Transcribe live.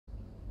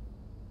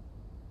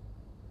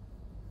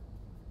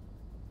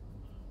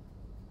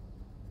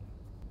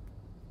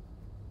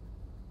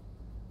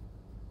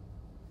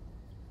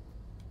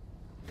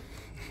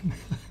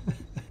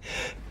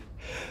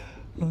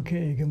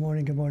Okay, good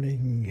morning, good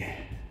morning.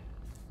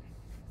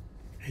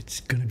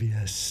 It's gonna be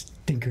a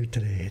stinker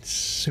today. It's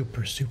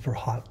super, super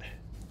hot.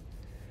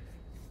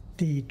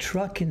 The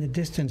truck in the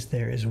distance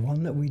there is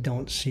one that we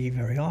don't see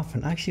very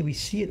often. Actually,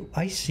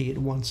 I see it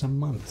once a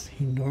month.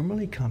 He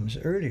normally comes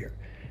earlier,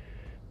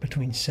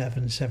 between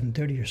 7 and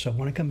 7:30 or so.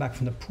 When I come back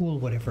from the pool,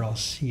 whatever, I'll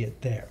see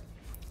it there.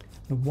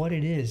 And what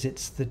it is,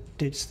 it's the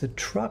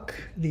truck,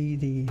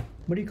 the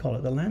what do you call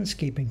it? The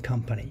landscaping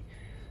company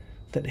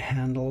that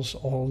handles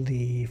all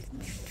the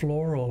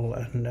floral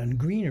and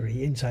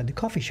greenery inside the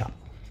coffee shop.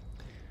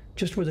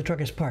 Just where the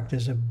truck is parked,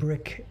 there's a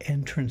brick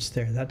entrance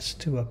there. That's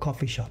to a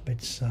coffee shop.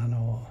 It's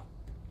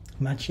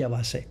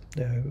Machiavase,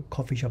 the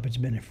coffee shop. It's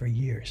been there for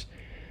years.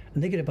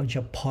 And they get a bunch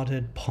of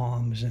potted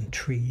palms and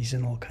trees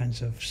and all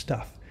kinds of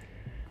stuff.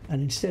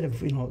 And instead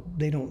of,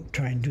 they don't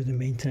try and do the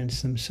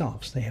maintenance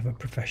themselves. They have a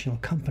professional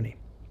company.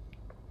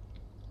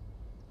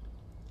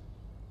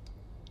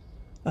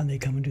 And they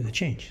come and do the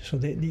change. So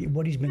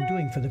what he's been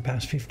doing for the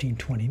past 15,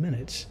 20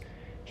 minutes,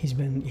 he's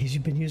been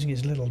using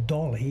his little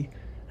dolly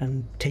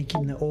and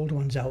taking the old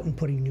ones out and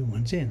putting new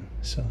ones in.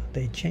 So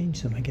they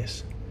change them, I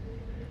guess.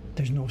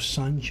 There's no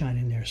sunshine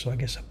in there, so I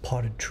guess a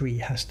potted tree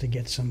has to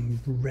get some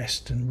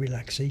rest and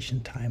relaxation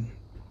time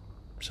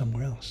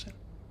somewhere else.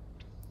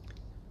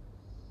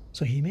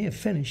 So he may have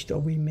finished, or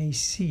we may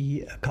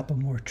see a couple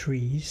more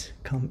trees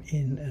come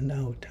in and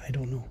out. I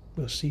don't know.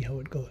 We'll see how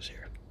it goes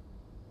here.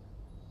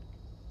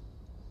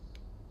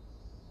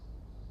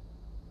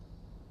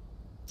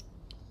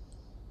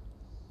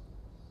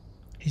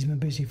 He's been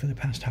busy for the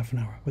past half an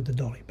hour with the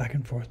dolly, back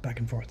and forth, back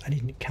and forth. I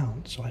didn't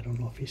count, so I don't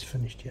know if he's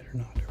finished yet or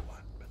not or what.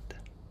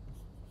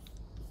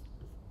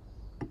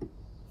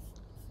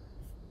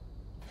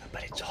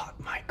 But it's hot.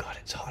 My God,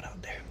 it's hot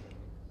out there.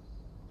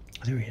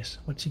 There he is.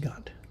 What's he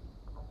got?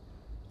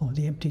 Oh,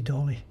 the empty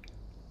dolly.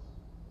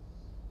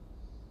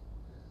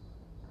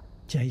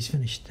 Yeah, he's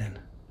finished then.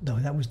 No,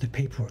 that was the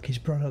paperwork. He's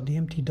brought out the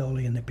empty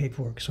dolly and the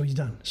paperwork, so he's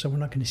done. So we're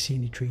not going to see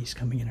any trees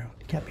coming in or out.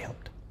 It can't be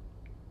helped.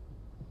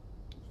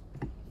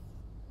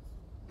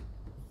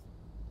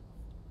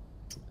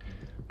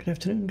 Good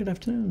afternoon, good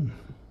afternoon.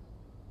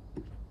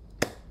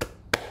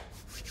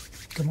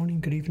 Good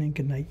morning, good evening,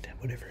 good night,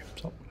 whatever.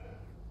 So,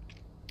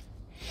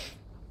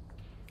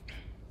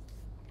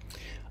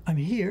 I'm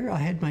here. I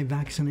had my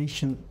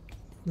vaccination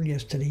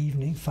yesterday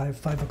evening,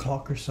 5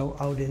 o'clock or so,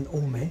 out in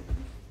Ome.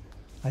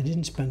 I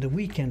didn't spend a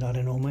weekend out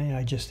in Ome.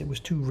 It was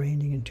too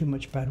raining and too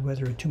much bad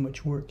weather and too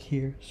much work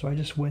here. So I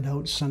just went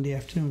out Sunday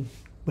afternoon,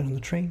 went on the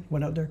train,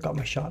 went out there, got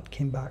my shot,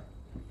 came back.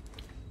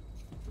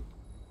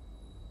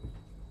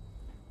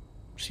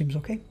 Seems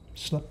okay.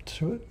 Slept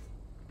through it.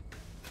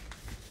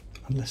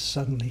 Unless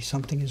suddenly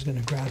something is going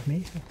to grab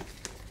me.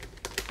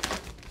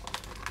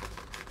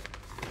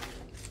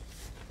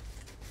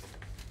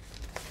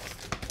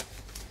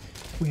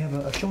 We have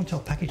a show and tell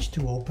package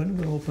to open.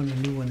 We'll open a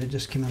new one that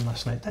just came in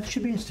last night. That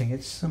should be interesting.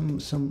 It's some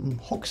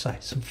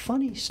hokusai, some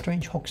funny,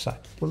 strange hokusai.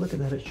 We'll look at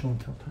that at show and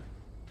tell time.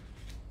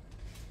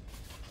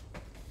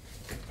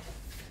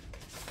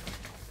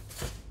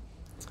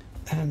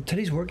 And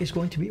today's work is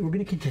we're going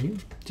to continue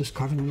just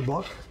carving on the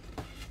block.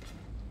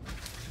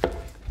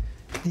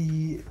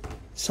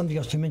 Something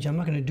else to mention, I'm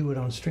not going to do it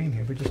on stream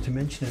here, but just to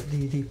mention it,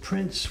 the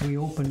prints we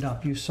opened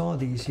up, you saw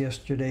these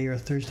yesterday or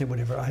Thursday,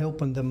 whatever. I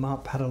opened them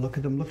up, had a look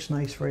at them. Looks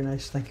nice, very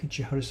nice. Thank you,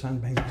 Chiharu-san.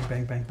 Bang, bang,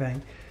 bang, bang,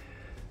 bang.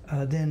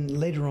 Then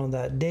later on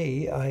that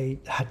day, I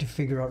had to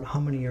figure out how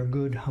many are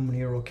good, how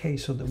many are okay,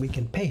 so that we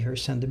can pay her,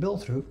 send the bill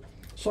through.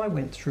 So I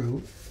went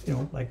through,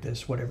 like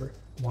this, whatever.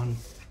 1,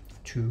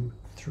 2,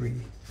 3,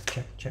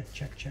 check, check,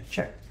 check, check,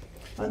 check.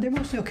 And they're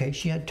mostly okay.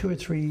 She had 2 or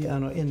 3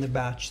 in the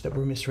batch that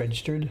were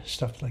misregistered,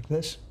 stuff like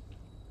this.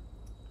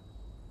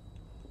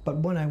 But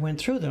when I went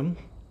through them,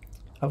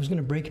 I was going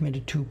to break them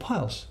into 2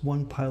 piles.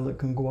 One pile that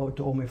can go out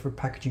to Ome for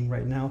packaging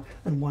right now,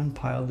 and one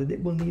pile that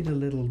it will need a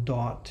little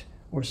dot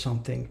or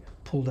something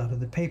pulled out of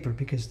the paper,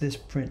 because this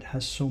print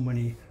has so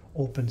many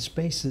open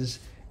spaces,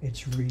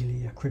 it's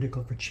really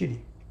critical for Chiri.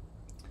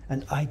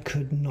 And I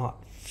could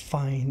not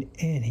find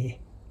any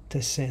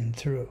to send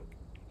through.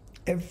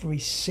 Every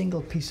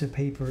single piece of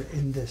paper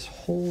in this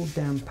whole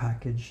damn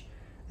package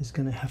is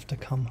going to have to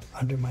come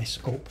under my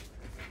scope.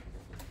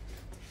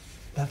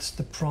 That's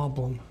the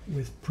problem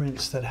with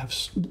prints that have...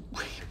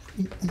 You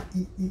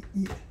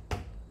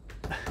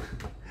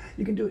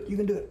can do it, you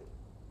can do it.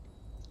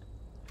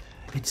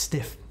 It's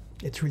stiff.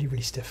 It's really,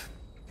 really stiff.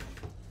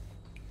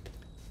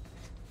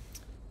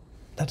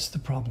 That's the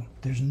problem.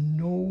 There's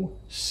no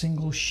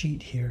single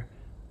sheet here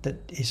that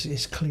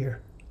is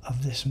clear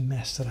of this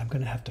mess that I'm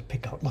going to have to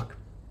pick out. Look,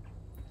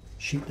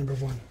 sheet number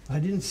 1. I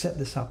didn't set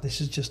this up.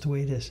 This is just the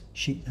way it is.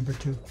 Sheet number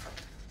 2.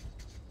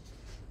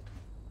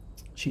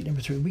 Sheet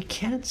number 3. We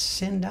can't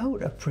send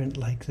out a print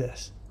like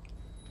this.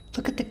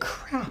 Look at the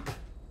crap.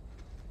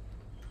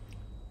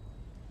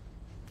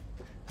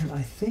 And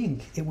I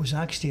think it was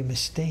actually a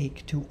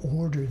mistake to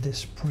order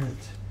this print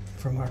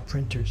from our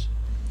printers.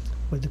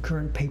 With the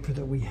current paper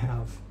that we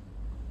have,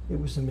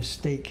 it was a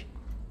mistake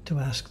to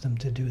ask them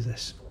to do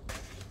this.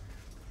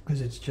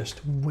 because it's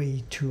just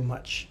way too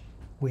much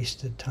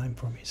wasted time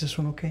for me. Is this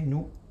one okay?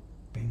 No.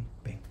 Bing,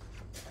 bing.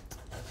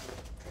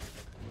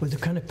 With the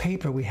kind of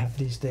paper we have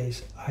these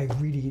days, I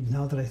really,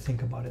 now that I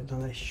think about it,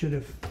 and I should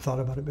have thought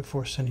about it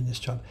before sending this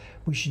job,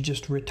 we should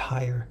just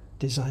retire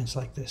designs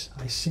like this.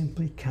 I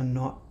simply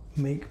cannot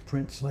make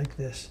prints like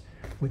this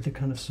with the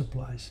kind of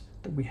supplies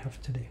that we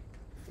have today.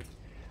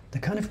 The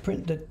kind of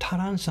print that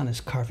Taran-san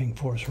is carving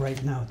for us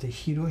right now, the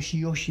Hiroshi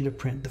Yoshida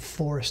print, the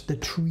forest, the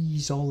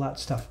trees, all that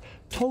stuff,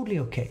 totally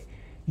okay.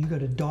 You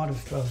got a dot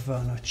of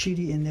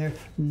chiri in there,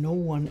 no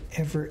one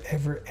ever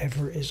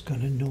is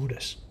going to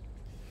notice.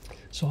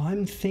 So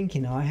I'm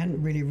thinking now, I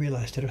hadn't really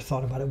realized it or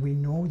thought about it. We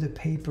know the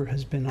paper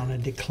has been on a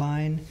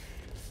decline,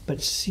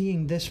 but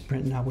seeing this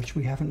print now, which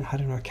we haven't had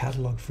in our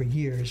catalog for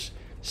years,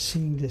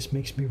 seeing this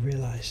makes me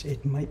realize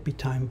it might be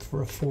time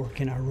for a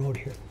fork in our road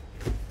here.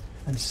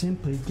 And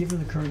simply, given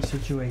the current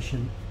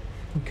situation,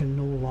 we can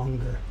no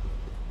longer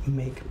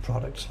make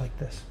products like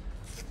this.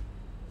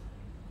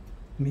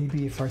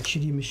 Maybe if our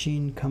chiri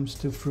machine comes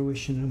to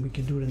fruition and we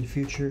can do it in the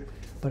future,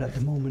 but at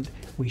the moment,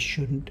 we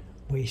shouldn't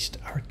waste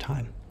our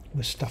time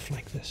with stuff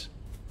like this.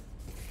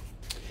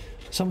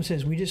 Someone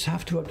says, we just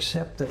have to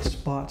accept that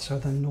spots are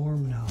the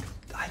norm now.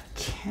 I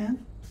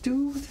can't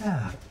do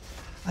that.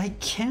 I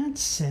can't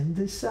send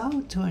this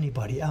out to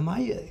anybody.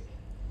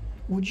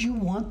 Would you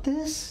want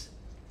this?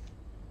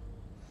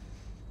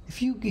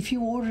 If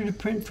you ordered a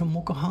print from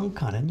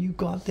Mokuhankan and you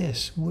got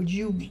this, what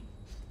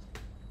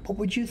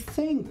would you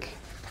think?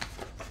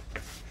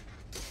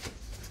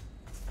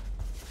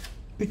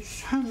 It's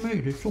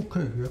handmade, it's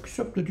okay.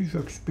 Accept the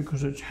defects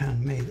because it's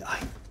handmade. I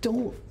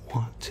don't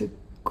want to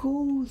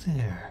go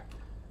there.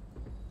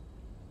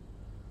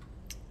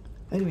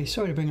 Anyway,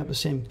 sorry to bring up the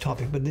same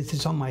topic, but this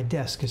is on my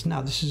desk because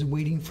now this is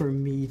waiting for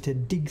me to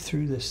dig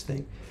through this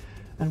thing.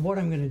 And what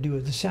I'm going to do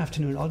is this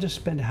afternoon, I'll just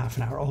spend a half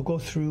an hour. I'll go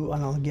through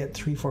and I'll get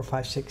 3, 4,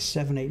 5, 6,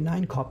 7, 8,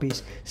 9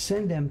 copies,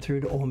 send them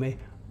through to Ome.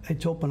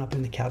 It's open up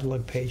in the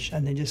catalog page,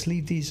 and then just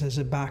leave these as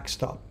a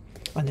backstop.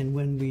 And then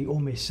when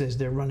Ome says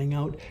they're running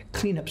out,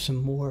 clean up some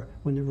more.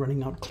 When they're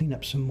running out, clean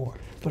up some more.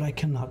 But I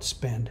cannot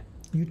spend,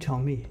 you tell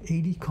me,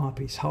 80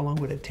 copies. How long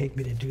would it take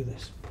me to do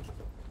this?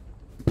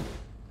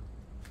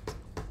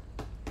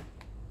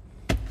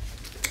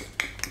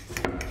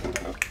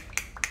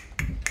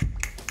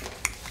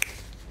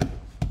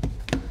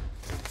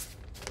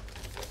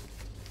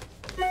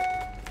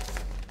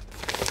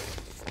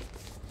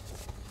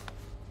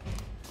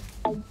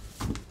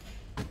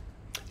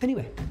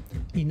 Anyway,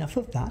 enough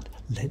of that.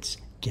 Let's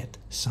get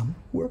some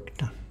work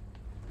done.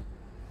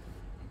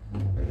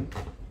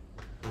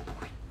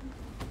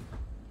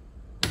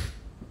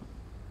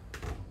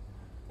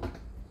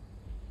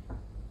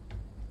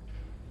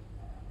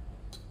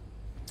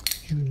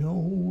 You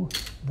know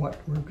what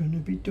we're going to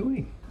be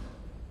doing.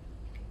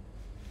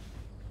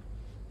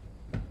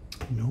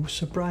 No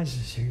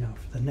surprises here now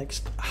for the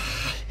next...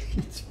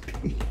 it's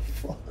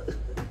painful.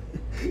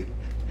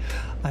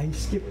 I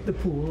skipped the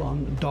pool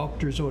on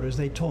doctor's orders.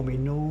 They told me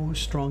no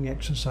strong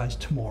exercise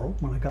tomorrow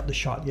when I got the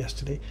shot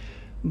yesterday.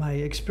 My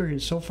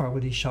experience so far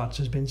with these shots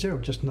has been zero,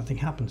 just nothing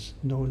happens.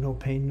 No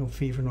pain, no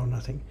fever, no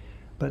nothing.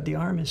 But the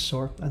arm is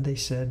sore and they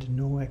said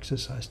no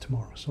exercise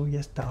tomorrow. So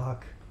yes,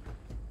 doc.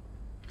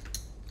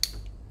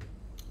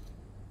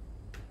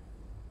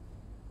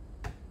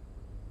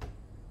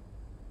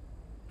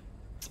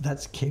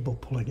 That's cable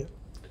pulling it.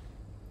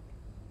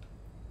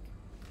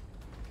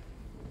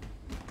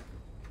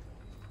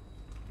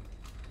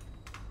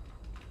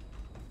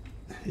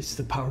 It's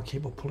the power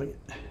cable pulling it.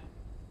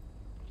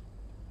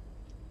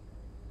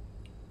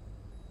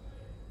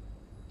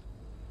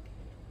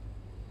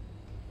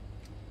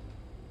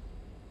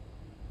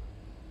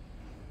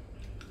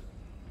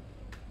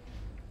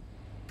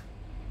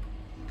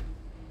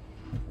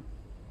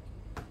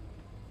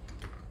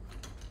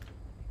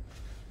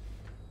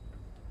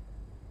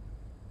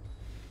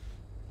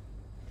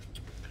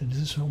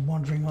 This is a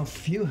wandering off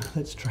view.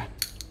 Let's try.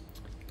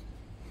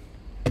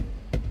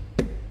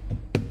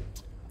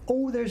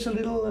 Oh, there's a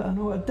little,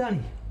 a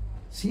Danny.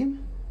 See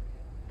him?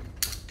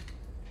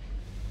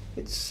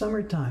 It's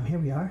summertime. Here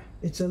we are.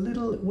 It's a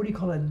little, what do you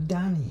call a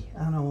Danny?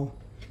 I know.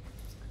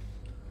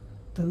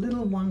 The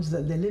little ones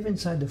that they live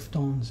inside the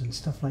futons and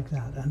stuff like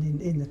that,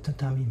 and in the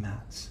tatami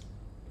mats.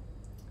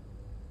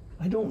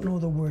 I don't know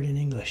the word in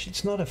English.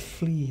 It's not a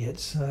flea.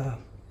 It's a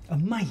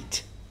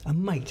mite. A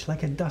mite,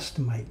 like a dust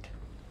mite.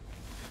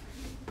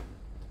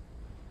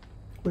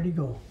 Where'd he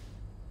go?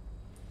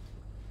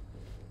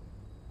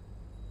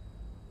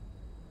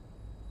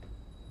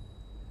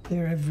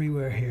 They're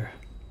everywhere here.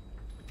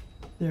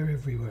 They're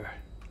everywhere.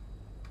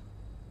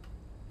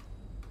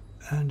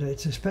 And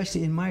it's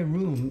especially in my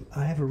room,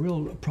 I have a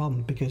real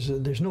problem because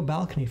there's no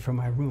balcony for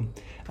my room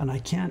and I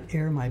can't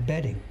air my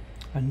bedding.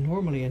 And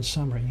normally in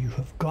summer, you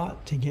have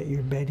got to get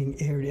your bedding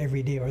aired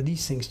every day or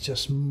these things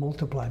just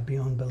multiply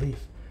beyond belief.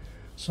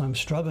 So I'm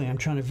struggling. I'm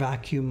trying to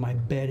vacuum my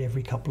bed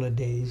every couple of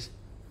days.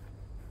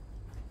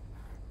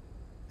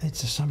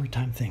 It's a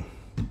summertime thing.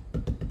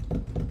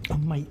 A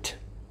mite.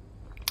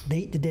 They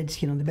eat the dead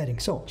skin on the bedding.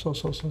 So.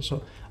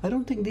 I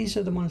don't think these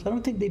are the ones. I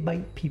don't think they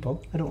bite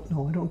people. I don't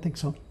know. I don't think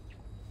so.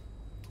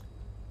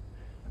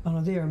 Oh,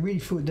 no, they are really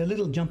food. The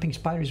little jumping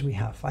spiders we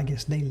have, I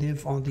guess they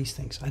live on these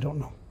things. I don't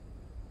know.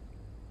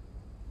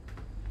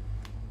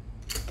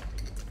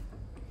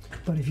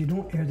 But if you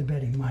don't air the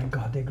bedding, my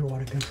God, they grow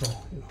out of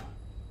control. You know.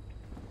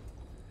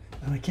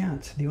 And I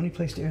can't. The only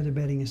place to air the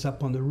bedding is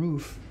up on the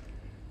roof.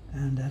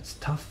 And that's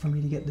tough for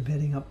me to get the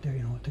bedding up there,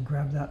 you know, to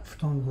grab that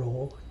futon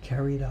roll,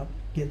 carry it up,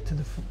 get to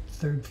the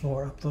third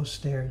floor, up those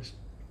stairs.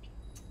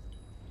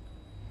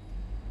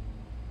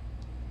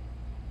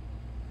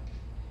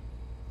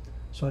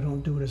 So I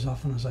don't do it as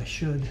often as I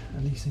should,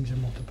 and these things are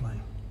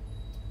multiplying.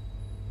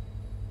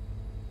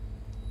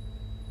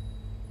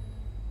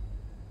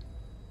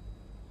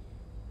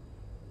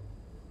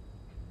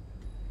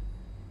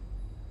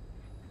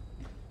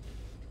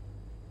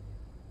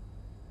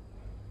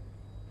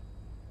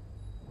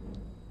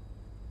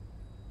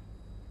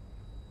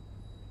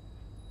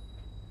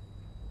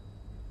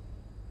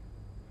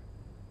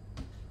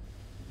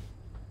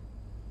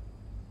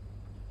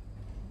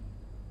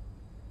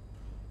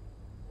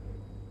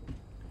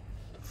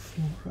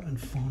 Flora and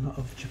fauna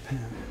of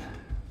Japan.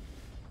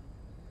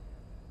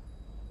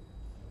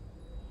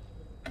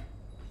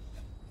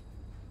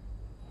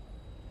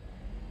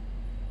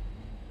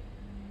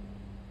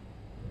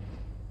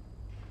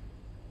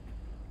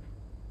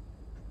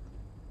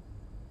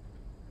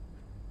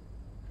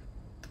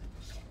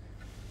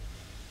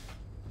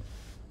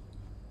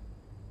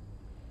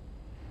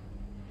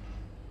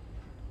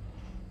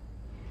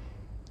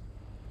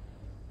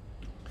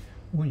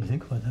 When you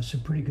think about it, that's a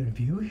pretty good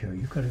view here.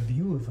 You've got a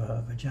view of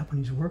a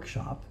Japanese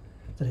workshop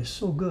that is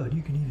so good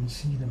you can even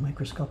see the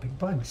microscopic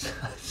bugs.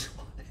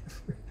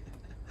 Whatever.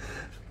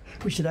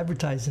 We should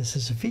advertise this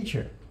as a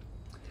feature.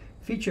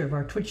 Feature of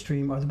our Twitch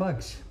stream are the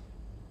bugs.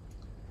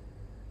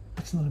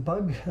 That's not a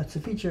bug, that's a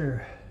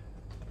feature.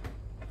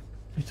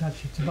 It's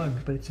actually a bug,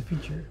 but it's a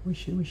feature. We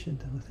should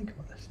think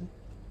about this.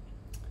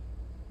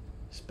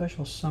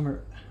 Special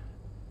summer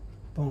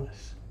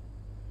bonus.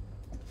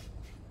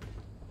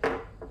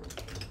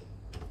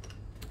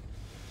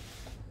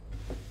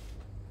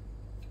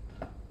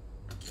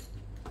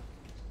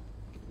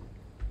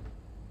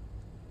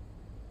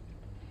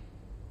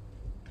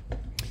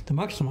 The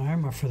marks on my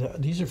arm are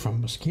these are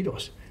from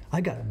mosquitoes. I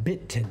got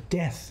bit to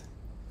death.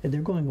 They're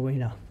going away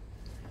now.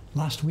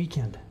 Last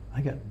weekend,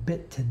 I got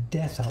bit to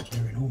death out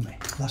there in Ome.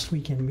 Last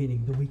weekend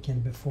meaning the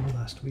weekend before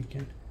last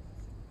weekend.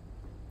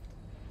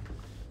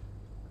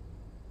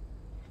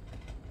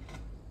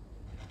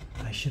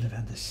 I should have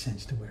had the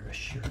sense to wear a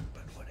shirt,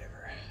 but whatever.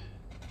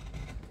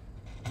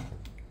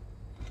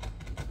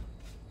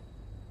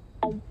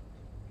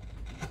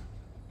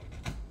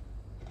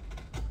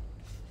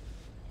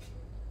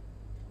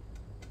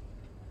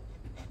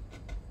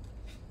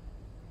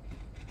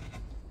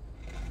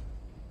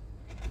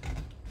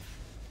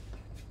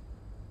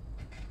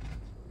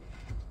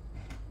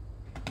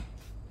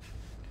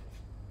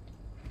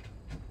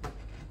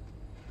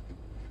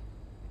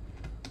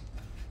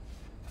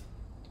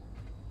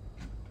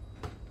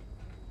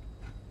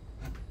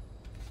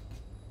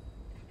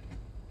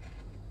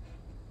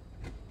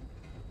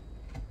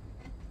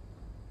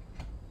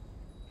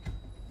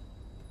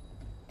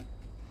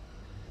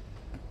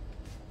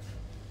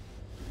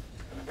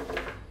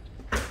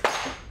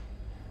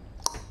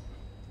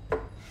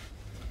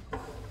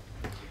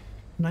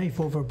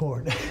 Knife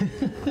overboard.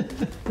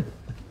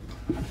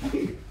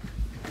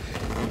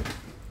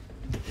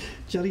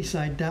 Jelly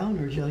side down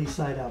or jelly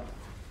side up?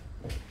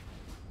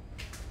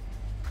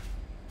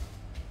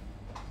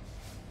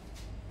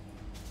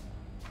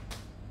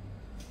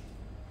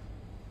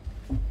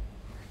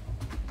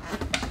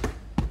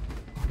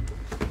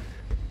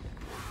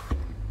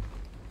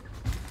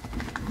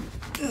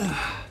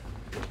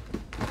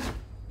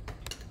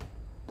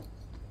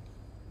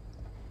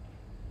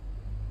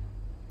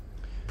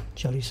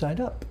 Jelly side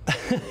up.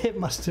 It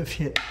must have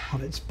hit on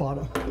its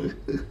bottom.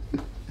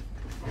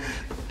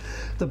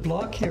 The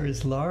block here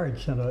is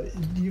large. You know,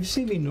 you've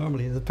seen me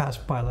normally in the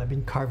past while. I've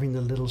been carving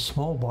the little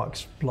small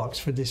blocks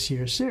for this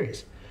year's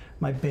series.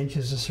 My bench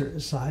is a certain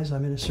size.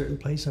 I'm in a certain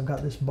place. I've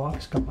got this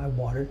box, got my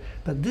water.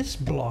 But this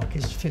block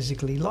is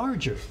physically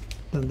larger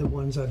than the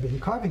ones I've been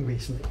carving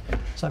recently.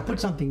 So I put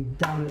something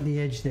down at the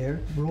edge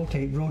there,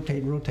 rotate,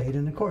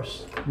 and of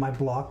course my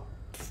block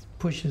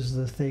pushes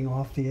the thing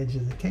off the edge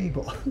of the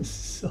table.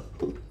 So,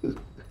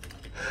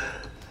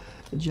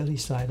 jelly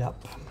side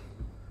up.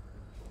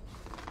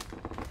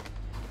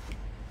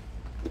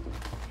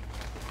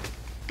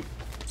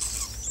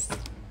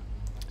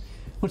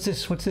 What's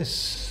this? What's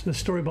this? The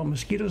story about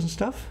mosquitoes and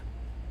stuff?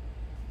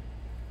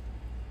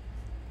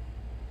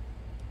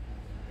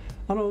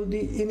 Oh no,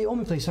 in the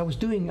Omen place, I was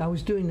doing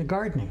the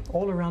gardening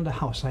all around the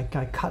house. I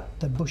cut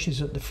the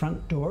bushes at the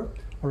front door,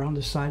 around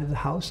the side of the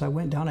house. I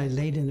went down, I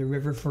laid in the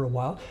river for a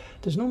while.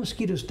 There's no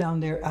mosquitoes down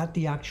there at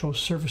the actual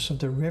surface of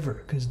the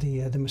river because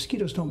the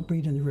mosquitoes don't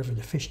breed in the river.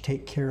 The fish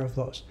take care of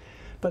those.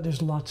 But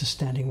there's lots of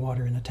standing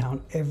water in the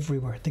town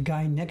everywhere. The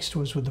guy next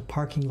to us with the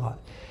parking lot,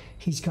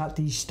 he's got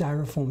these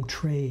styrofoam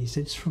trays.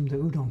 It's from the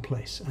udon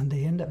place, and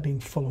they end up being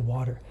full of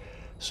water.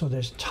 So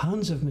there's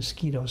tons of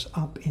mosquitoes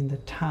up in the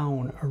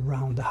town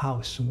around the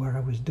house where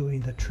I was doing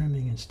the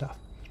trimming and stuff.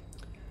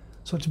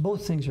 So it's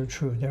both things are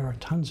true. There are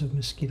tons of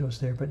mosquitoes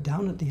there, but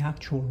down at the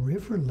actual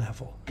river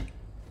level,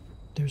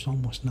 there's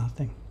almost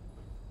nothing.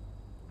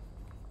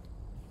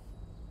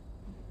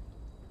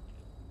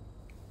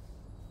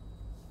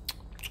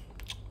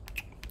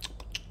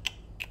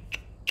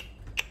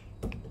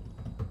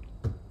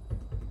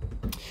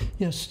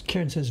 Yes,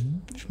 Karen says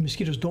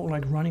mosquitoes don't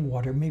like running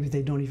water. Maybe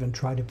they don't even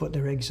try to put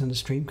their eggs in the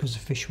stream because the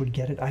fish would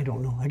get it. I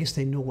don't know. I guess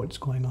they know what's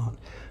going on.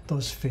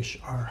 Those fish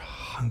are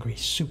hungry,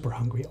 super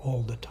hungry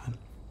all the time.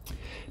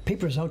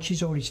 Paper's out.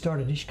 She's already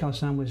started.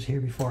 Ishikawa-san was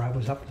here before I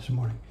was up this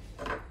morning.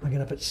 I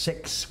got up at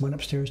 6, went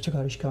upstairs, took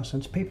out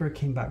Ishikawa-san's paper,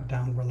 came back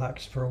down,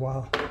 relaxed for a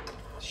while.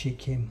 She's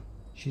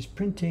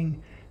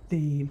printing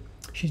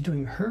she's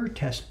doing her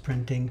test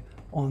printing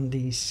on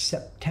the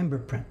September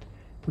print.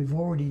 We've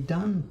already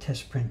done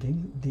test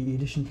printing. The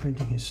edition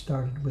printing has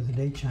started with the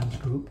Day-chan's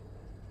group,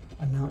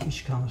 and now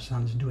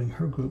Ishikawa-san is doing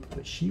her group,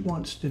 but she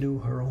wants to do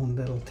her own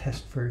little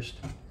test first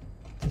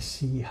to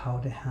see how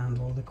to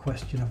handle the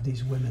question of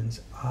these women's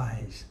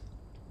eyes.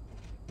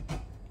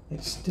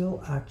 It's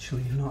still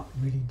actually not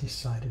really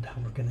decided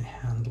how we're going to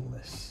handle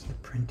this, the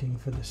printing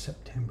for the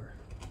September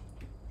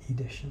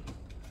edition.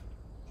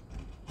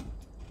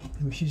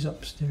 Anyway, she's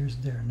upstairs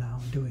there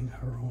now doing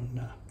her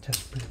own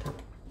test printer.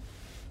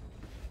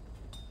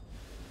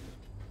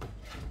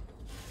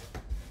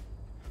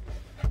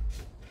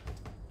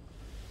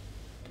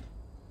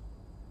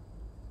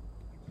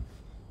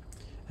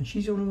 And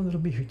she's the only one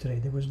that'll be here today.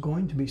 There was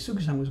going to be,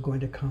 Suga-san was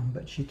going to come,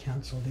 but she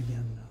canceled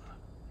again.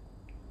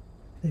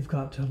 They've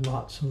got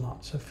lots and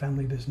lots of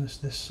family business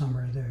this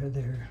summer.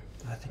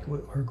 I think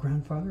her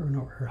grandfather, or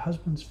no, her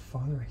husband's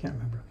father, I can't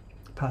remember,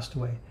 passed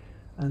away.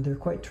 And they're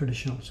quite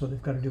traditional, so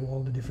they've got to do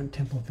all the different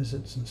temple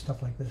visits and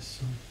stuff like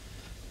this.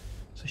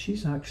 So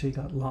she's actually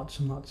got lots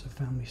and lots of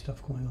family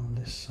stuff going on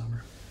this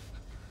summer.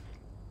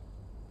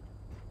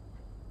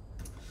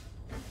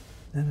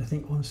 And I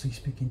think, honestly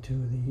speaking, too,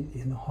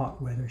 in the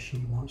hot weather, she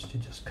wants to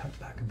just cut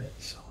back a bit.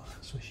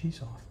 So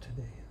she's off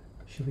today.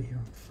 She'll be here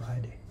on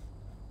Friday.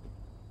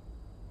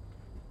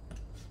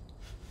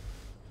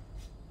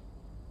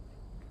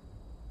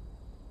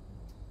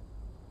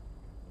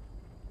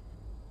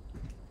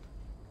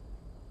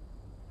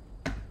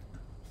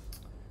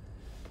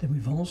 Then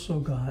we've also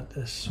got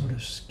a sort of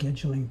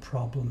scheduling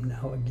problem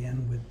now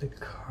again with the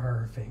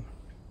carving.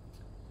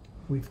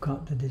 We've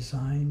got the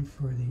design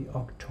for the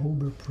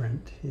October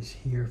print is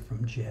here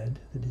from Jed.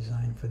 The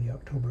design for the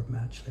October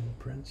match label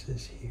prints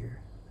is here.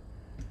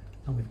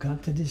 And we've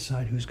got to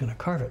decide who's going to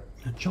carve it.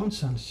 Now,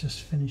 John-san's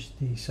just finished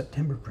the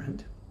September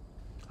print.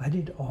 I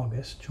did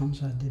August,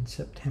 John-san did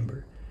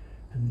September.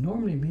 And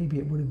normally maybe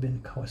it would have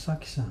been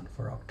Kawasaki-san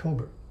for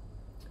October.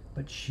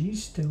 But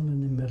she's still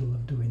in the middle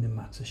of doing the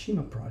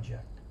Matsushima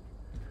project.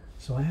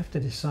 So I have to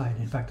decide,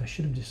 in fact I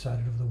should have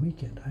decided over the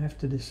weekend, I have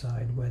to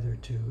decide whether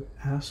to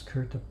ask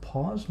her to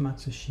pause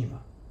Matsushima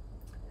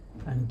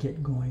and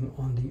get going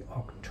on the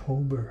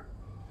October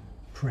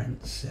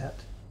print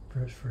set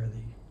for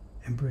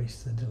the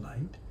Embrace the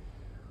Delight,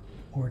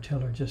 or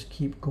tell her just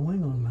keep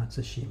going on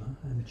Matsushima,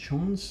 and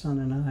Chon-san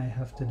and I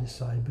have to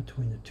decide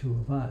between the two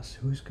of us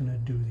who's going to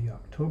do the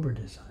October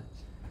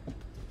designs.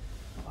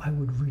 I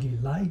would really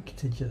like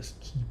to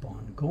just keep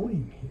on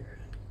going here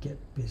and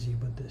get busy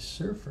with this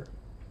surfer.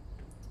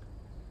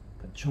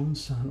 But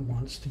Chon-san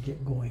wants to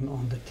get going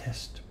on the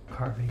test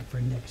carving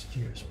for next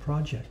year's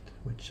project,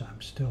 which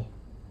I'm still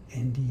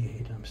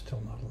NDA'd, I'm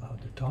still not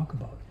allowed to talk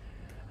about.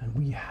 And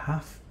we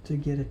have to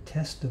get a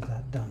test of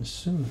that done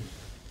soon,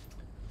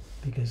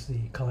 because the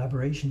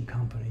collaboration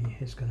company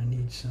is going to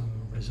need some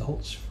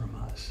results from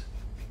us.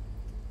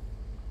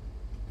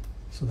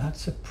 So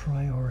that's a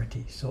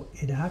priority. So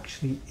it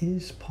actually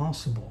is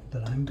possible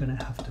that I'm going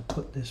to have to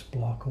put this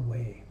block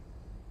away.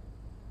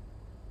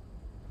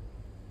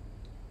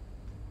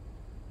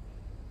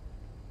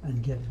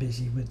 And get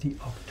busy with the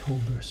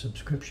October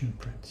subscription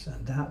prints.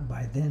 And that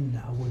by then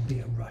now would be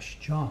a rush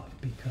job,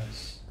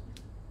 because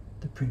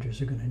the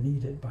printers are going to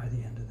need it by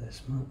the end of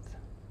this month.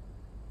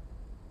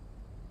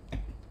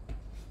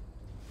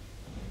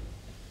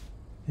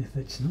 If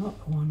it's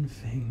not one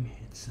thing,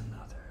 it's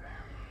another.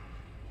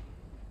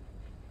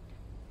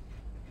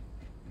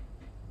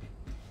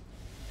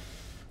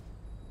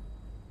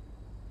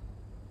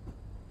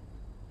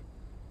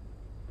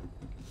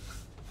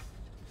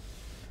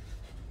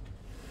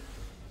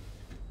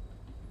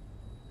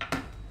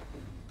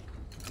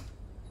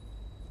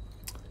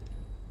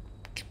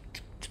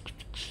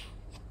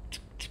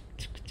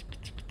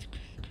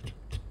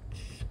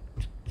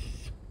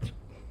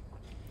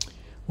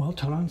 Well,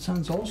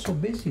 Taran-san's also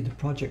busy. The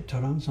project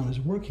Taran-san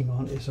is working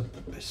on is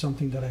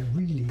something that I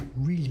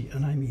really,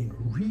 and I mean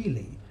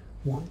really,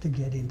 want to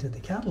get into the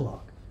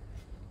catalog.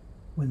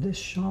 When this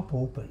shop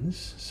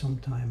opens,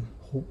 sometime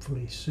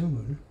hopefully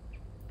soon,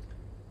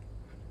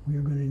 we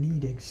are going to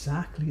need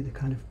exactly the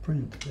kind of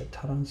print that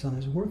Taran-san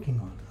is working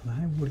on. And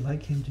I would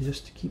like him to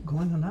just keep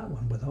going on that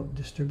one without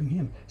disturbing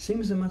him. Same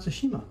as the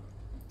Matsushima.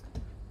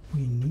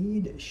 We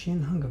need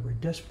Shinhanga. We're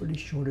desperately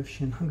short of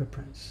Shinhanga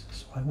prints.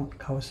 So I want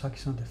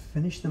Kawasaki-san to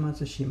finish the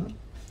Matsushima,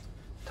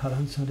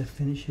 Taran-san to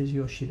finish his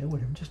Yoshida,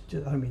 whatever.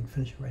 I don't mean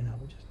finish it right now,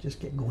 but just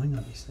get going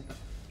on these things.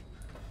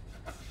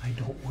 I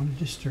don't want to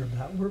disturb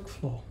that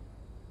workflow.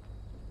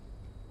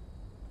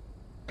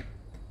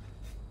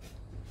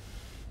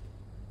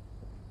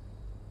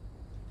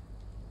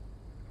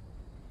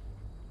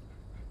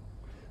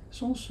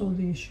 There's also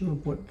the issue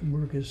of what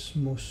work is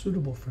most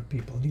suitable for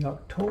people. The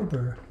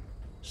October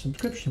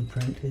subscription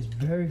print is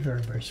very,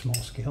 very, very small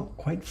scale,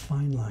 quite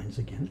fine lines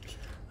again.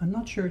 I'm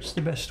not sure it's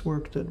the best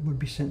work that would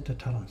be sent to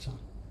Taran-san.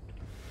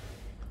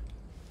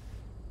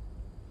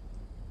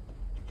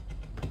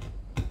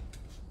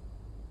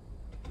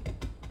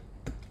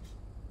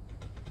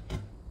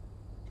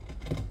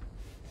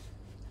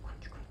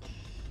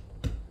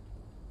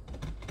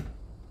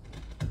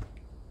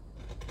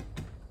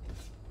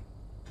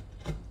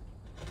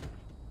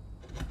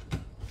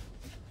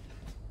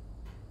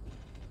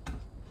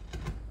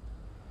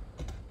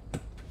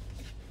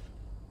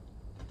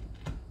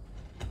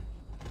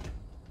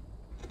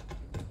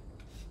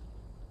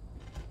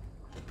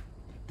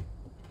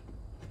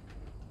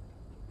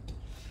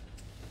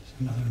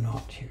 Another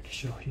knot here to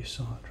show you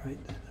saw it,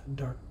 right? That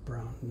dark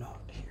brown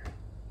knot here.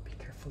 Be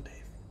careful, Dave.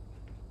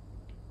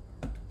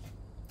 Look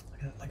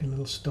at that, like a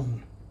little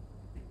stone.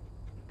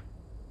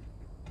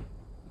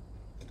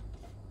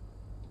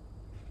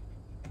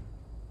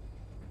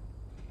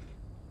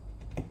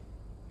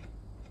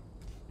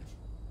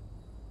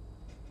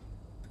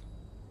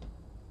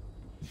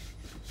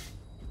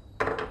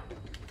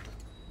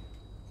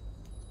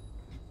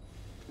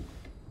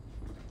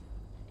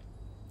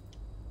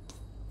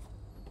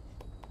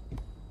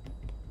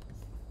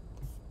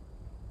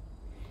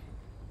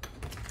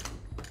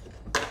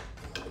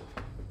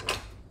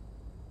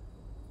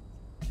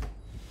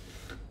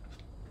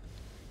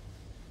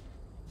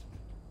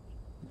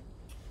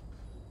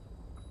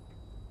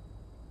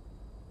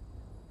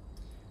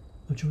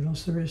 But what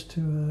else there is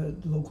to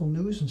local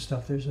news and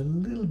stuff, there's a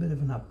little bit of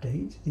an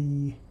update.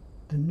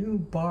 The new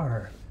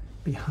bar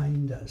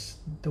behind us,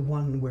 the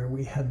one where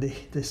we had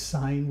the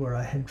sign where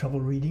I had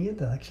trouble reading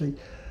it, actually,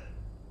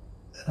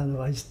 I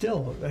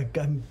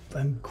don't know,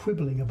 I'm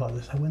quibbling about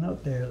this. I went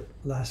out there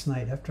last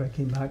night after I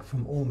came back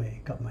from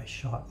Ome, got my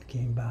shot and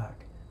came back.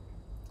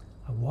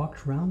 I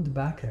walked around the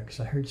back there because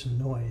I heard some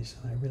noise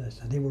and I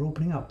realized that they were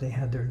opening up. They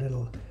had their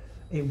little,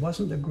 it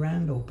wasn't a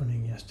grand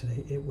opening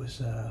yesterday, it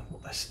was a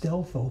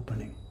stealth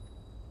opening.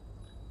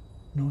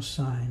 No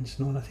signs,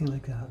 no nothing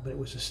like that, but it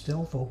was a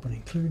stealth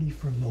opening, clearly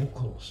for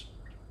locals.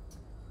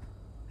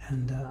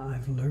 And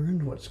I've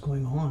learned what's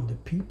going on. The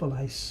people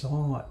I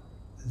saw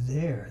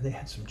there, they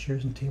had some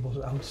chairs and tables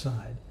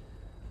outside.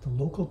 The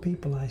local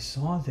people I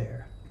saw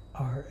there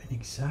are an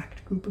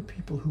exact group of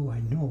people who I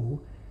know,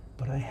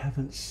 but I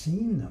haven't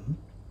seen them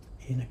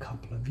in a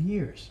couple of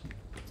years.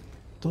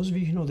 Those of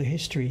you who know the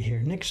history here,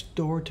 next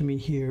door to me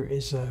here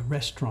is a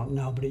restaurant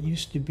now, but it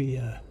used to be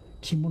a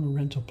kimono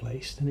rental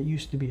place, then it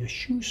used to be a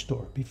shoe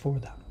store before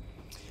that.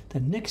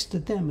 Then next to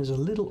them is a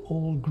little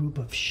old group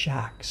of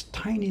shacks,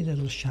 tiny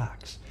little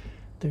shacks.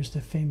 There's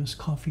the famous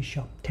coffee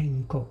shop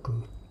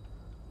Tenkoku.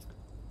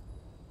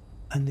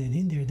 And then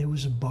in there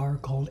was a bar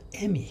called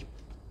Emi.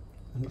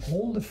 And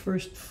all the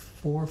first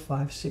 4,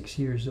 5, 6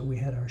 years that we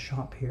had our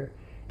shop here,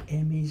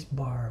 Emi's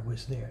bar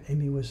was there.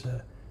 Emi was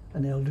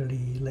an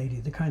elderly lady,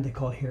 the kind they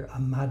call here a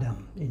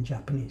madam in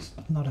Japanese.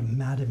 Not a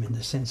madam in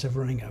the sense of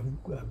running a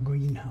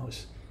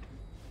greenhouse.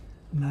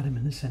 A madam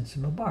in the sense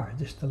of a bar,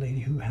 just a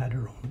lady who had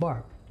her own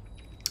bar.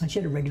 And she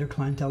had a regular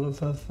clientele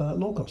of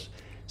locals.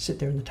 Sit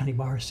there in the tiny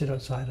bar, sit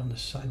outside on the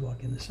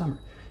sidewalk in the summer.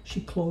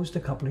 She closed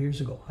a couple of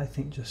years ago. I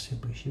think just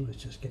simply she was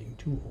just getting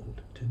too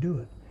old to do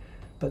it.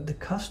 But the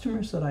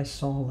customers that I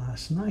saw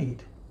last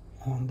night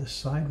on the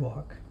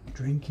sidewalk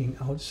drinking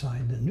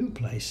outside the new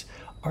place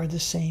are the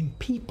same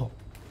people.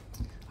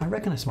 I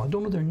recognize them. I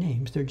don't know their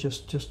names. They're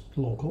just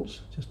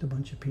locals, just a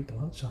bunch of people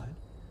outside.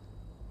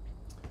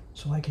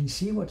 So I can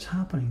see what's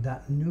happening.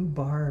 That new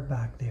bar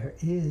back there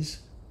is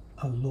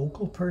a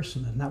local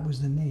person, and that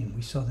was the name.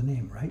 We saw the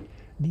name, right?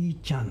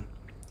 Lee-chan,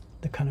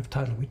 the kind of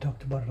title. We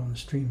talked about it on the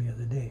stream the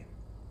other day.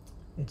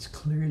 It's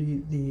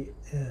clearly the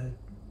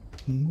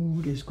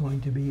mood is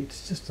going to be,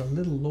 it's just a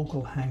little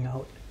local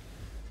hangout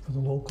for the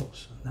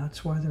locals. And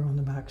that's why they're on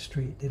the back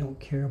street. They don't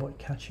care about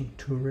catching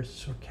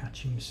tourists or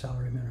catching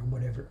salarymen or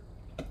whatever.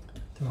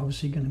 They're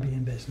obviously going to be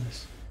in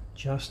business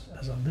just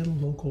as a little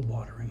local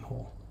watering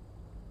hole.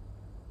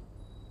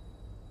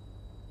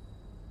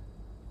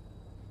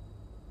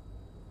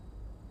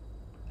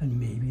 And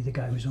maybe the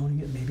guy who's owning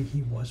it, maybe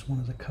he was one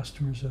of the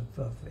customers of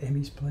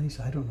Emi's place.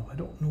 I don't know. I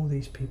don't know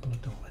these people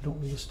at all. I don't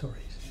know the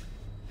stories.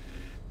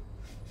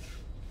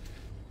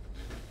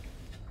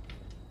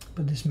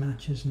 But this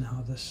matches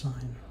now the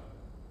sign.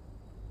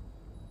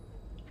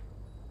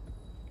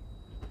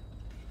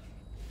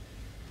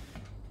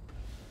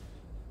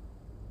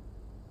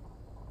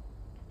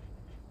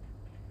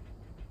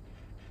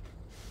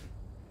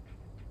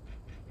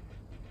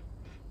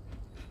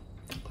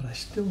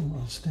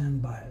 I'll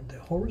stand by it. The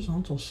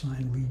horizontal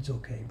sign reads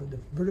okay, but the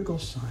vertical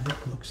sign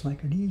looks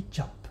like reach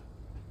up.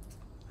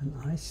 And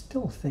I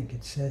still think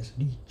it says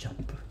reach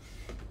up.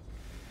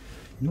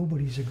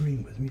 Nobody's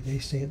agreeing with me. They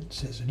say it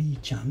says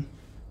reachan,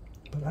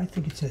 but I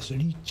think it says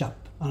reach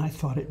up, and I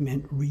thought it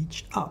meant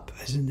reach up,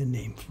 as in the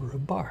name for a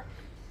bar.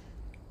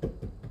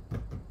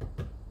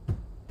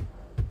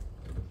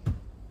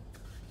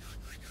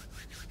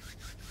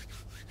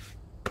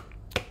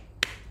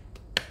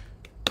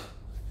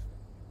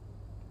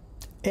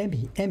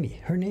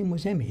 Emmy. Her name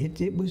was Emmy.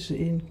 It was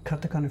in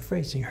katakana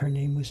phrasing. Her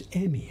name was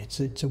Emmy.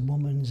 It's a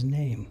woman's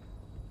name.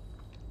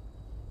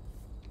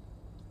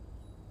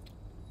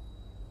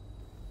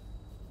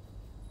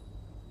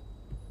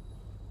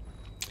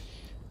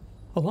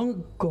 Long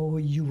ago,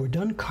 you were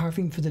done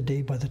carving for the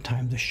day by the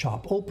time the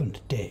shop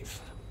opened,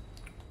 Dave.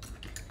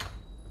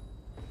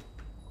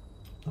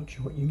 Not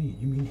sure what you mean.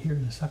 You mean here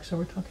in the Saksa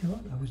we're talking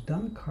about? I was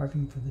done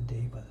carving for the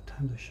day by the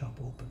time the shop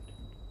opened.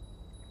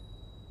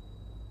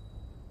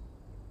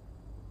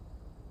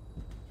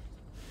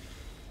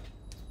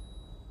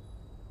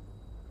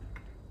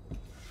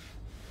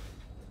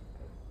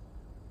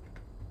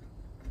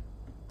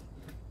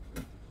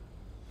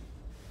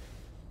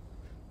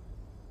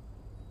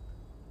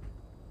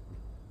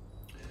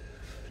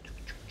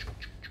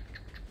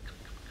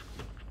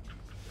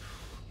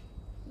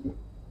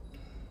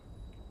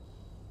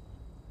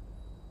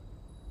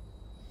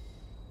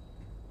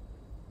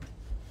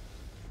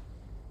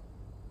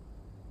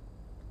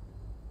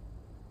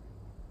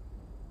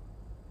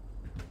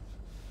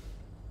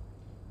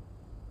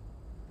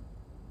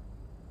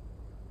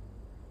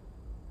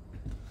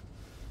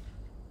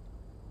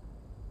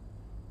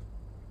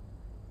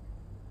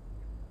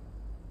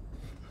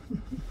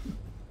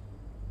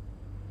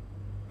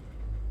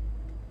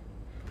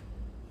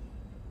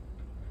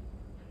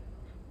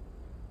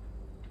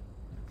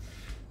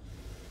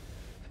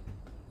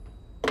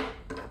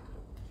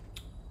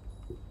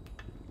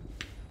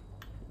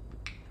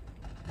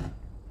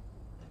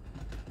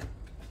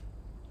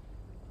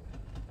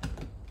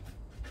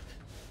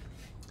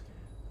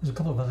 There's a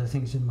couple of other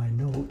things in my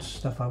notes,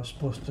 stuff I was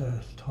supposed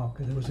to talk.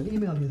 There was an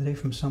email the other day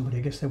from somebody.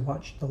 I guess they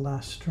watched the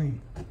last stream.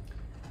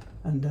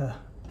 And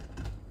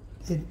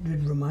it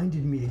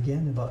reminded me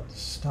again about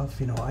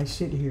stuff. You know, I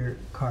sit here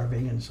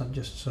carving and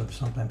just sort of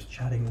sometimes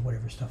chatting or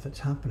whatever stuff that's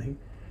happening.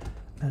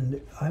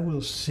 And I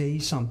will say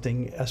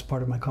something as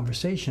part of my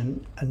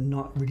conversation and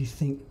not really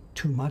think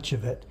too much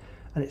of it.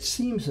 And it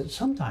seems that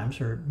sometimes,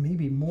 or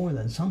maybe more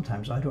than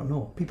sometimes, I don't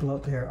know, people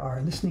out there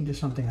are listening to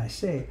something I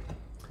say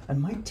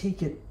and might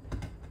take it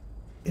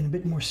in a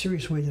bit more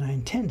serious way than I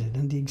intended.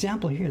 And the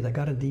example here that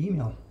got in the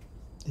email,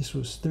 this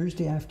was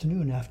Thursday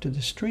afternoon after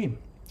the stream,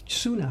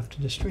 soon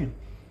after the stream.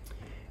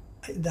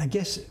 I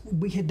guess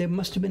there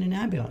must have been an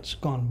ambulance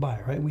gone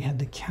by, right? We had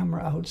the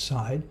camera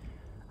outside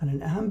and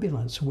an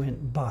ambulance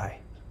went by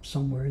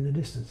somewhere in the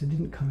distance. It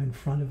didn't come in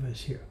front of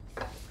us here.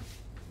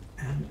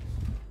 And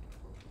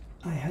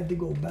I had to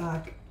go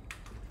back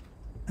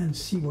and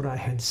see what I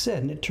had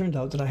said. And it turned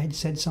out that I had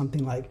said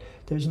something like,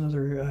 there's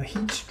another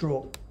heat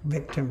stroke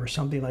victim or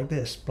something like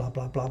this, blah,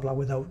 blah, blah, blah,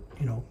 without,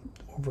 you know,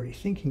 overly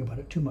thinking about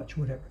it too much,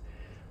 whatever.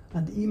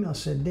 And the email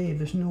said, Dave,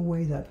 there's no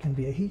way that can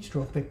be a heat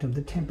stroke victim.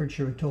 The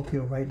temperature in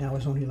Tokyo right now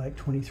is only like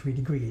 23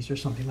 degrees or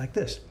something like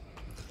this.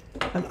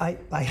 And I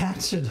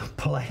answered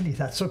politely,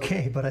 that's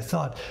okay. But I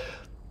thought,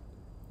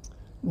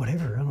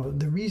 whatever, I don't know.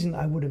 The reason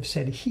I would have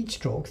said heat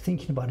stroke,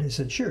 thinking about it, is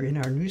that sure, in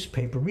our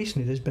newspaper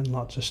recently, there's been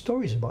lots of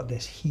stories about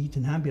this heat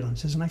and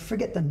ambulances, and I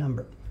forget the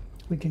number.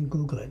 We can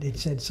Google it. It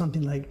said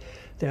something like,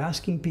 they're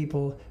asking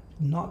people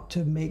not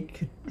to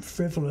make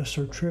frivolous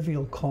or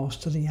trivial calls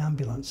to the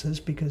ambulances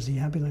because the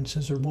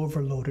ambulances are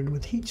overloaded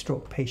with heat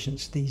stroke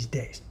patients these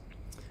days.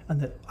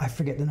 And that, I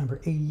forget the number,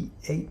 88%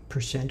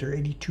 or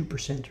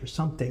 82% or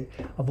something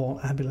of all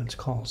ambulance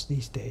calls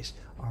these days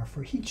are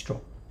for heat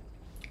stroke.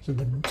 So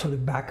the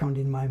background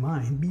in my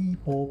mind,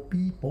 beep,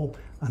 boop,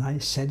 and I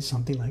said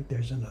something like,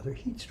 there's another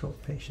heat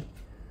stroke patient.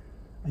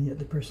 And yet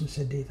the person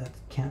said, Dave, that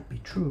can't be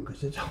true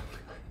because it's only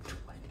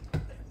like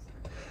 20.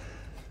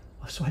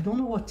 So I don't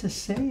know what to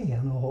say. I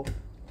don't know,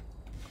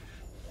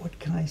 what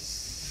can I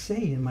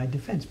say in my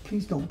defense?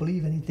 Please don't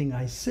believe anything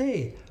I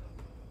say.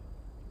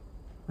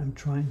 I'm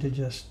trying to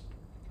just,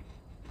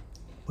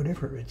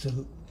 whatever, it's a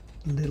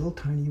little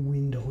tiny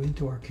window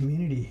into our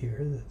community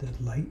here, the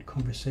light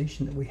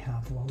conversation that we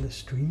have while this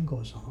stream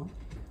goes on.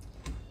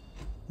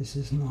 This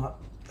is not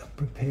a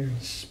prepared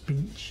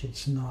speech.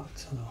 It's not,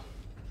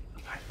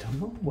 I don't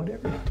know,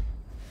 whatever.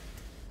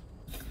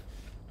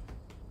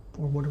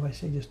 Or what do I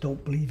say? Just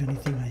don't believe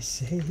anything I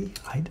say?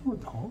 I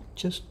don't know.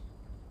 Just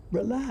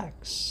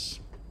relax.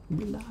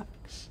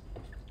 Relax.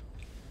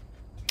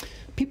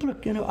 People are,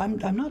 you know,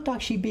 I'm not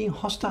actually being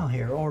hostile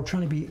here or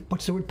trying to be,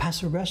 what's the word,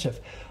 passive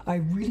aggressive. I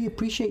really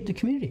appreciate the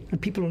community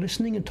and people are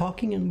listening and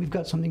talking and we've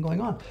got something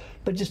going on.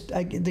 But just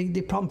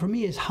the problem for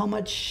me is how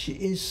much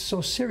is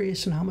so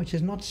serious and how much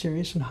is not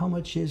serious and how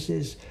much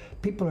is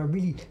people are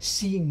really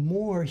seeing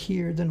more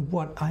here than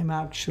what I'm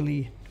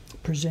actually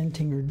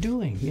presenting or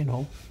doing, you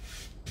know.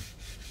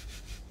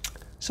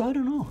 So I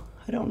don't know.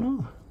 I don't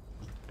know.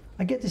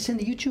 I get this in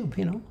the YouTube,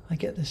 you know. I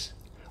get this.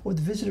 Or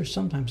the visitors,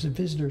 sometimes the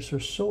visitors are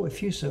so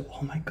effusive.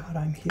 Oh my God,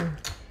 I'm here.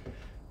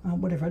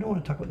 Whatever. I don't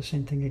want to talk about the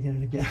same thing again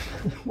and again.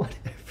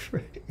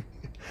 Whatever.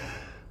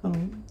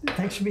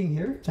 Thanks for being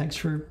here. Thanks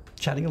for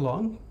chatting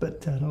along.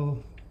 But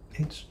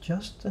it's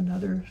just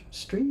another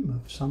stream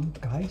of some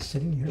guy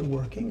sitting here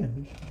working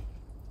and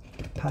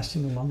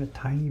passing along a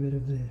tiny bit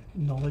of the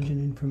knowledge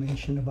and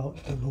information about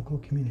the local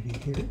community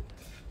here.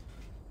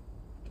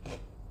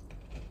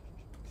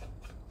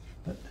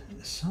 But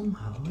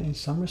somehow, in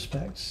some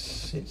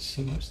respects, it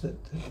seems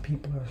that the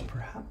people are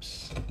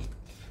perhaps,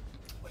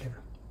 whatever.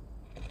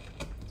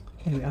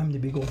 Anyway, I'm the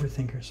big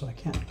overthinker, so I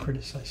can't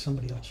criticize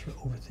somebody else for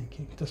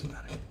overthinking. It doesn't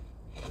matter.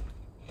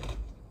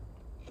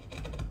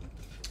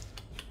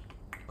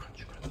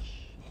 Crunch,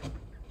 crunch.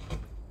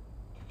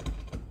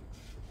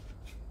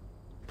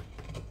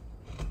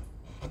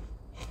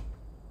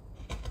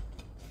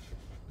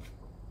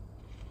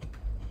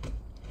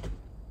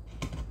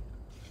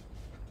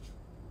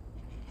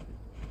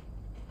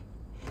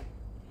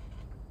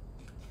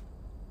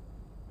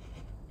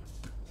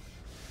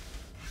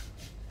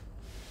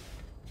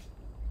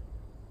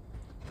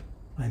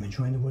 I'm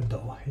enjoying the wood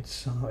though.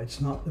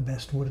 It's not the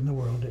best wood in the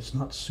world. It's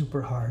not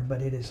super hard,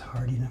 but it is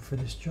hard enough for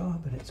this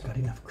job, and it's got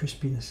enough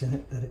crispiness in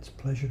it that it's a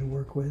pleasure to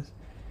work with.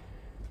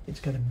 It's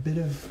got a bit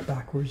of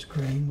backwards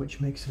grain,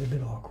 which makes it a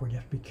bit awkward. You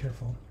have to be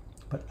careful.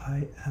 But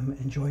I am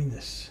enjoying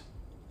this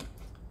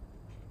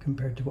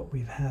compared to what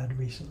we've had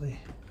recently.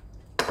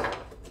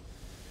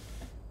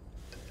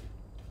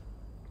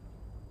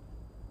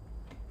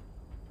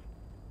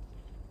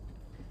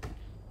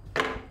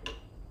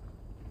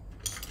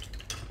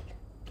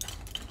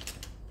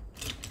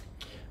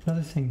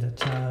 Another thing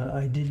that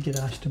I did get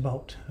asked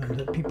about,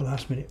 that people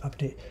asked me to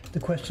update, the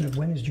question of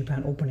when is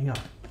Japan opening up?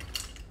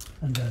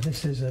 And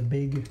this is a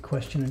big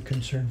question and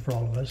concern for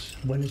all of us.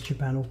 When is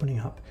Japan opening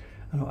up?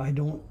 I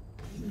don't,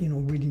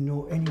 really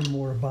know any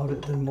more about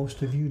it than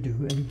most of you do.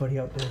 Anybody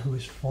out there who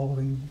is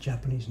following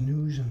Japanese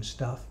news and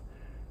stuff,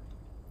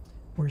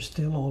 we're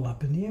still all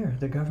up in the air.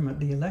 The government,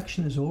 the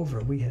election is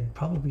over. We had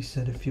probably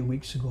said a few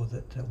weeks ago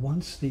that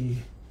once the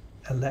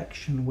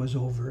election was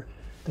over,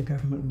 the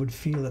government would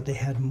feel that they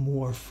had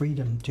more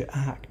freedom to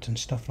act and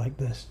stuff like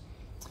this.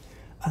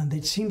 And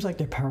it seems like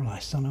they're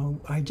paralyzed.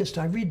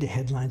 I read the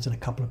headlines in a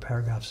couple of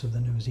paragraphs of the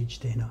news each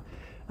day now.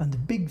 And the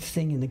big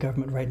thing in the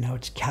government right now,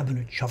 it's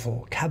cabinet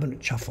shuffle,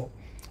 cabinet shuffle.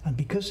 And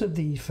because of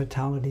the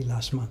fatality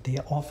last month, the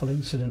awful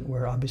incident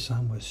where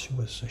Abe-san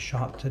was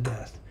shot to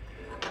death,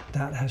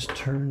 that has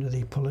turned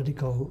the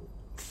political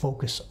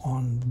focus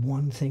on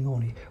one thing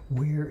only.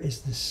 Where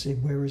is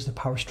the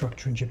power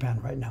structure in Japan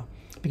right now?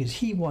 Because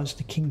he was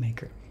the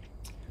kingmaker,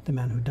 the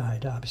man who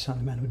died, Abe-san,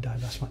 the man who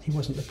died last month. He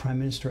wasn't the prime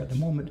minister at the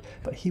moment,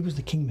 but he was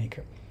the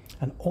kingmaker.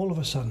 And all of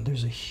a sudden,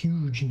 there's a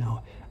huge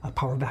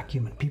power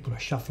vacuum, and people are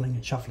shuffling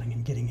and shuffling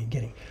and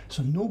getting.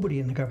 So nobody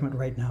in the government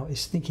right now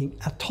is thinking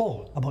at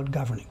all about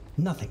governing.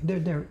 Nothing.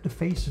 The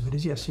face of it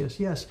is yes, yes,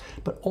 yes.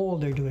 But all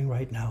they're doing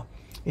right now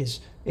is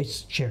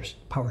it's chairs,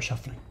 power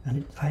shuffling.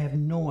 And I have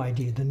no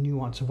idea the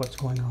nuance of what's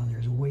going on there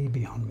is way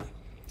beyond me.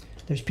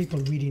 There's people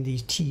reading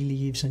these tea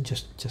leaves and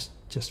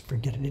just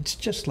forget it. It's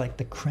just like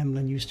the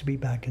Kremlin used to be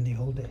back in the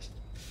old days.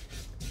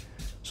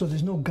 So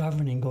there's no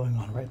governing going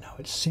on right now.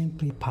 It's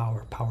simply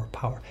power, power,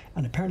 power.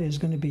 And apparently there's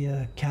going to be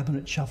a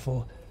cabinet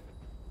shuffle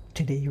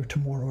today or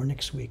tomorrow or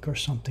next week or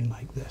something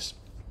like this.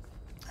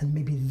 And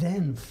maybe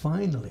then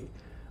finally,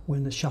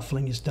 when the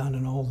shuffling is done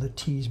and all the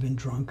tea's been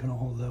drunk and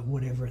all the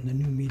whatever and the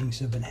new meetings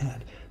have been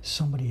had,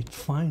 somebody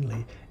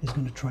finally is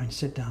going to try and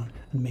sit down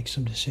and make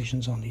some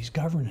decisions on these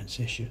governance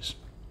issues.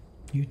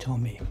 You tell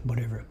me,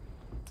 whatever.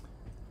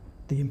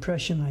 The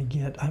impression I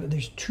get,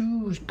 there's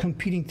two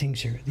competing things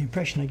here. The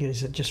impression I get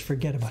is that just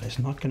forget about it. It's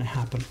not going to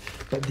happen.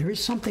 But there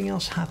is something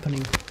else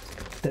happening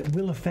that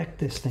will affect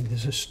this thing.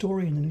 There's a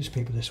story in the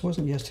newspaper. This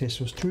wasn't yesterday.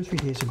 This was 2 or 3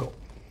 days ago.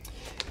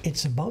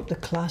 It's about the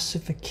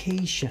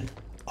classification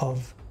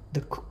of the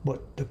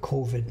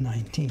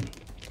COVID-19.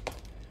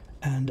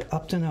 And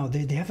up to now,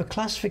 they have a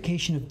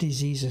classification of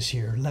diseases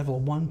here, level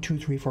 1, 2,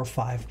 3, 4,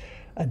 5,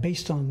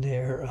 based on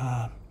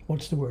their,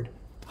 what's the word?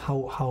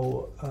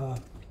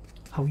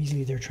 How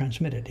easily they're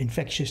transmitted,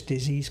 infectious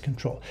disease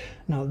control.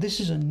 Now, this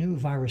is a new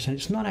virus, and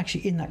it's not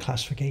actually in that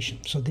classification,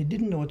 so they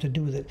didn't know what to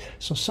do with it.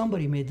 So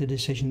somebody made the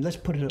decision, let's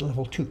put it at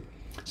level 2.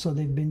 So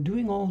they've been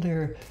doing all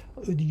their,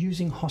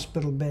 using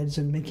hospital beds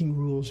and making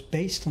rules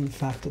based on the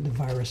fact that the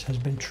virus has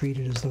been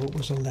treated as though it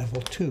was a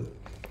level 2.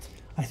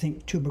 I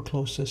think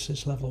tuberculosis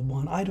is level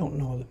 1. I don't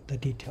know the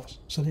details.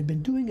 So they've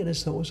been doing it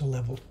as though it was a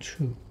level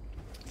 2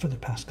 for the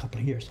past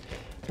couple of years.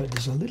 But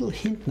there's a little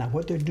hint now.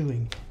 What they're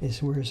doing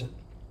is, where is it?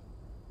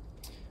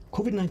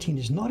 COVID-19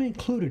 is not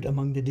included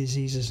among the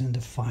diseases in the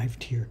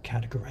 5-tier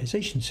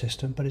categorization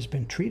system, but has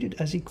been treated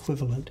as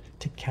equivalent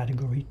to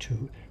category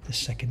 2, the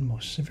second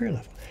most severe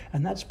level.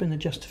 And that's been the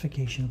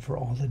justification for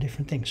all the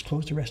different things.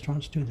 Close the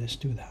restaurants, do this,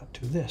 do that,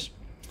 do this.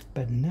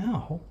 But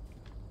now,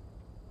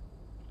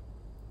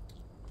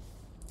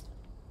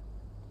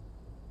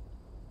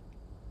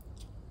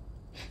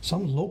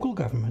 Some local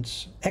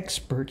governments,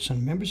 experts,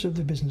 and members of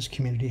the business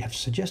community have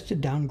suggested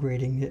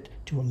downgrading it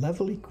to a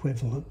level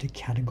equivalent to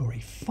Category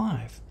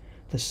 5,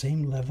 the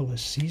same level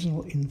as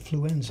seasonal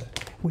influenza,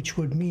 which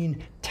would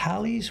mean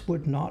tallies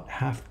would not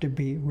have to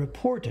be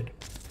reported.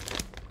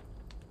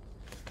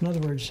 In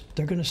other words,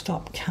 they're going to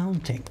stop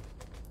counting.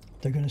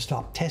 They're going to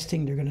stop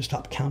testing. They're going to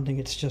stop counting.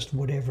 It's just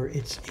whatever.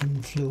 It's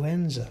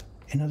influenza.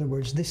 In other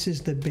words, this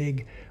is the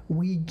big,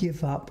 we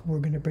give up, we're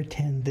going to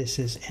pretend this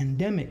is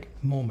endemic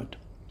moment.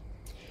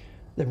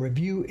 The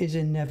review is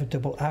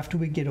inevitable after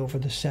we get over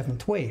the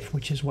 7th wave,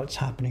 which is what's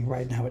happening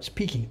right now. It's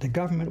peaking. The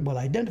government will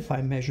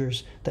identify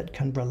measures that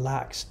can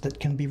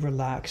be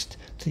relaxed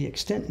to the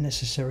extent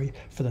necessary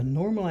for the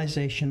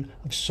normalization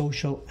of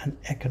social and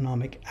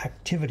economic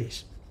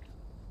activities.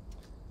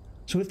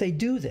 So if they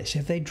do this,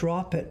 if they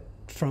drop it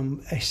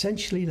from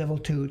essentially level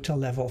 2 to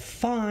level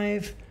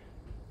 5,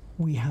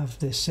 we have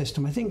this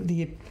system. I think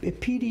the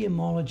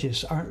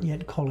epidemiologists aren't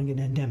yet calling it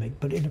endemic,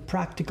 but in a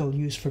practical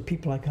use for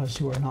people like us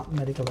who are not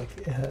medical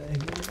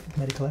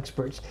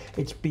experts,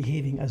 it's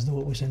behaving as though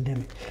it was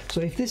endemic.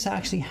 So if this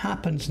actually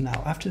happens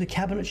now, after the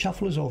cabinet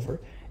shuffle is over,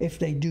 if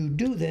they do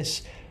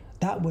this,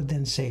 that would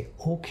then say,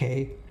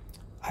 okay,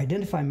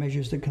 identify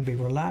measures that can be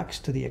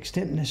relaxed to the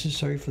extent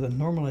necessary for the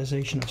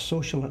normalization of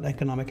social and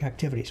economic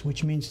activities,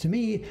 which means to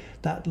me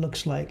that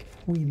looks like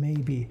we may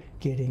be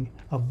getting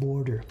a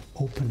border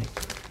opening.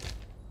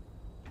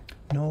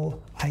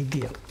 No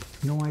idea.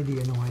 No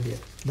idea, no idea.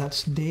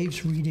 That's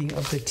Dave's reading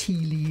of the tea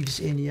leaves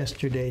in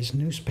yesterday's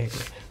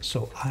newspaper,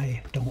 so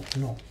I don't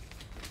know.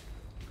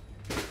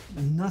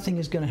 Nothing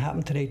is going to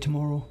happen today,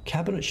 tomorrow.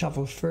 Cabinet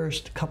shuffle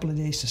first, a couple of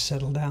days to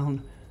settle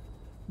down,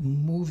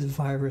 move the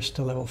virus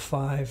to level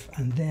 5,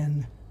 and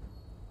then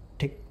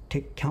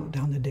count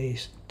down the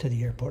days to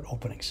the airport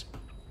openings.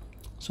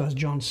 So as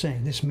John's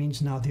saying, this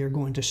means now they're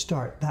going to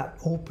start. That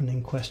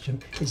opening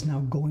question is now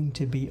going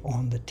to be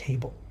on the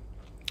table.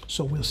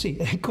 So we'll see.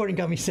 Courtney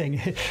got me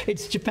saying,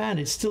 it's Japan,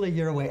 it's still a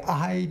year away.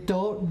 I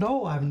don't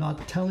know. I'm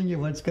not telling you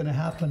what's going to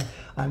happen.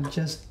 I'm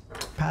just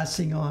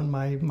passing on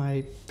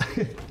my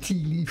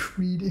tea leaf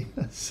reading.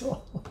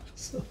 So.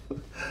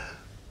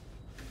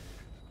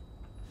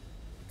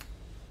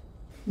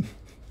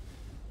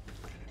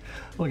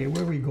 Okay,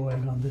 where are we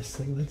going on this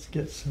thing? Let's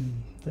get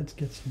some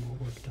more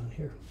work done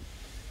here.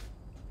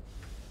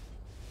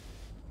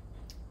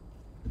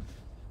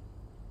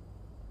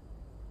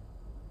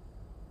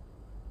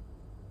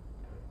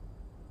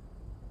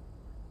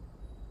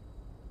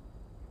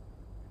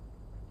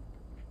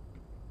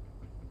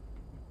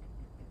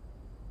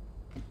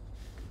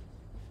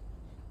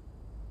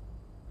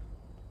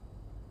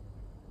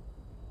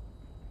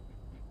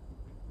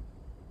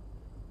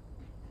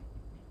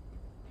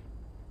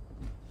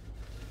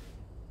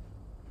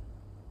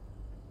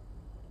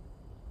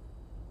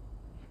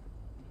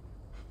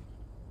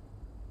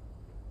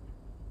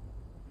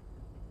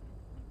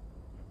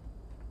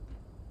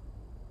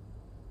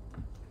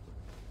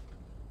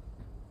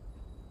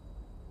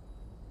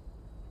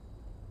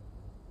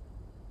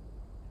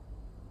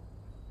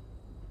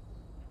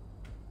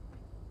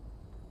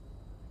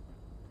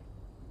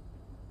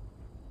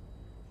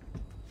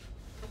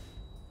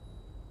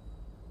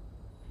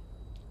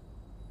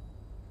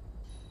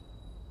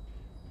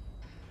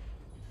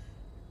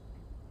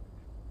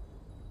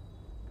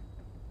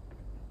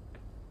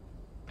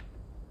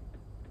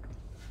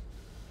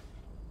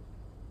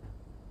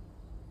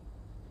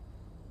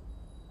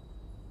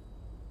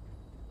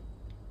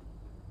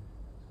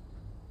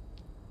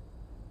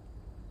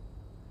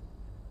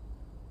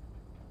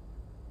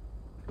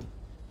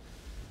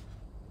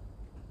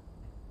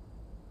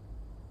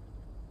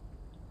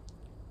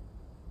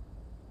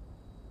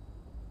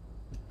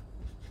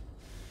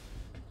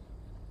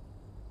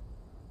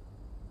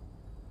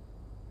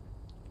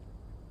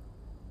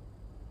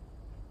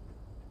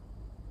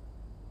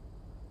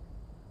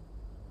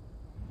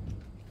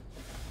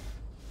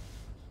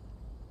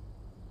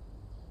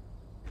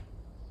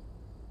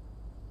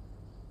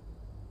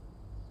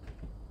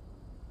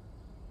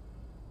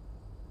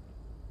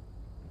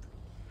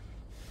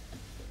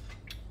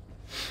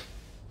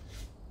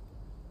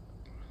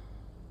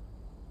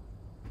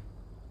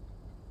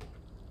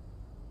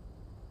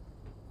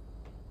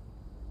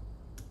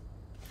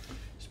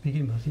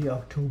 Speaking about the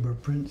October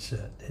print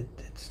set,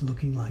 it's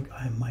looking like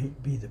I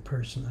might be the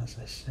person, as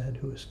I said,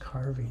 who is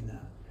carving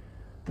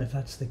that. If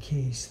that's the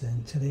case,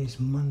 then today's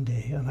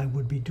Monday, and I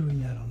would be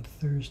doing that on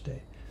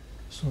Thursday.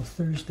 So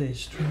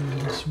Thursday's stream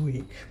this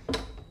week.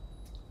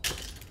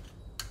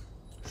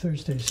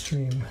 Thursday's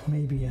stream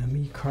may be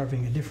me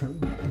carving a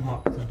different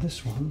block than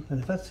this one.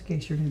 And if that's the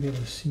case, you're going to be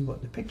able to see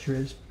what the picture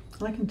is.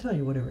 And I can tell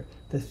you whatever.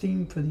 The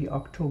theme for the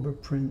October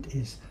print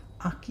is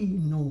Aki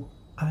no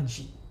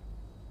Aji.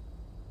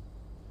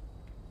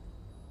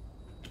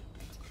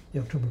 The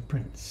October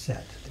print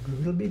set.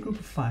 It'll be a group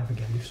of 5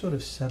 again. We've sort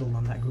of settled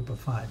on that group of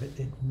 5.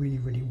 It really,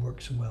 really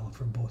works well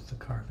for both the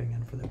carving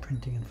and for the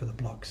printing and for the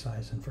block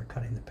size and for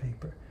cutting the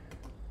paper.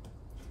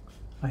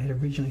 I had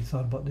originally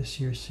thought about this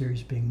year's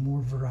series being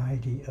more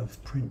variety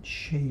of print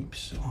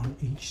shapes on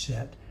each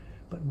set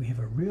but we have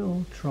a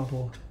real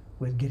trouble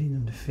with getting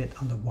them to fit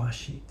on the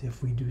washi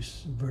if we do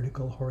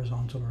vertical,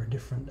 horizontal, or a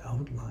different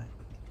outline.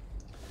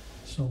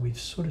 So we've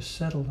sort of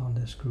settled on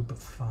this group of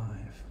 5.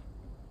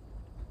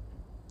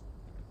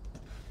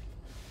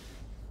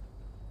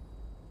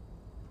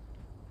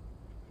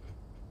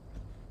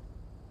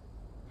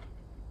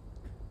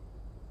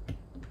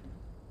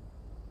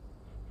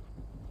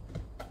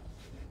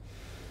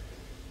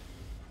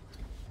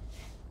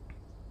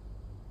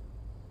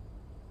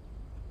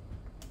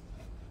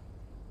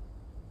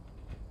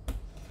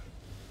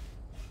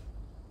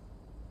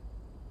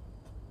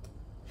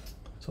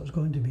 So it's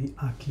going to be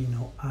Aki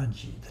no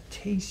Aji, the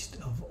taste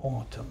of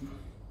autumn.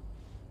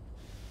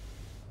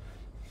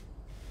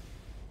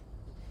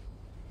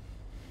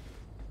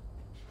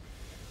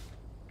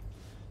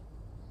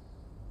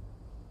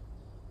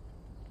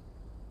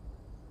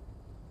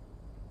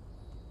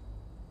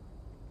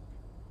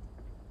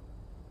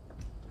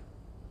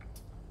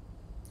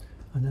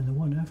 And then the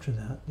one after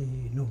that, the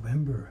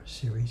November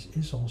series,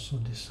 is also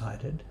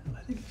decided, and I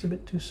think it's a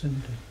bit too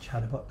soon to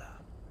chat about that.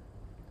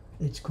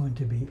 It's going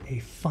to be a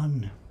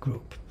fun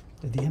group.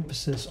 The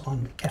emphasis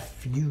on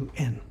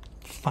F-U-N,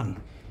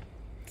 fun.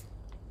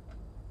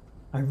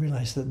 I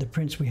realize that the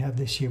prints we have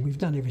this year, we've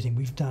done everything.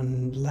 We've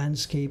done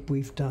landscape,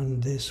 we've done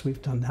this,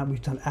 we've done that,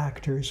 we've done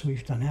actors,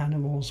 we've done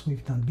animals,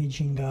 we've done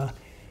bijinga,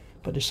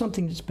 but there's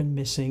something that's been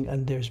missing,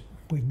 and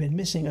we've been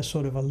missing a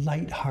sort of a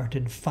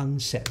light-hearted fun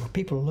set where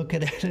people look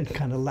at it and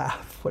kind of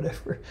laugh,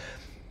 whatever.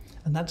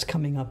 And that's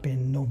coming up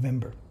in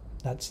November.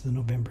 That's the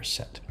November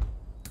set.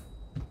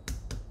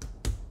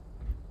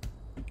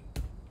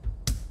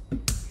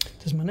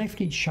 Does my knife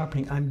need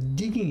sharpening? I'm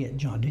digging it,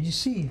 John. Did you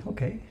see?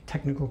 Okay,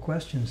 technical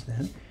questions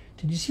then.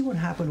 Did you see what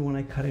happened when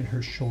I cut in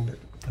her shoulder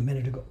a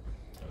minute ago?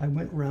 I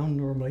went round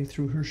normally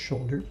through her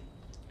shoulder,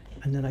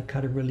 and then I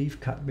cut a relief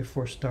cut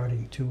before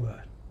starting to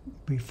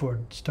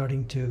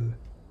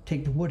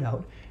take the wood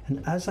out.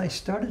 And as I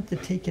started to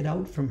take it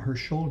out from her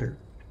shoulder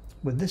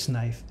with this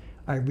knife,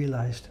 I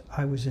realized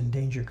I was in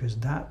danger because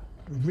that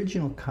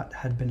original cut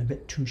had been a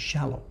bit too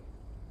shallow.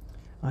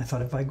 I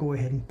thought if I go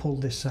ahead and pull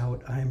this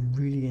out, I'm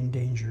really in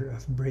danger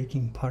of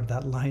breaking part of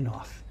that line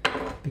off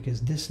because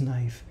this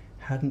knife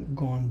hadn't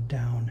gone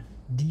down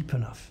deep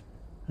enough.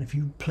 And if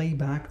you play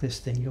back this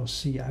thing, you'll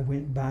see I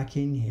went back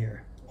in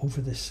here over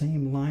the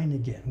same line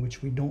again,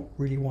 which we don't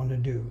really want to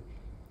do.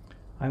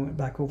 I went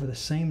back over the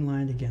same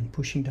line again,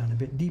 pushing down a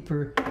bit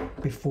deeper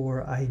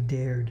before I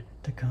dared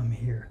to come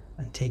here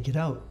and take it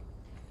out.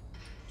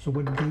 So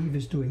what Dave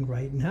is doing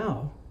right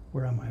now,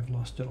 where am I? I've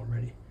lost it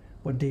already.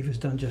 What Dave has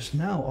done just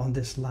now on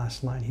this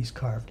last line he's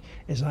carved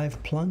is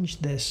I've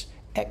plunged this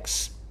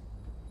X%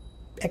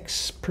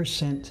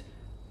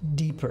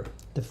 deeper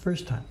the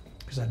first time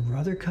because I'd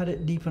rather cut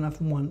it deep enough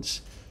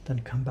once than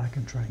come back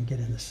and try and get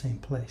in the same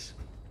place.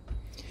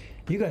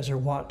 You guys are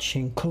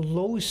watching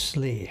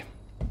closely.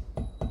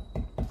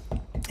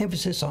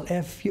 Emphasis on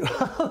F-U.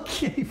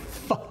 Okay,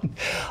 fun.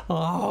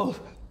 Oh.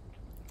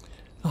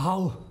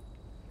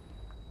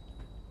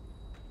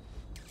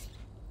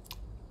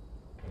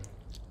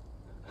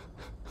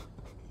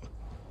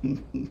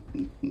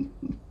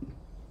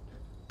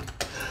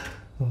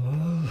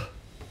 Oh,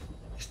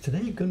 is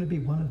today going to be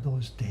one of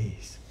those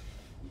days?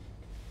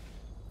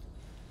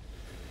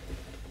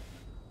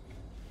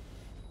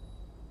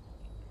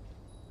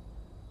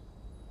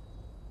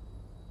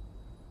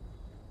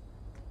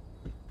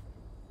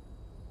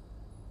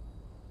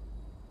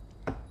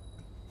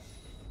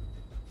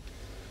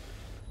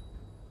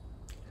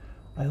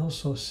 I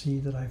also see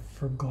that I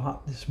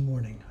forgot this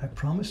morning. I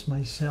promised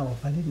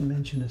myself, I didn't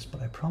mention this,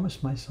 but I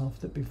promised myself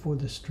that before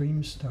the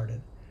stream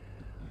started,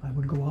 I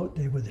would go out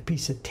there with a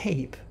piece of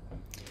tape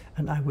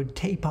and I would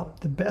tape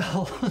up the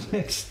bell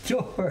next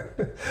door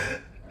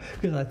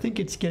because I think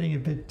it's getting a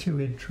bit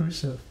too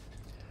intrusive.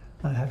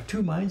 I have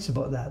two minds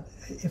about that.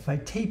 If I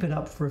tape it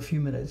up for a few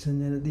minutes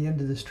and then at the end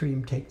of the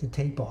stream take the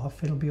tape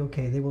off, it'll be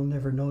okay. They will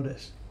never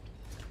notice.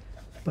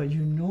 But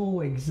you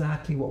know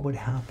exactly what would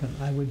happen.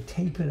 I would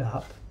tape it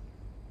up.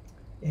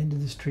 End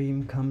of the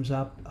stream comes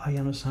up,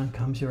 Ayano-san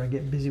comes here, I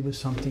get busy with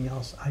something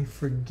else, I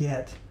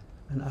forget,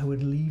 and I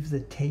would leave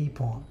the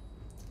tape on.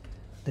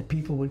 The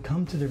people would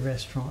come to the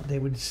restaurant, they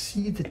would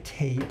see the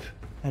tape,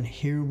 and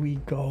here we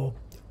go,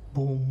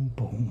 boom,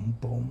 boom,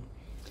 boom.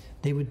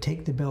 They would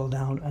take the bell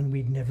down and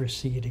we'd never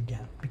see it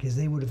again, because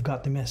they would have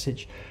got the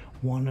message,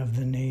 one of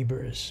the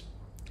neighbors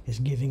is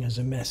giving us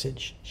a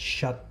message,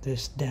 shut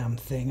this damn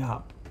thing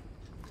up.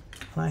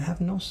 I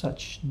have no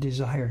such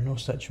desire, no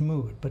such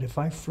mood, but if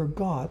I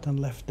forgot and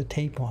left the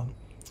tape on,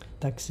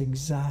 that's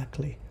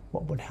exactly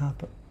what would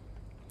happen.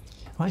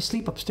 I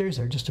sleep upstairs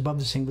there, just above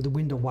the sink with the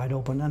window wide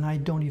open, and I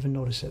don't even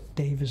notice it.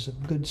 Dave is a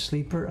good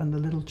sleeper, and the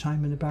little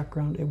chime in the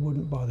background, it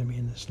wouldn't bother me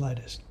in the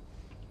slightest.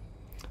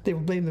 They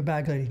would blame the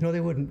bag lady. No,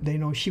 they wouldn't. They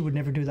know she would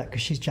never do that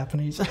because she's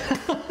Japanese.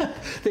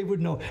 They would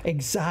know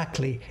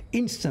exactly,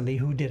 instantly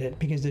who did it,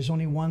 because there's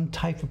only one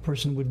type of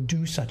person who would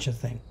do such a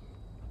thing.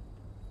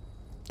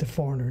 The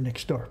foreigner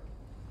next door.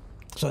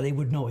 So they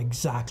would know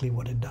exactly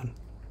what had done,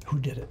 who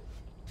did it.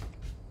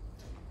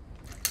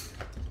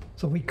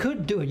 So we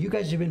could do it. You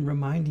guys have been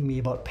reminding me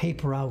about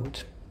paper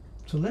out.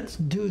 So let's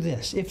do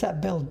this. If that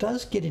bell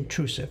does get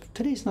intrusive,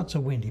 today's not so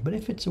windy, but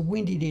if it's a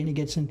windy day and it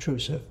gets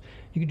intrusive,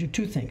 you can do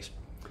two things.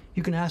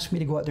 You can ask me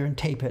to go out there and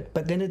tape it,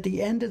 but then at the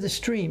end of the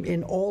stream,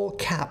 in all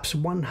caps,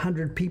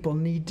 100 people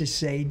need to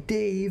say,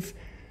 Dave,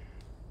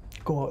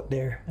 go out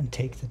there and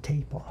take the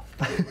tape off.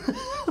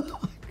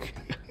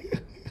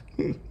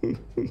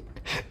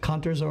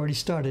 Contour's already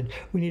started.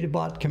 We need a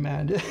bot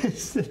command.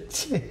 It's the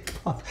tape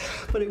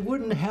off. But it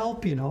wouldn't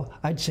help, you know.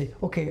 I'd say,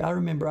 okay, I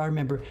remember.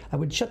 I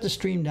would shut the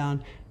stream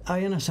down.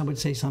 I would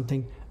say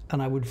something,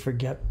 and I would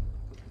forget.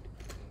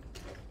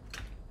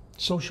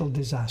 Social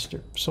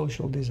disaster.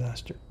 Social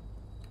disaster.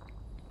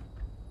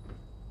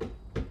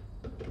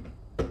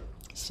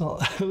 So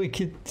we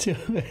could do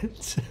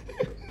it.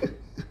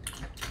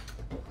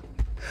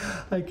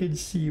 I can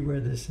see where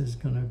this is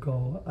gonna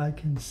go. I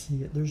can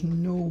see it. There's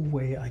no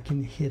way I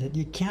can hit it.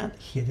 You can't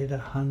hit it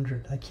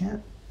 100. I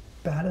can't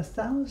bat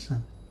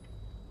 1,000.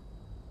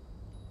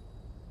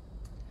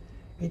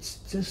 It's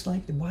just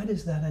like, why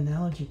does that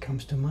analogy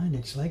comes to mind?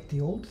 It's like the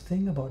old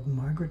thing about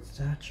Margaret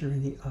Thatcher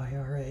and the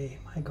IRA.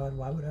 My God,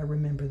 why would I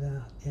remember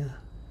that? Yeah.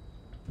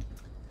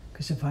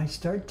 Because if I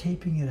start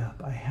taping it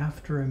up, I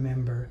have to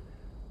remember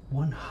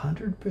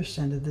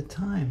 100% of the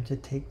time to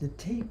take the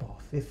tape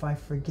off. If I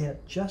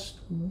forget just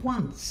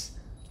once,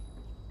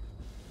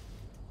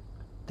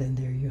 then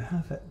there you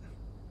have it.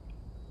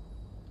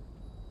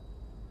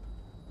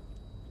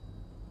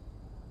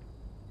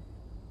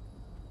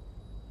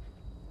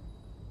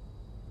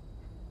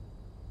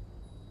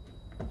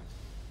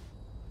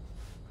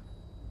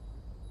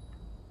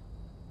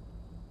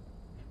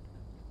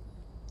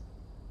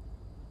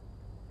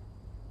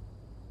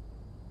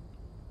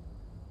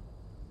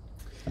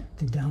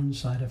 The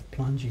downside of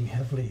plunging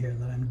heavily here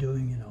that I'm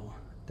doing, you know,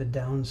 the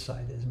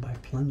downside is by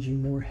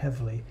plunging more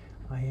heavily,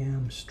 I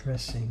am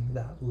stressing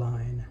that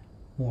line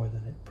more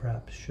than it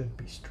perhaps should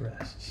be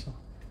stressed.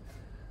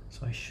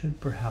 So I should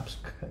perhaps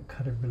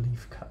cut a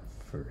relief cut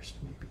first,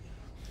 maybe,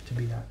 to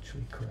be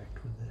actually correct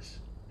with this.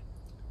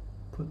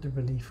 Put the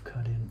relief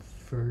cut in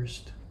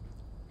first.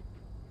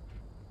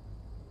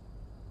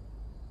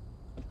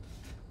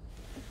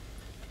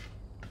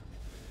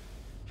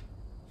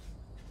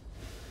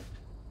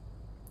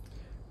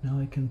 Now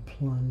I can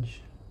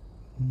plunge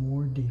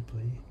more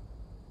deeply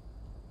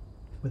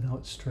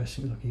without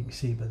stressing. Look, you can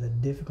see, but the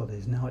difficulty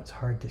is now it's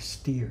hard to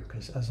steer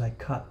because as I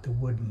cut, the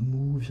wood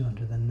moves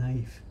under the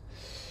knife.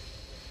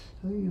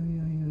 You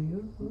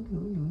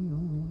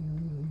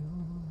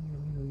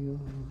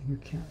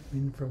can't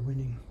win for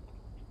winning.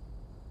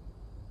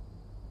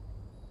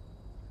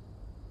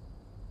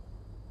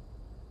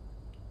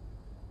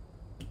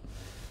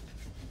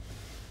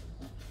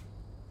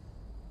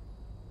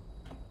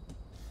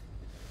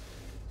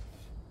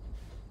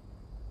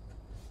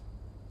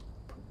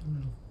 A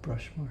little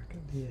brush mark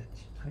at the edge.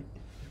 Right,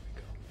 there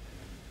we go.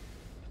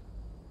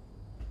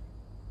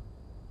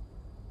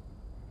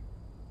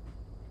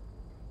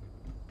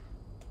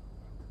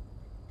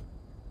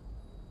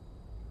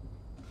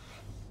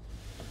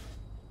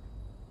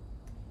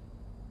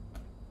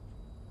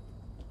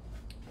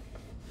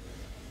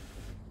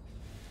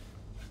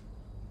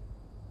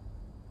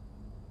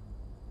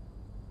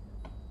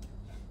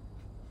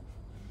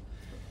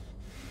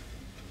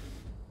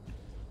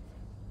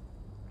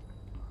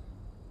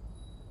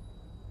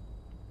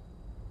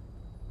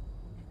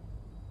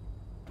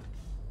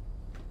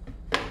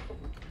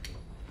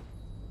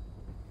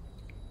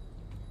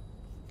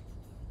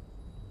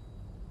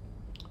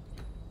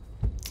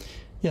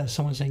 Yeah,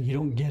 someone's saying you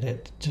don't get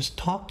it. Just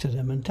talk to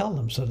them and tell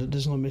them so that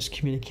there's no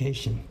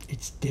miscommunication.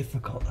 It's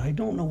difficult. I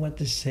don't know what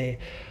to say.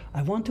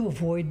 I want to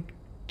avoid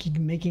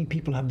making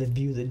people have the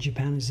view that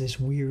Japan is this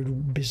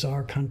weird,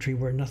 bizarre country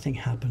where nothing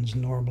happens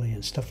normally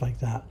and stuff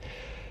like that.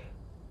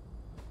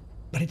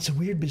 But it's a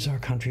weird, bizarre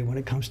country when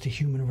it comes to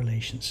human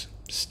relations.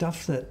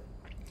 Stuff that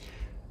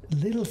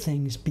little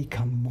things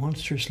become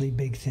monstrously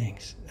big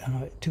things,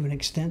 to an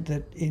extent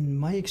that in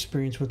my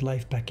experience with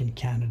life back in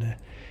Canada,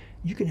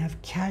 you can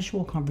have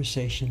casual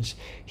conversations.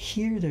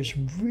 Here, there's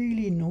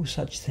really no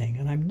such thing,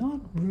 and I'm not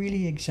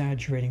really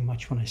exaggerating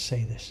much when I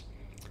say this.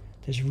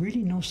 There's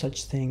really no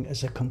such thing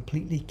as a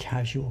completely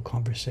casual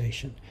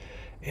conversation.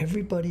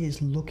 Everybody is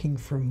looking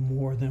for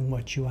more than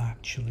what you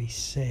actually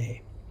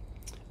say.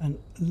 And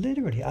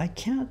literally, I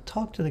can't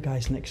talk to the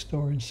guys next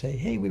door and say,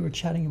 hey, we were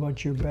chatting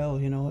about your bell,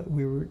 you know,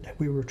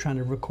 we were trying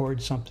to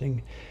record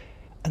something.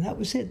 And that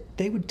was it.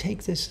 They would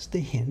take this as the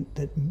hint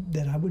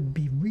that I would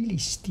be really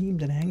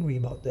steamed and angry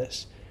about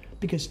this.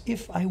 Because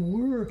if I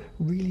were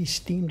really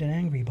steamed and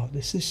angry about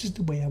this, this is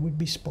the way I would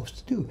be supposed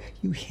to do.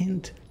 You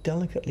hint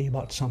delicately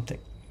about something.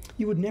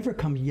 You would never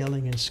come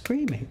yelling and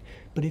screaming,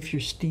 but if you're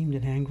steamed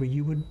and angry,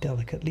 you would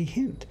delicately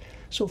hint.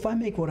 So if I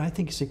make what I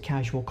think is a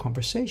casual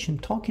conversation,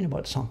 talking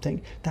about something,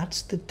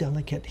 that's the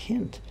delicate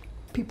hint.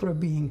 People are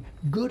being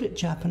good at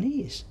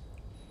Japanese.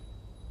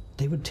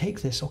 They would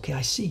take this, okay,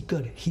 I see,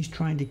 good. He's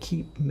trying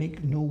to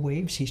make no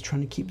waves. He's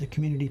trying to keep the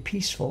community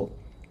peaceful.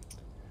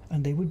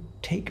 And they would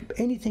take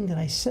anything that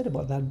I said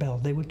about that bell,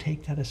 they would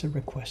take that as a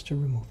request to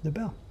remove the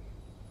bell.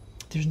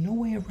 There's no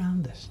way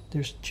around this.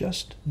 There's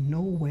just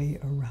no way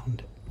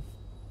around it.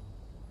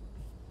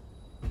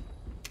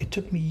 It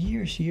took me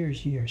years.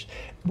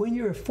 When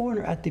you're a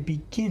foreigner at the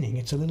beginning,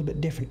 it's a little bit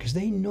different because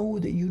they know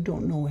that you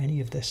don't know any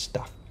of this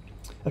stuff.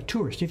 A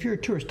tourist, if you're a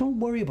tourist, don't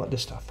worry about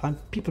this stuff.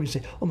 People can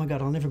say, oh my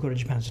God, I'll never go to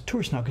Japan as a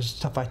tourist now because the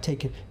stuff I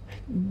take it.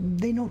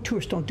 They know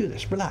tourists don't do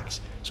this.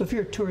 Relax. So if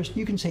you're a tourist,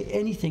 you can say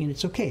anything and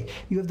it's okay.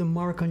 You have the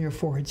mark on your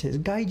forehead that says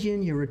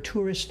Gaijin, you're a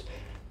tourist.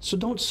 So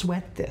don't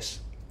sweat this.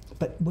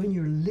 But when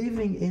you're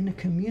living in a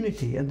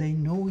community and they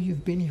know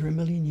you've been here a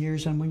million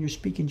years, and when you're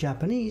speaking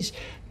Japanese,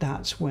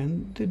 that's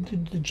when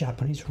the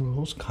Japanese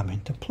rules come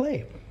into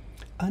play.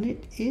 And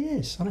it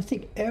is. And I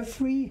think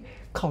every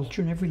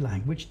culture and every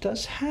language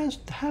has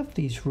to have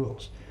these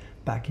rules.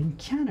 Back in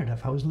Canada,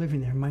 if I was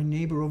living there, my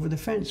neighbor over the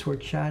fence were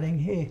chatting,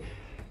 hey,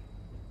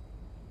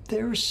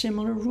 there are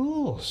similar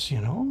rules,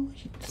 you know,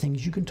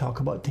 things you can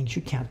talk about, things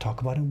you can't talk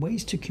about, and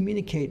ways to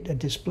communicate a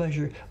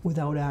displeasure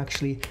without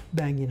actually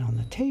banging on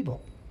the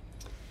table.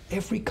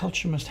 Every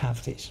culture must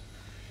have these.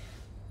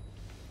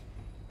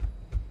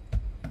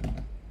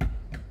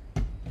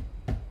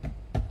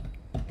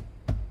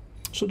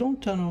 So don't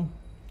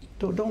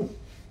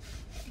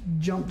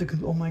jump to,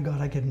 oh my God,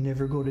 I could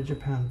never go to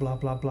Japan, blah,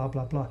 blah, blah,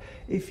 blah, blah.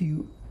 If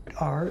you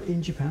are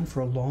in Japan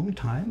for a long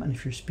time, and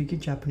if you're speaking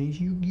Japanese,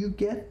 you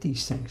get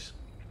these things.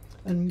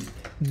 And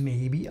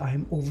maybe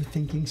I'm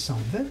overthinking some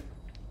of it,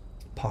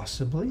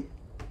 possibly,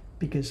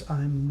 because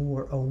I'm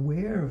more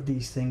aware of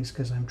these things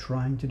because I'm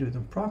trying to do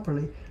them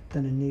properly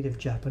than a native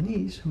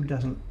Japanese who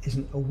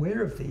isn't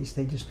aware of these,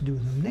 they just do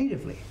them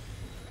natively.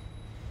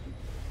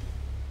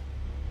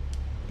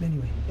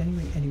 Anyway.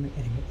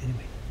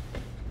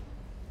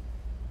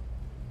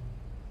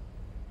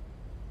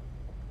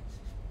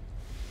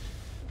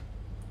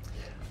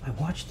 I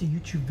watched a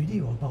YouTube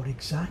video about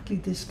exactly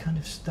this kind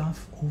of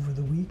stuff over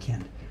the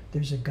weekend.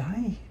 There's a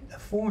guy, a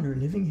foreigner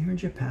living here in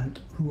Japan,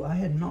 who I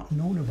had not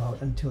known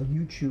about until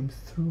YouTube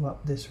threw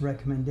up this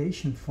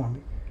recommendation for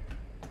me.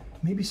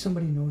 Maybe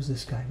somebody knows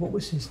this guy. What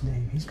was his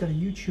name? He's got a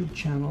YouTube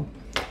channel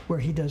where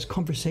he does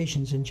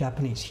conversations in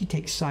Japanese. He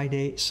takes side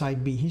A,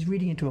 side B. He's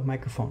reading into a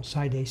microphone.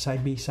 Side A,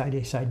 side B, side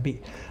A, side B.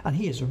 And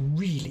he is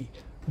really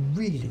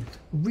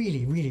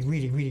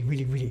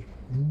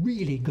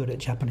good at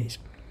Japanese.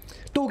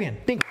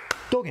 Dogen, bingo,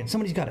 Dogen,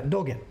 somebody's got it,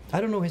 Dogen.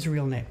 I don't know his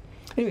real name.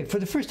 Anyway, for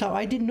the first time,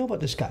 I didn't know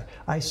about this guy.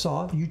 I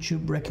saw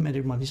YouTube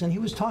recommended one of these, and he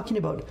was talking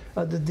about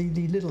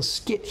the little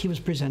skit he was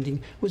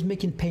presenting was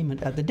making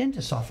payment at the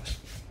dentist's office.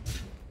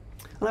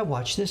 And I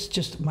watched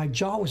this, my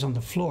jaw was on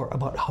the floor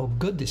about how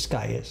good this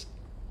guy is.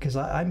 Because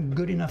I'm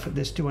good enough at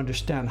this to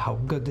understand how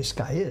good this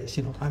guy is.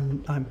 You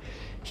know,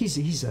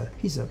 he's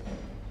a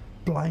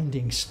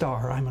blinding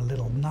star. I'm a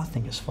little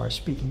nothing as far as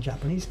speaking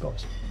Japanese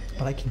goes,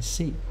 but I can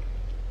see.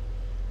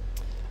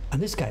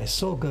 And this guy is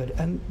so good.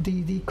 And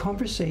the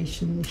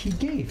conversation he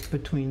gave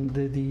between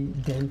the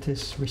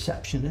dentist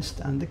receptionist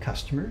and the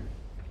customer,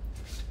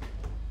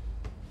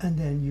 and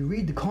then you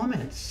read the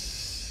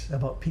comments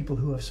about people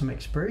who have some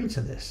experience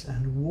of this,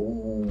 and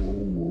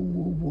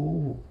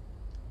whoa.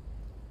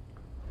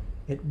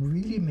 It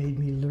really made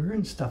me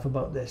learn stuff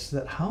about this,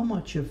 that how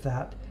much of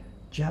that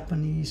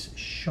Japanese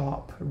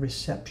shop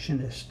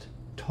receptionist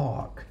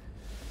talk,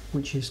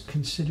 which is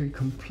considered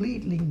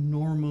completely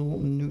normal,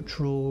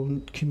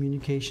 neutral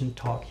communication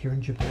talk here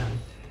in Japan,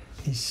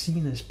 is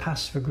seen as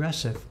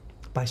passive-aggressive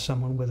by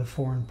someone with a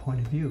foreign point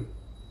of view.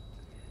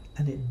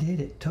 And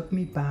it took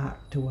me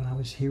back to when I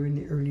was here in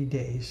the early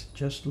days,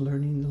 just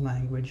learning the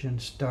language and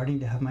starting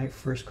to have my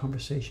first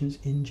conversations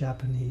in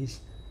Japanese.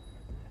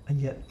 And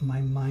yet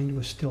my mind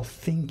was still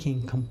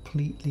thinking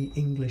completely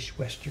English,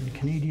 Western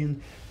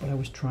Canadian, but I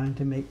was trying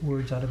to make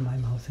words out of my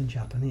mouth in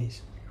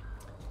Japanese.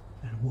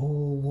 And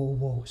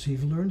whoa. So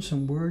you've learned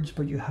some words,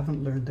 but you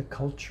haven't learned the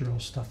cultural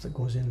stuff that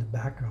goes in the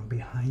background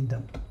behind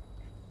them.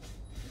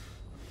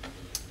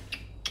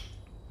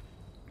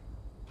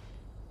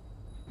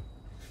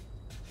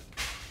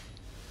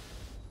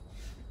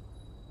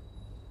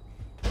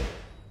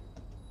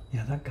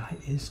 Yeah, that guy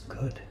is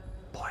good.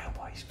 Boy, oh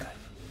boy, he's good.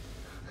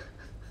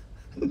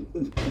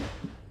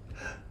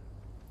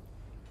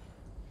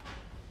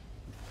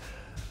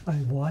 I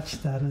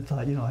watched that and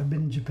thought, you know, I've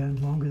been in Japan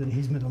longer than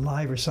he's been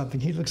alive or something.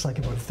 He looks like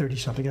about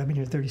 30-something. I've been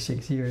here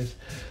 36 years.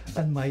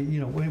 And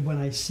when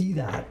I see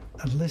that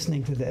and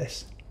listening to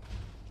this,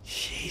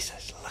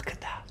 Jesus, look at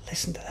that,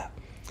 listen to that.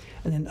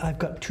 And then I've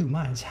got two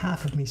minds.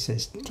 Half of me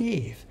says,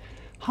 Dave,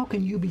 how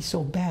can you be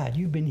so bad?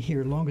 You've been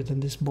here longer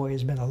than this boy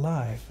has been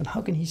alive. And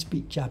how can he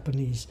speak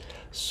Japanese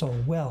so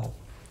well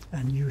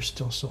and you're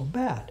still so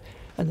bad?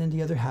 And then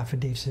the other half of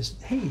Dave says,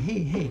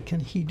 hey, can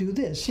he do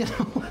this? You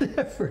know,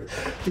 whatever.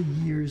 The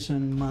years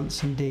and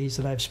months and days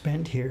that I've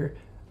spent here,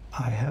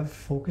 I have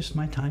focused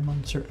my time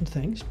on certain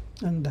things.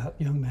 And that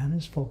young man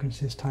has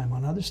focused his time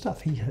on other stuff.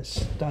 He has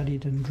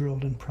studied and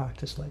drilled and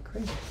practiced like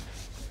crazy.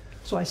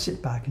 So I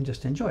sit back and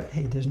just enjoy it.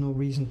 Hey, there's no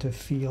reason to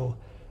feel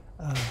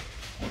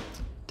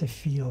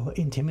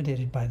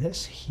intimidated by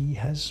this. He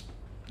has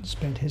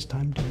spent his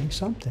time doing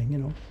something, you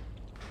know.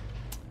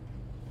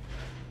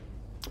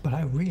 But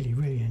I really,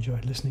 really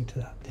enjoyed listening to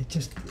that.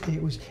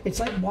 It's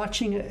like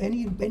watching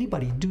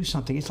anybody do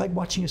something. It's like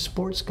watching a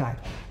sports guy.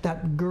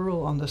 That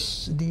girl on the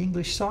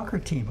English soccer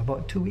team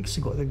about 2 weeks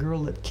ago, the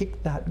girl that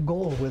kicked that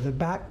goal with a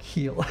back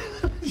heel.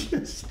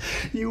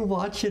 You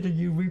watch it and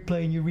you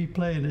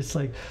replay, and it's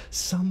like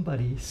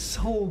somebody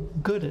so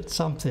good at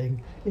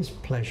something is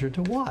pleasure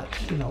to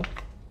watch, you know.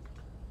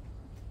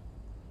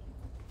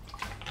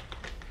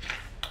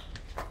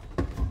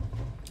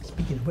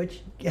 Speaking of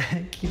which,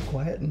 keep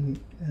quiet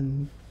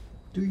and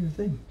do your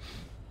thing.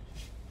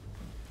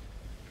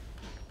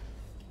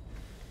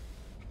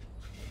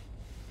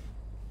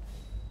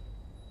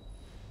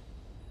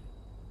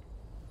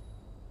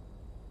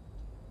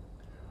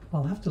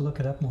 I'll have to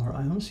look it up more. I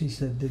honestly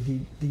said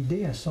the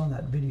day I saw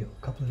that video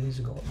a couple of days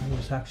ago, I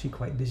was actually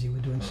quite busy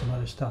with doing some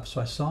other stuff.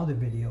 So I saw the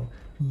video,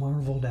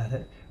 marveled at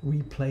it,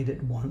 replayed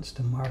it once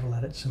to marvel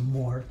at it some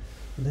more,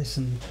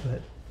 listened to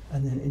it.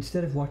 And then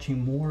instead of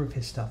watching more of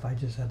his stuff, I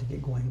just had to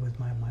get going with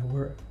my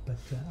work. But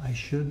I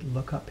should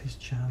look up his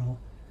channel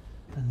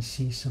and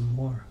see some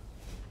more.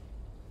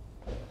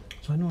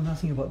 So I know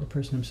nothing about the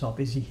person himself.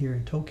 Is he here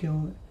in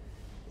Tokyo?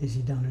 Is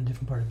he down in a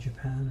different part of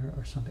Japan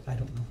or something? I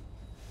don't know.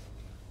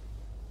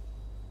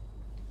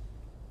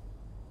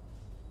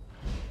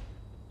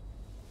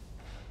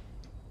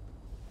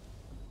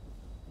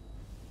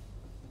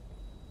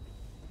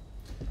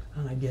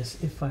 And I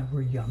guess if I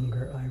were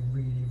younger, I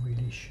really,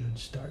 really should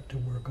start to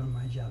work on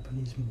my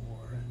Japanese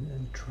more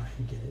and try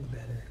and get it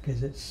better.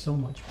 Because it's so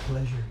much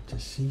pleasure to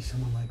see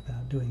someone like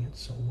that doing it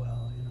so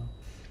well, you know.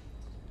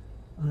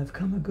 And I've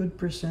come a good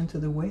percent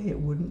of the way. It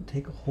wouldn't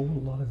take a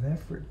whole lot of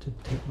effort to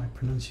take my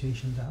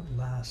pronunciation that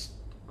last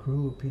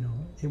group, you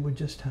know. It would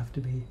just have to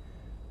be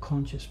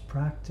conscious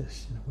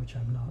practice, you know, which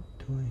I'm not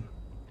doing.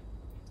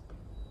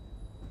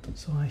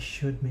 So I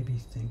should maybe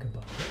think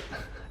about it.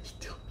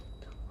 I don't.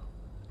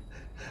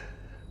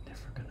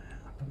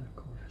 Of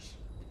course.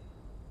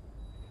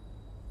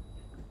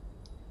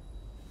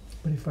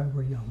 But if I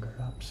were younger,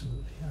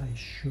 absolutely, I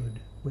should,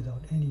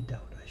 without any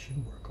doubt, I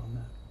should work on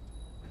that.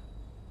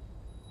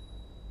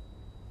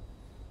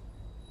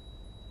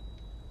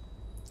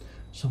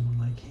 Someone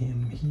like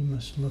him, he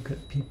must look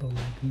at people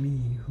like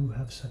me who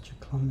have such a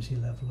clumsy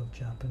level of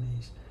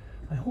Japanese.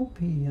 I hope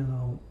he, you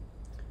know,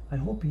 I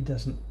hope he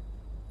doesn't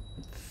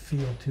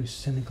feel too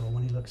cynical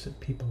when he looks at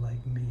people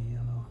like me, you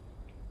know.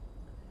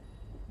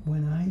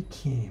 When I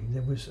came,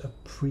 there was a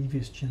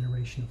previous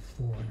generation of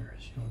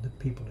foreigners, you know, the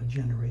people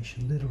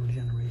literal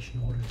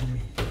generation older than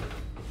me.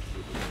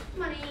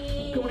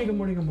 Morning. Good morning, good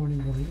morning, good morning,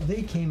 good morning.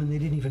 They came and they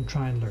didn't even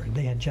try and learn.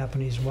 They had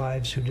Japanese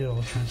wives who did all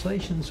the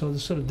translations, so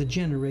the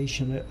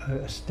generation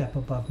a step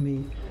above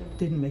me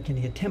didn't make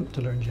any attempt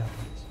to learn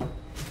Japanese.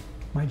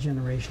 My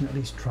generation at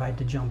least tried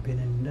to jump in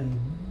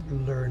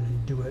and learn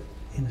and do it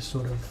in a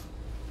sort of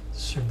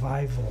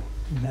survival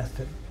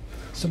method.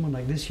 Someone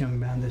like this young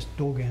man, this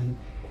Dogen,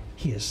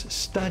 he has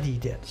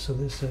studied it, so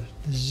there's a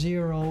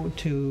zero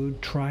to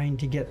trying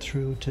to get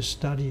through to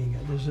studying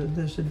it.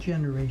 There's a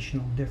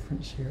generational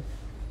difference here.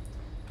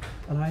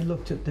 And I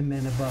looked at the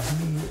men above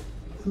me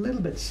a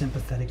little bit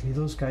sympathetically.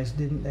 Those guys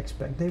didn't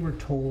expect, they were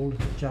told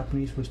that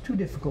Japanese was too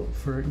difficult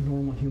for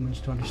normal humans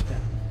to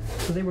understand.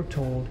 So they were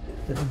told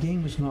that the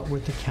game was not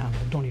worth the candle,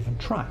 don't even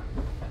try.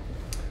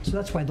 So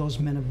that's why those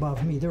men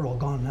above me, they're all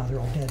gone now, they're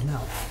all dead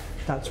now.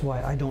 That's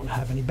why I don't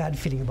have any bad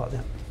feeling about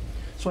them.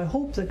 So I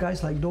hope that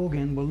guys like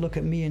Dogen will look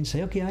at me and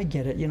say, okay, I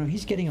get it, you know,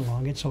 he's getting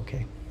along, it's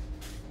okay.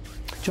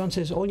 John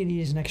says, all you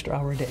need is an extra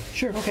hour a day.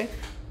 Sure, okay,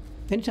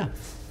 anytime.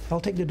 I'll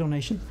take the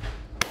donation.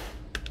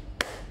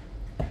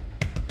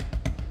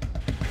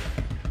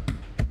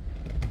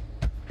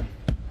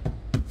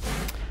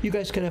 You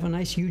guys could have a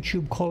nice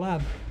YouTube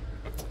collab.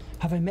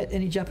 Have I met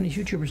any Japanese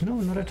YouTubers? No,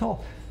 not at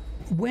all.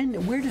 Where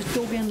does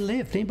Dogen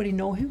live? Anybody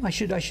know him? I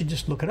should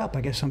just look it up.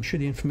 I guess I'm sure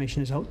the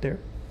information is out there.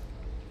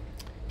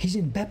 He's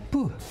in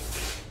Beppu.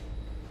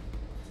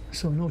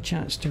 So no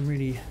chance to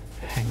really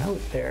hang out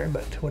there,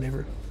 but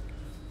whatever.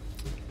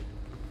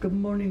 Good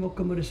morning,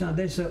 Okamura-san.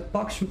 There's a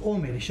box from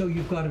Ome to show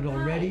you've got it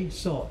already. Hi.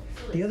 So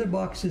the other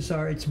boxes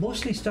are, it's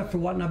mostly stuff for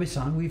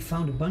Watanabe-san. We've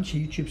found a bunch of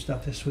YouTube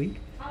stuff this week.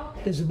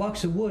 Okay. There's a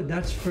box of wood.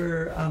 That's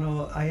for,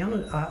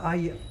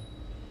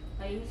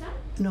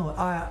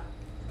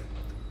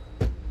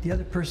 the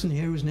other person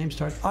here whose name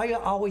starts,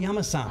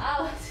 Aoyama-san.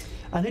 Oh.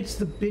 And it's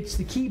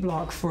the key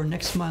block for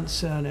next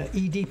month's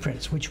ED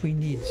prints, which we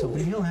need. So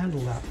he'll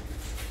handle that.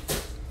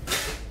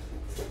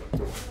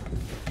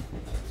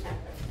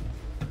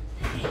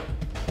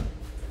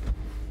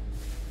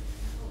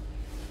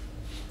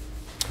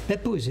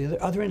 Beppu is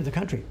the other end of the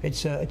country.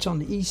 It's on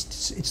the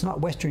east. It's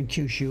not western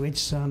Kyushu.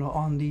 It's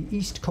on the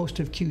east coast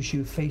of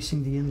Kyushu,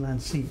 facing the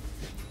inland sea.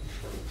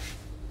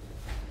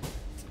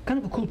 Kind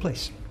of a cool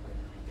place.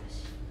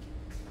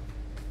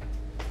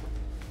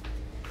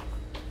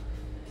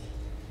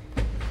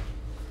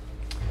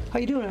 How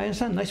you doing? I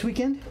understand. Nice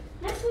weekend?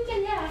 Next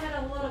weekend, yeah, I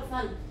had a lot of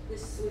fun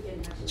this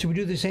weekend actually. So we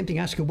do the same thing.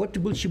 Ask her what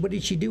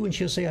did she do, and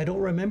she'll say I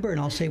don't remember,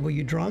 and I'll say, were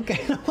you drunk?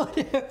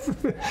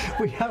 Whatever.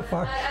 We have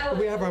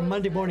our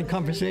Monday morning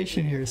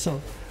conversation here.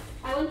 So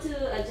I went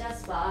to a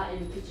jazz bar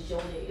in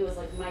Kichijoji. It was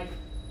like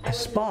a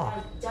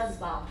spa. Jazz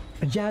bar.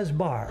 A jazz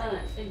bar.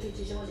 In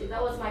Kichijoji.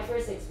 That was my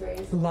first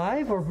experience.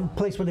 Live or a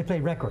place where they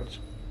play records?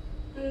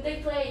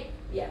 They play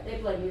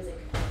music.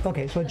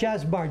 Okay, so a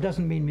jazz bar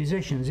doesn't mean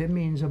musicians. It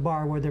means a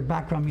bar where their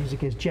background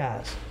music is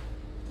jazz.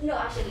 No,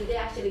 actually, they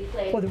actually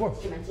play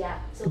instruments, yeah.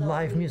 So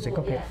live music,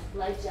 cool, okay. Yeah,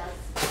 live jazz.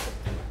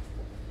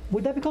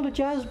 Would that be called a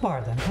jazz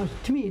bar then? 'Cause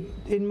to me,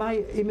 in my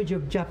image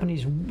of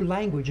Japanese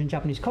language and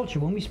Japanese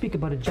culture, when we speak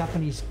about a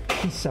Japanese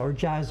kisa or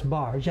jazz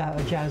bar,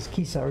 jazz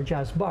kisa or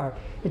jazz bar,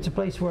 it's a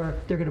place where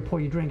they're going to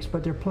pour you drinks,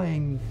 but they're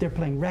playing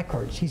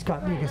records. He's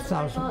got like that's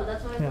 1,000.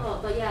 That's what I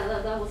thought. But yeah,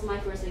 that was my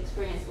first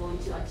experience going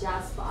to a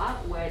jazz bar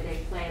where they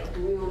play like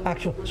real.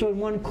 Actual. So in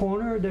one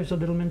corner, there's a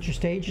little miniature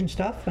stage and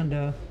stuff, and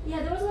yeah,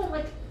 there was a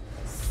like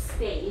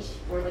stage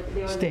where like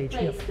there was a place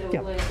where they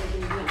play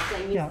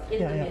music in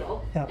the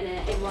middle, and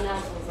then everyone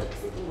else was like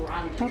sitting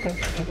around it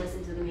and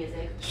listen to the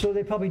music. So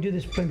they probably do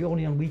this maybe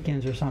only on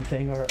weekends or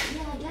something, or.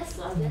 Yeah, I guess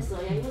so.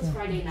 Yeah, it was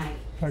Friday night.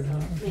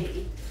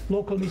 Maybe.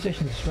 Local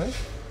musicians, right?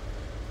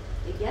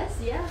 I guess,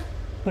 yeah.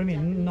 But I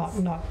mean,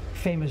 not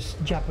famous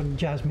Japanese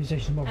jazz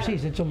musicians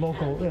overseas. It's a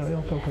local.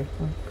 Okay.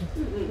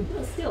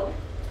 Still.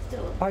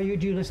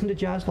 Do you listen to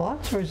jazz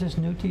lots, or is this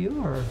new to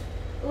you, or?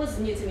 It was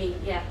new to me.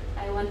 Yeah,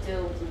 I went to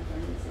with my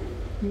friends,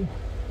 and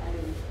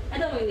I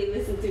don't really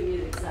listen to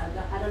music, so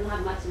I don't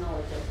have much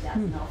knowledge of jazz.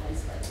 No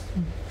offense, but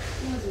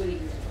it was really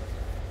good.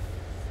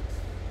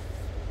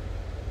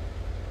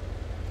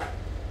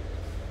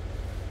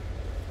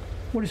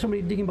 What is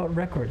somebody digging about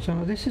records?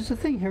 So this is the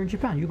thing here in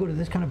Japan. You go to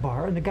this kind of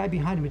bar, and the guy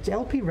behind him, it's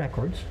LP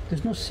records.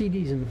 There's no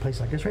CDs in a place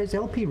like this, right? It's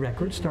LP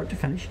records, start to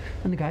finish,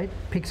 and the guy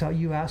picks out.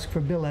 You ask for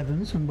Bill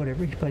Evans, and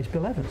whatever he plays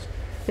Bill Evans.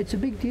 It's a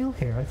big deal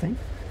here, I think.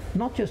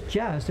 Not just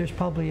jazz. There's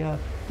probably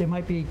there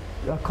might be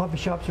coffee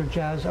shops or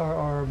jazz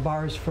or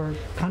bars for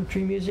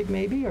country music,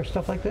 maybe, or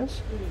stuff like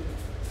this.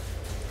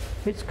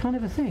 It's kind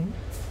of a thing.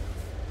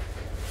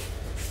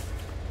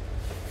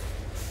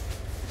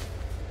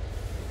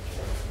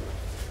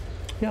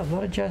 Yeah, a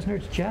lot of jazz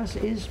nerds. Jazz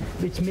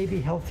it's maybe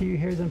healthier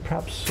here than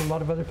perhaps a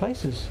lot of other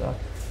places.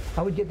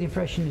 I would get the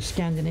impression in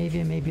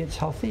Scandinavia maybe it's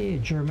healthy,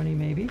 Germany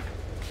maybe.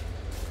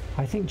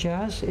 I think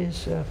jazz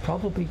is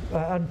probably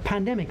a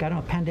pandemic. I don't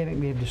know. Pandemic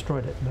may have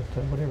destroyed it, but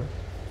whatever.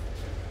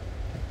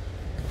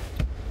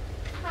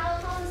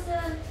 How's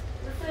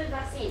the flu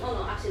vaccine? Oh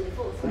no, actually the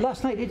flu.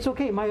 Last night, it's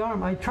okay. My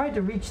arm. I tried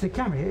to reach the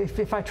camera.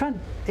 If I try,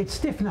 it's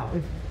stiff now.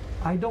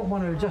 I don't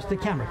want to adjust the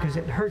camera because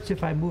it hurts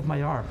if I move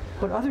my arm.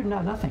 But other than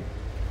that, nothing.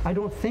 I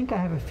don't think I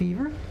have a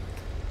fever.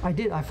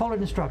 I followed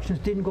instructions.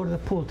 Didn't go to the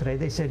pool today.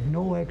 They said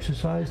no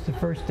exercise the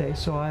first day,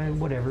 so I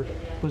whatever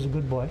was a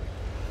good boy.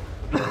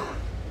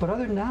 But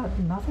other than that,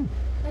 nothing.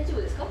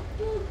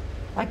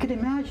 I could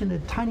imagine a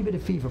tiny bit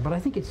of fever, but I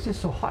think it's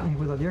just so hot in here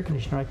without the air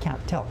conditioner, I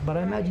can't tell. But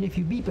I imagine if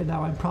you beep it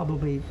now, I'm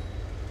probably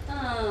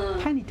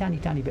tiny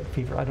bit of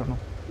fever. I don't know.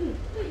 You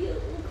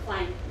look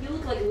fine. You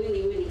look like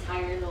really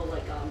tired or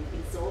like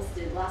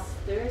exhausted last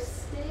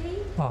Thursday.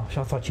 Oh,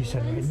 so I thought you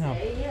said right now.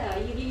 Yeah,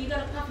 you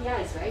got a puffy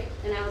eyes, right?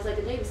 And I was like,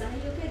 David, are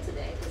you okay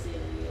today? Because you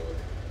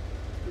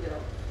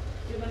look,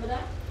 do you remember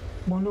that?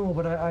 Well, no,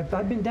 but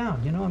I've been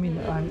down. You know, I mean,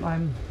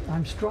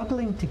 I'm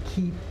struggling to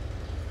keep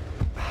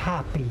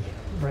happy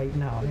right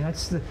now. I mean,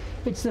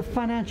 it's the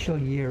financial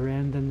year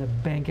end and the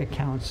bank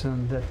accounts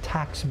and the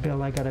tax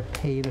bill I got to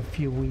pay in a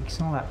few weeks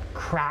and all that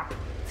crap.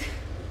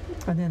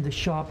 And then the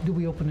shop. Do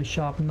we open the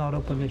shop? Not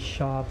open the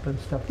shop and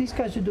stuff. These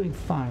guys are doing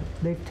fine.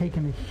 They've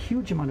taken a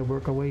huge amount of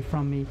work away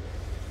from me.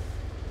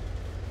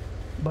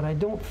 But I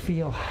don't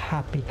feel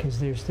happy because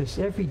there's this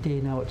every day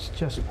now. It's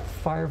just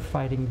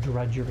firefighting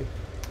drudgery.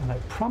 And I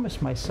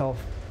promised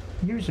myself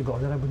years ago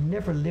that I would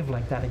never live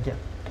like that again.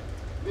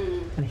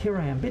 And here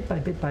I am, bit by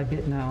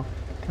bit now.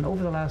 And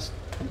over the last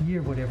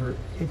year, whatever,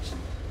 it's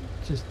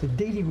just the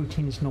daily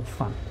routine is no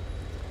fun.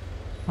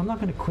 I'm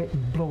not going to quit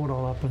and blow it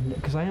all up,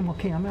 because I am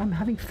okay. I'm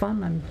having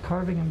fun. I'm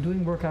carving. I'm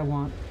doing work I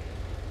want.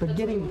 But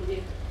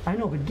I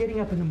know, but getting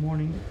up in the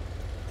morning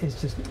is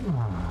just,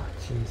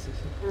 Jesus.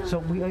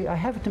 So I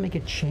have to make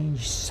a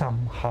change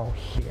somehow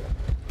here.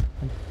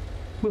 And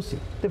we'll see.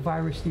 The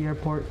virus, the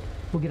airport.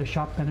 We'll get a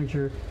shop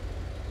manager.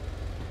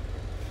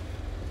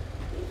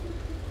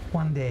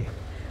 One day.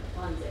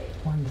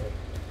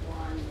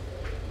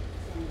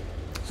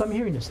 So I'm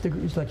hearing this.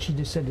 It's like she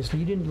just said this.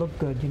 You didn't look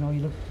good. You know,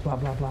 you look blah,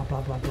 blah, blah,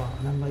 blah, blah, blah.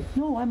 And I'm like,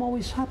 no, I'm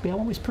always happy. I'm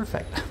always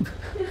perfect.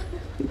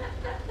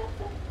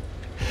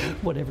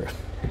 Whatever.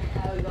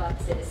 How we got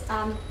this?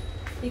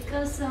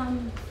 Because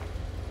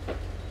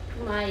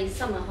my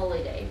summer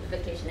holiday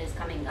vacation is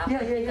coming up.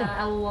 Yeah.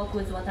 I will work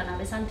with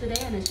Watanabe-san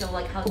today and show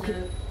like how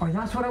to. Oh,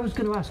 that's what I was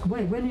going to ask.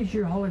 Wait, when is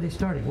your holiday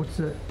starting? What's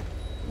the?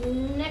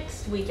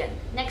 Next weekend,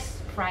 next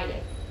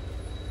Friday.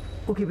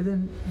 Okay, but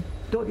then,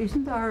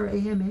 isn't our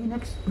AMA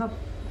next? Not,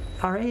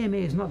 our AMA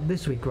is not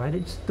this week, right?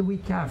 It's the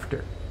week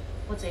after.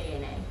 What's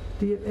ANA?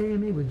 The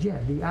AMA with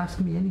Jed. They ask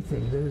me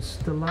anything. There's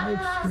the live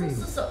stream.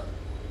 So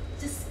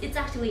just it's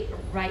actually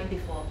right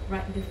before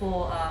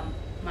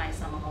my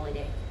summer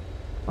holiday.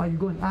 Oh, you're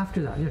going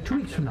after that? Yeah, 2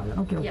 weeks from now then.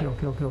 Okay.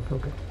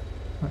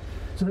 Right.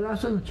 So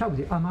that's on the chat with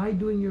you. Am I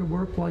doing your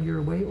work while you're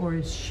away, or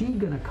is she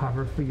gonna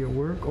cover for your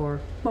work, or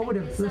well,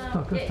 whatever? Let's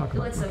talk about it.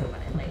 Let's talk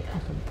about it later.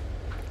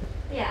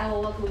 Yeah, I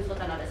will work with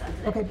Wakanoda-san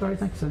today. Okay, Barry,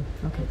 thanks, son.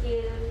 Okay. Thank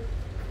you.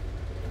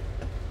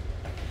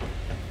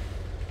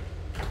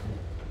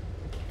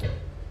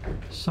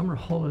 Summer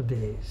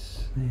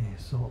holidays. Hey,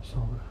 so.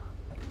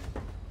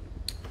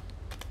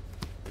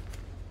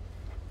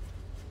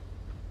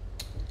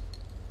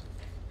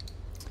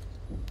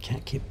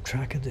 Can't keep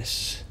track of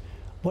this.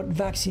 What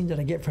vaccine did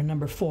I get for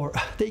number 4?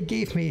 They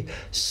gave me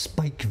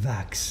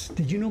Spikevax.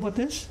 Did you know about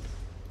this?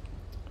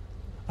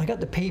 I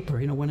got the paper,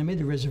 when I made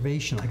the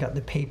reservation, I got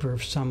the paper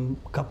some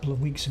couple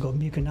of weeks ago.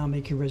 You can now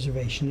make your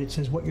reservation. It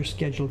says what you're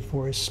scheduled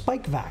for is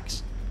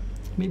Spikevax.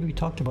 Maybe we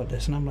talked about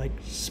this, and I'm like,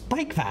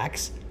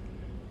 Spikevax?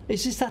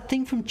 Is this that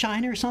thing from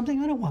China or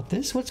something? I don't want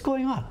this. What's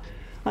going on?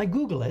 I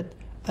Google it,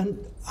 and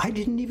I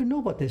didn't even know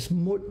about this.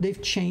 They've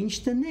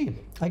changed the name.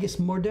 I guess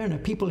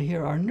Moderna. People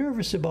here are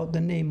nervous about the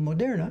name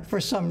Moderna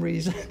for some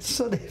reason,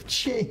 so they've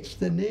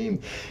changed the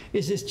name.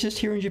 Is this just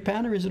here in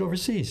Japan, or is it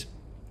overseas?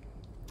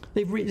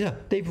 They've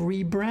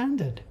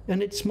rebranded,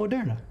 and it's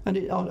Moderna.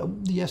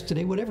 And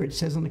yesterday, whatever it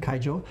says on the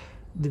Kaijo,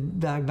 the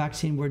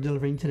vaccine we're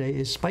delivering today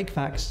is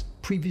Spikevax,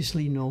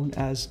 previously known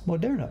as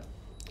Moderna.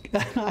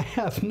 And I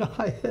had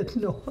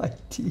no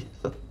idea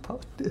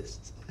about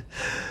this.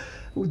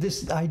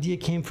 This idea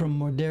came from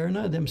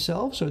Moderna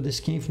themselves, or this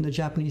came from the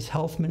Japanese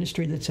Health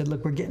Ministry that said,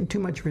 look, we're getting too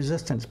much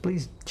resistance.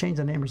 Please change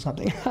the name or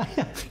something. I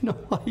have no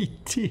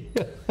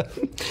idea.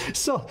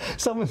 So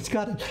someone's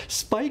got it.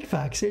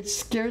 Spikevax. It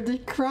scared the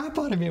crap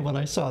out of me when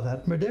I saw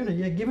that. Moderna,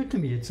 yeah, give it to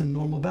me. It's a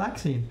normal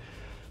vaccine.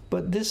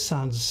 But this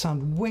sounds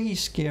way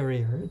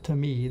scarier to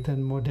me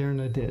than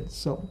Moderna did.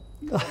 So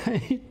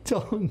I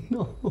don't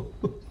know.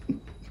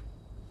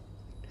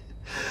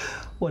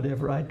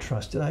 Whatever, I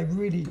trust it.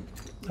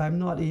 I'm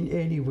not in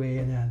any way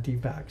an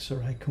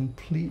anti-vaxxer. I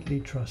completely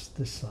trust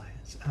the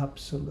science,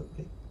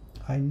 absolutely.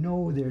 I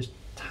know there's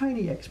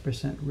tiny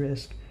X%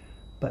 risk,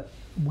 but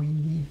we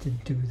need to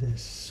do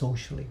this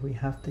socially. We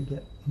have to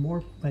get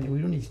more, we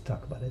don't need to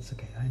talk about it, it's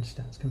okay, I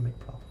understand, it's gonna make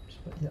problems,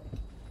 but yeah.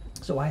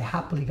 So I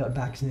happily got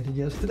vaccinated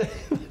yesterday.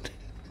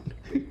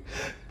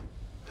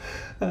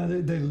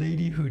 The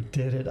lady who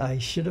did it, I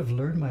should have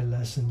learned my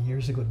lesson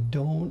years ago.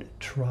 Don't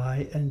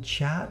try and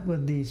chat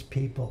with these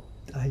people.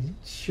 I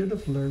should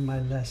have learned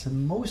my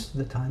lesson. Most of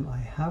the time I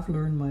have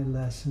learned my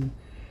lesson.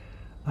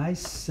 I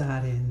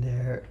sat in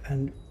there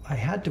and I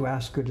had to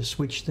ask her to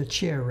switch the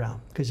chair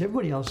around because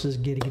everybody else is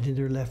getting it in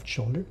their left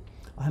shoulder.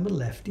 I'm a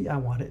lefty, I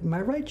want it in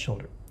my right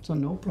shoulder, so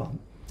no problem.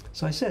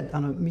 So I said,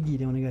 "Migi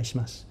de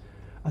onegaishimasu."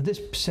 I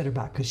just set her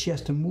back because she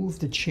has to move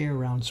the chair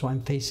around so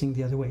I'm facing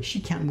the other way. She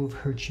can't move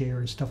her chair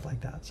and stuff like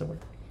that.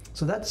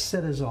 So that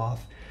set us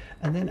off.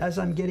 And then as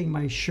I'm getting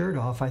my shirt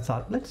off, I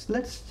thought, let's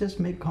just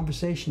make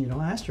conversation.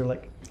 I asked her,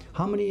 like,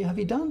 how many have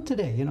you done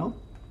today,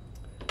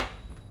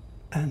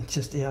 And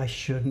I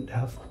shouldn't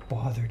have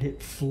bothered.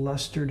 It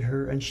flustered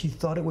her, and she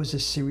thought it was a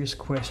serious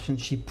question.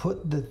 She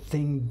put the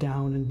thing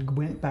down and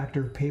went back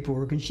to her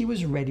paperwork, and she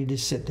was ready to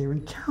sit there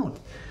and count.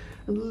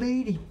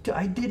 Lady,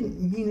 I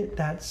didn't mean it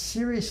that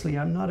seriously.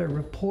 I'm not a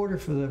reporter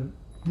for the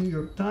New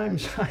York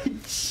Times. I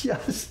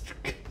just...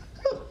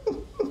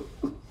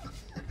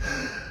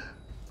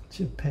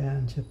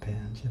 Japan,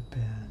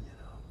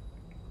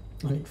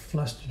 And it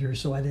flustered her,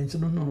 so I then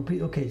said, no,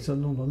 please, okay, so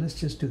no, let's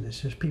just do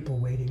this. There's people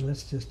waiting,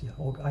 let's just,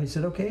 I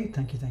said, okay,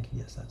 thank you,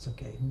 yes, that's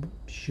okay.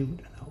 Shoot,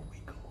 and out we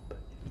go. But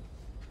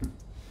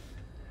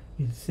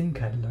you'd think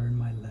I'd learned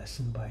my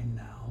lesson by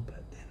now, but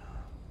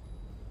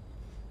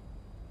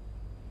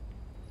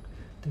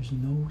there's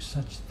no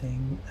such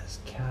thing as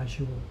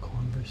casual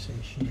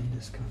conversation in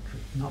this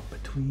country, not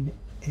between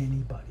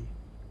anybody.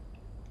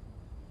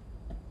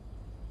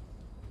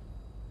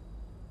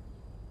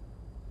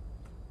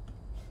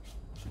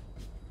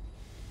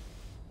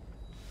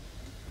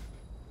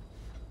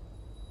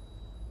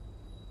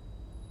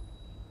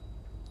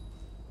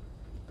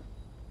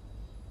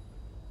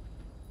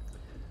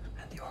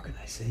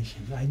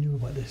 Organization. I knew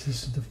about this.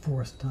 This is the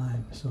 4th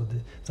time. So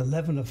the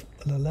level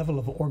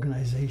of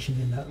organization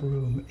in that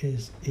room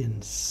is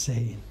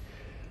insane.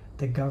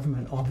 The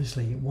government,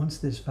 obviously, once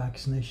this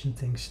vaccination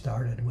thing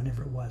started,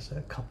 whenever it was,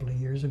 a couple of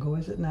years ago,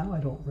 is it now? I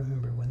don't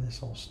remember when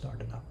this all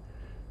started up.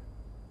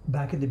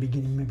 Back at the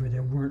beginning, remember,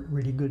 there weren't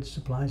really good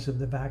supplies of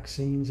the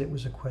vaccines. It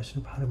was a question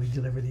of how do we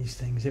deliver these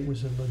things. It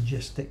was a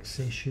logistics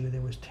issue.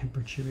 There was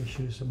temperature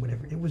issues and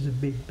whatever. It was a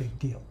big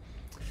deal.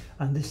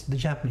 And the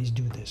Japanese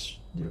do this,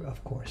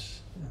 of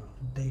course.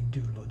 They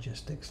do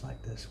logistics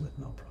like this with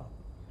no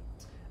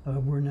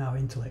problem. We're now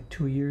into like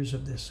 2 years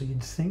of this, so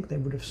you'd think they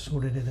would have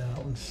sorted it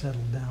out and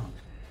settled down.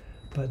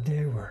 But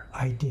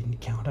I didn't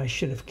count. I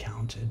should have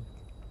counted.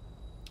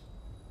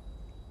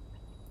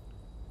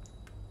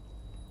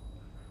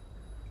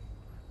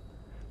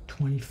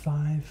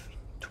 $25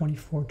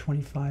 24,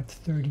 25,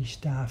 30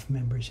 staff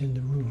members in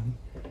the room.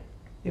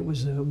 It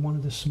was one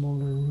of the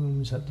smaller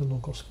rooms at the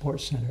local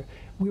sports center.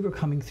 We were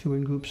coming through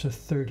in groups of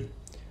 30.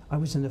 I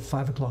was in the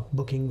 5 o'clock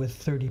booking with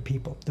 30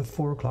 people. The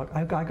 4 o'clock,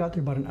 I got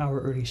there about an hour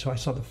early, so I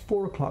saw the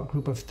 4 o'clock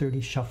group of 30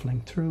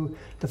 shuffling through,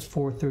 the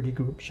 4:30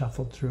 group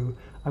shuffled through.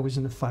 I was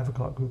in the 5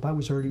 o'clock group. I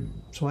was early,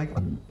 so I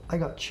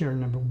got chair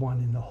number 1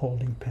 in the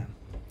holding pen.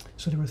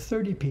 So there were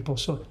 30 people,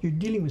 so you're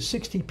dealing with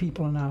 60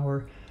 people an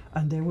hour,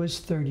 and there was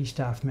 30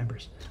 staff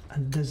members.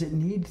 And does it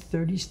need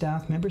 30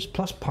 staff members,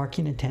 plus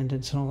parking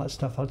attendants and all that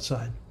stuff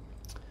outside?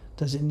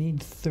 Does it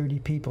need 30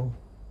 people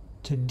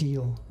to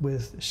deal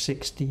with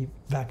 60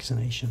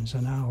 vaccinations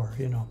an hour,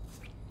 you know,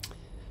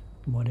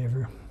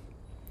 whatever.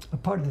 A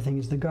part of the thing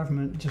is the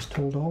government just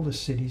told all the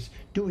cities,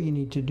 do what you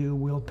need to do,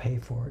 we'll pay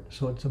for it.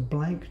 So it's a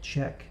blank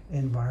check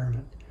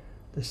environment.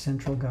 The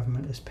central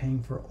government is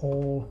paying for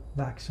all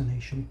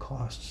vaccination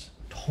costs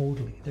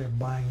totally. They're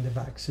buying the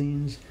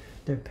vaccines,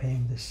 they're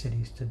paying the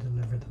cities to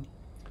deliver them.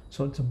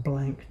 So it's a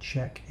blank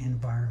check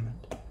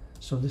environment.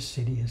 So the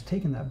city has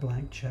taken that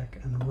blank check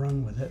and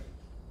run with it.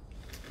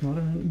 Not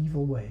in an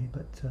evil way,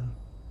 but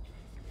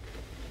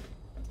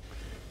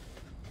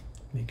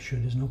make sure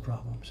there's no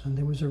problems. And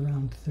there was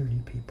around 30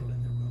 people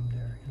in the room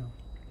there, you know.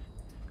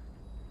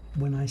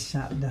 When I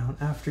sat down,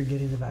 after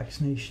getting the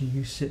vaccination,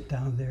 you sit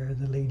down there,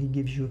 the lady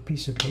gives you a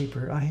piece of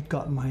paper. I had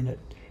got mine at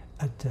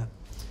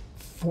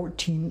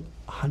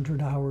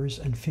 1400 hours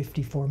and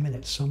 54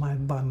 minutes. So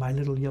my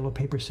little yellow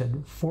paper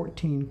said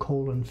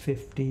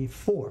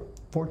 14:54,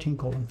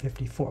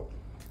 14:54.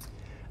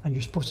 And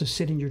you're supposed to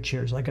sit in your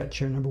chairs. I got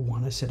chair number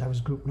 1. I said I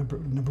was group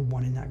number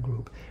 1 in that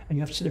group. And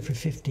you have to sit there for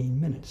 15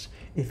 minutes.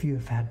 If you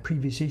have had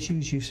previous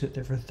issues, you sit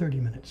there for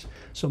 30 minutes.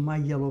 So my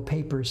yellow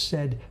paper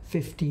said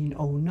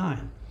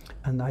 15:09.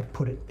 And I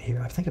put it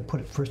here. I think I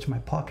put it first in my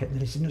pocket. And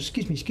then I said, no,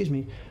 excuse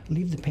me,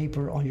 leave the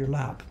paper on your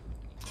lap.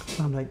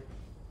 And I'm like,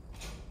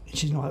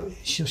 she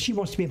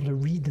wants to be able to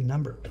read the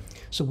number.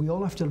 So we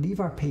all have to leave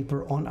our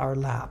paper on our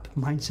lap.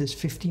 Mine says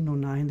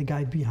 15:09. The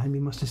guy behind me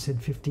must have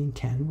said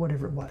 15:10,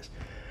 whatever it was.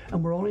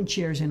 And we're all in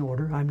chairs in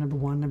order. I'm number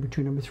 1, number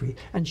 2, number 3.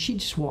 And she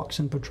just walks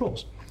and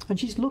patrols. And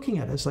she's looking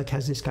at us like,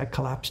 has this guy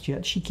collapsed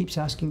yet? She keeps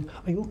asking,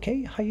 are you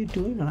okay? How you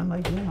doing? And I'm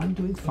like, yeah, I'm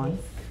doing fine.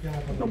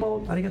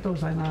 Tomo, arigatou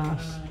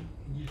gozaimasu.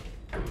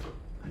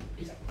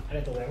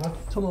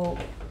 Tomo.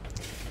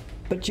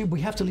 But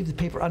we have to leave the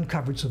paper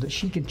uncovered so that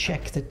she can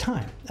check the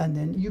time. And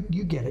then you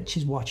get it.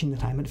 She's watching the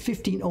time. At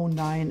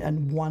 15:09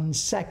 and 1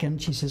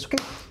 second, she says, okay,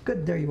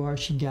 good, there you are.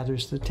 She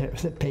gathers the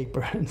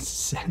paper and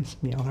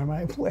sends me on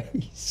my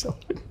way. So,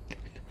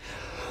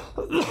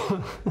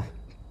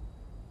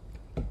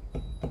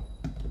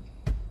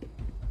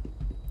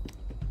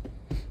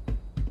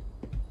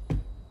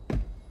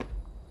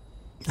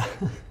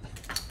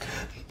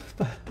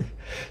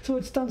 so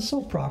it's done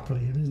so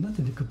properly. There's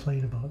nothing to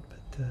complain about.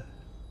 But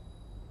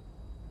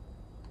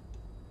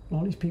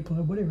all these people,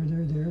 whatever,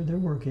 they're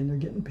working, they're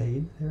getting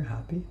paid, they're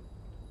happy.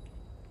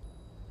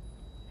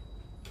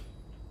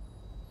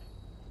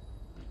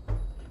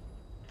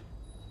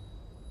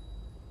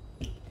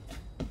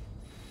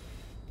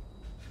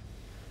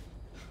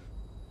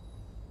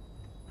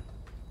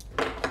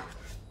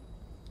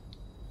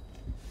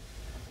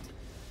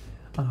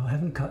 I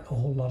haven't cut a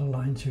whole lot of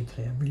lines here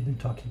today. I've really been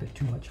talking a bit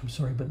too much. I'm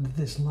sorry, but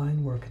this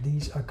line work,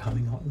 these are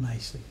coming out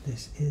nicely.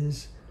 This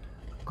is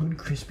a good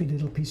crispy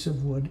little piece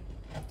of wood.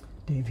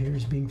 Dave here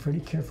is being pretty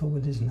careful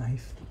with his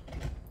knife.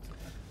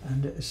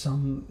 And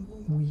some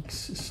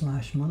weeks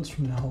 / months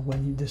from now,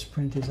 when this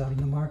print is out in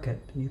the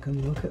market, you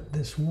can look at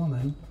this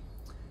woman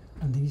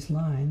and these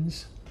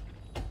lines.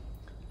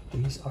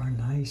 These are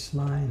nice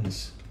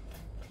lines.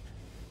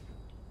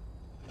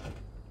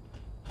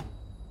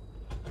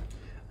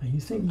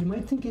 And you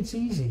might think it's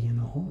easy, you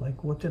know,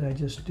 like what did I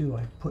just do?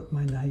 I put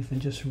my knife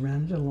and just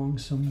ran it along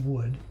some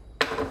wood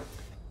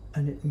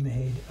and it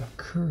made a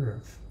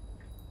curve.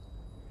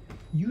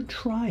 You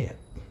try it.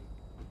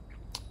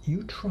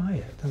 You try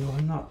it. Although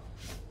I'm not,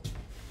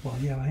 well,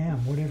 yeah, I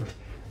am, whatever.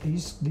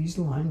 These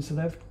lines that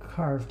I've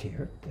carved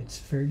here, it's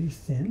fairly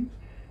thin.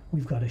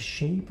 We've got a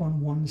shape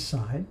on one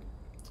side.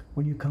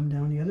 When you come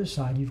down the other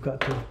side, you've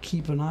got to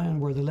keep an eye on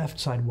where the left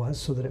side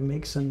was so that it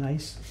makes a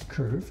nice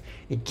curve.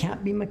 It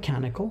can't be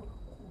mechanical,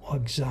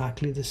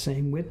 exactly the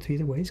same width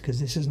either ways, because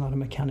this is not a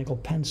mechanical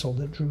pencil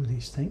that drew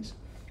these things.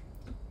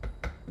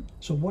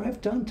 So what I've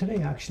done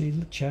today, actually,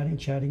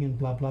 chatting and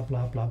blah, blah,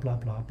 blah, blah, blah,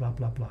 blah, blah,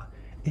 blah, blah.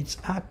 It's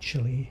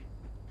actually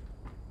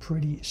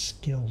pretty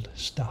skilled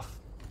stuff.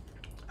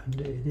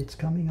 And it's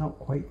coming out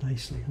quite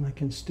nicely, and I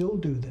can still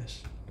do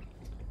this.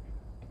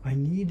 I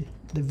need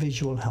the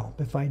visual help.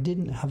 If I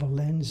didn't have a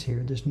lens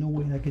here, there's no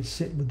way I could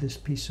sit with this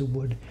piece of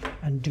wood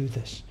and do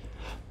this.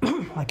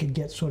 I could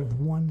get sort of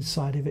one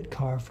side of it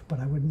carved, but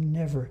I would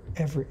never,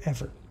 ever,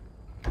 ever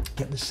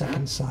get the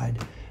second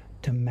side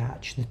to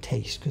match the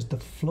taste, because the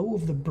flow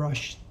of the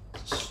brush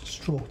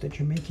stroke that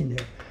you're making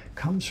there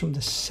comes from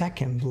the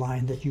second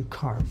line that you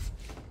carve,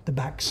 the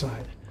back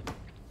side.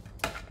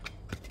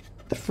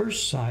 The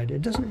first side,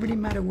 it doesn't really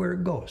matter where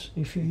it goes.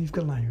 If you've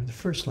got a line here, the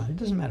first line, it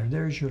doesn't matter.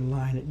 There's your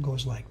line, it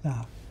goes like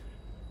that.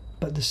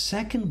 But the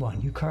second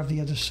one, you carve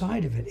the other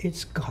side of it,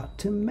 it's got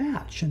to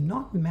match, and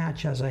not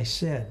match, as I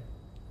said,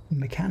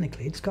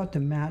 mechanically. It's got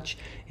to match.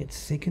 It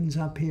thickens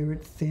up here,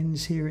 it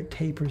thins here, it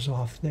tapers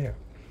off there.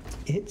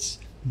 It's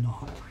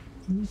not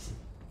easy.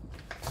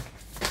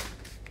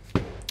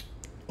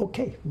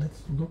 Okay,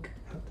 let's look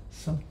at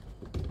some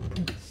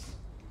prints.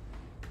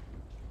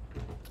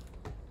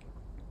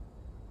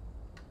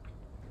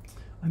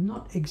 I'm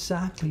not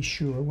exactly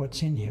sure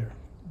what's in here.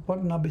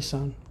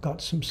 Watanabe-san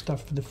got some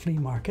stuff for the flea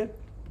market.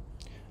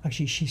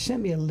 Actually, she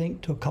sent me a link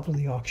to a couple of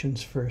the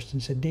auctions first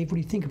and said, Dave, what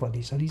do you think about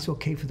these? Are these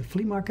okay for the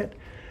flea market?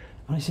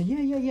 And I said,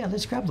 yeah,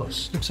 let's grab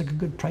those. Looks like a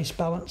good price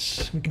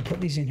balance. We can put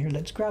these in here,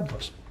 let's grab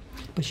those.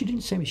 But she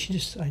didn't say me,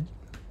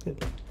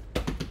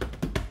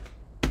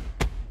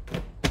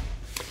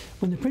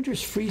 when the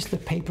printers freeze the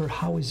paper,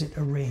 how is it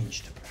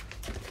arranged?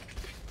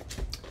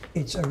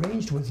 It's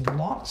arranged with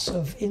lots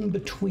of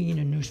in-between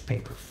a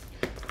newspaper.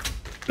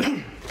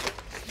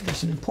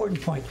 That's an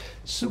important point.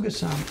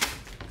 Suga-san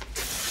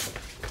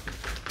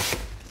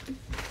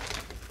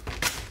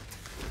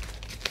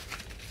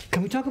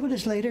can we talk about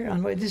this later?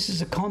 And this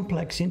is a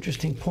complex,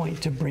 interesting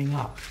point to bring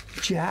up.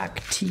 Jack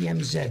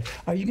TMZ,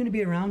 are you going to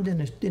be around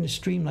in a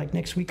stream like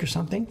next week or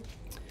something?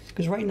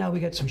 Because right now we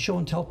got some show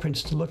and tell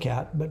prints to look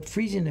at, but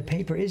freezing the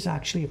paper is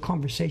actually a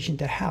conversation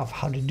to have,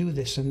 how to do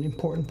this, and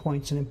important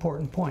points and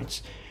important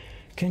points.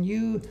 Can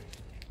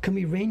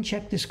we rain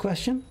check this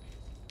question?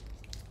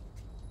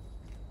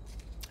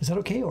 Is that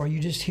okay? Or are you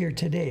just here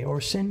today?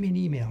 Or send me an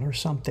email or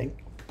something.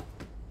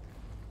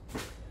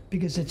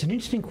 Because it's an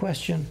interesting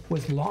question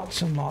with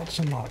lots and lots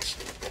and lots.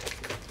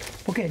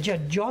 Okay,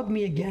 Jed, jog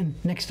me again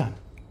next time.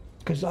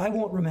 Because I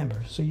won't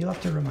remember, so you'll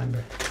have to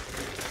remember.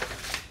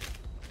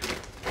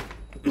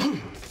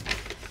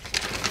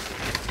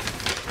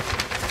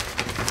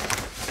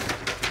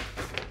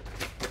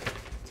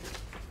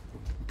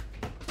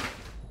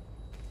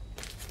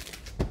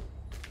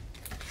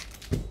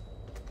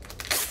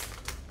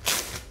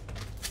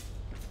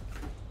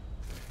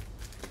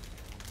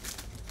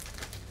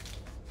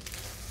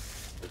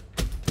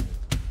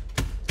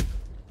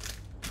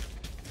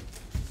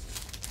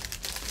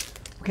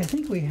 Okay, I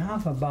think we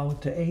have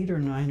about 8 or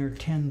 9 or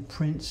 10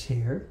 prints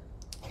here.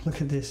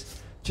 Look at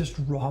this, just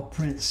raw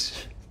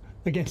prints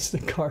against the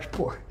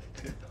cardboard.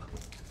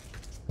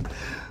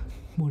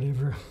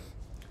 Whatever.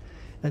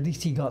 At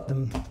least he got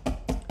them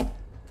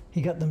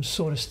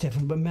sort of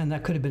stiffened, but man,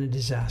 that could have been a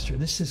disaster.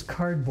 This is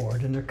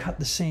cardboard and they're cut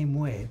the same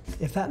way.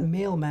 If that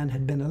mailman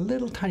had been a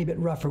little tiny bit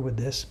rougher with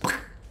this,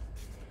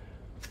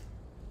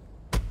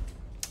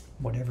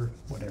 whatever.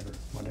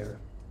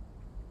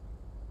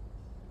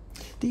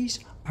 These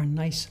are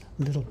nice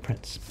little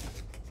prints.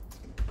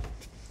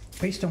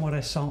 Based on what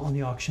I saw on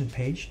the auction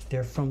page,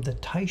 they're from the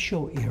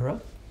Taisho era.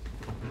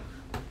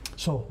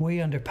 So way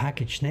under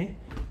packaged, ne?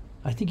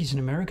 I think he's an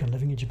American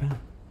living in Japan.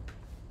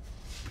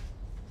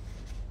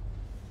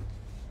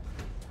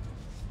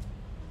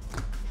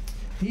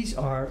 These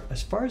are,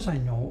 as far as I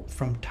know,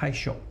 from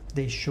Taisho.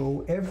 They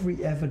show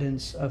every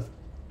evidence of,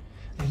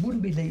 it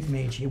wouldn't be late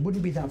Meiji, it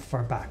wouldn't be that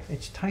far back.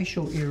 It's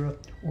Taisho era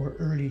or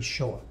early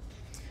Showa.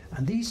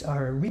 And these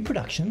are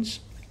reproductions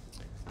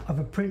of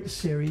a print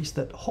series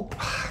that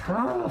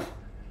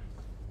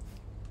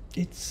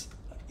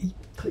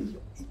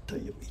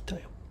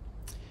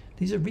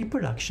These are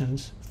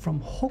reproductions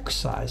from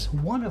Hokusai's,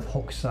 one of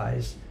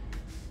Hokusai's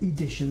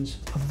editions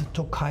of the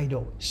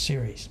Tokaido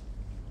series.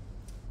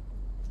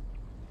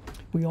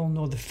 We all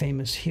know the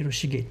famous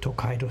Hiroshige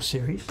Tokaido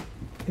series.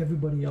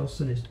 Everybody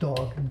else and his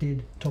dog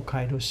did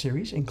Tokaido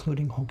series,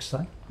 including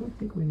Hokusai. I don't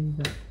think we need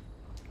that.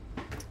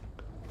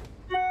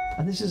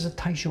 And this is a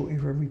Taisho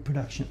era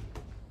reproduction.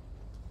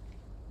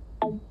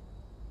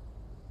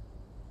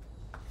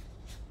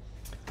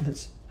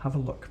 Let's have a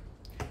look.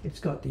 It's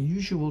got the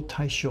usual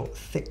Taisho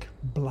thick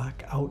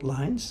black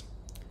outlines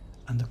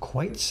and the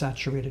quite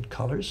saturated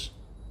colors.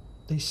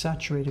 They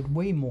saturated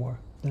way more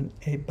than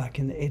back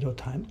in the Edo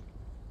time.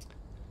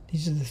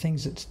 These are the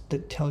things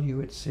that tell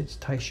you it's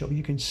Taisho.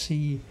 You can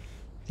see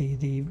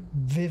the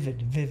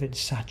vivid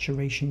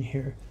saturation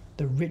here.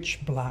 The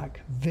rich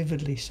black,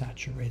 vividly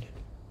saturated.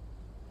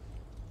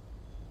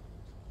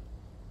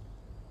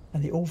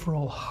 And the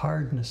overall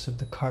hardness of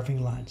the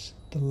carving lines.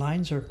 The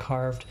lines are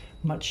carved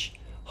much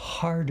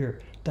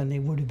harder than they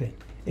would have been.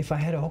 If I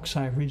had a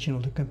Hokusai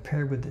original to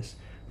compare with this,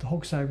 the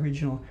Hokusai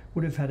original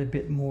would have had a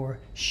bit more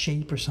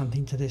shape or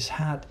something to this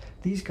hat.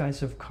 These guys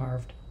have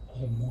carved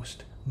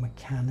almost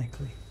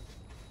mechanically.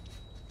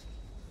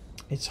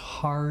 It's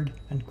hard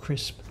and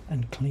crisp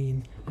and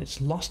clean.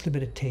 It's lost a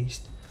bit of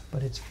taste,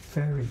 but it's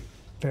very,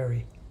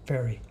 very,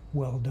 very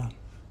well done.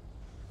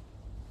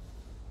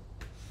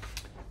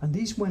 And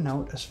these went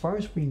out, as far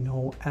as we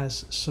know,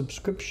 as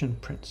subscription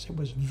prints. It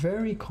was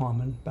very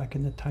common back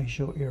in the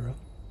Taisho era.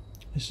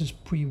 This is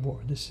pre-war.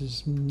 This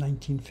is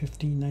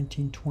 1915,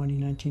 1920,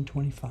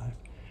 1925.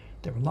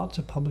 There were lots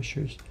of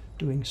publishers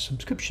doing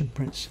subscription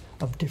prints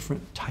of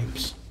different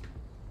types.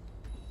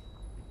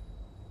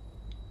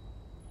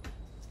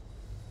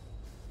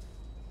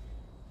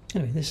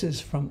 Anyway, this is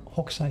from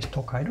Hokusai's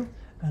Tokaido,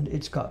 and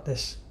it's got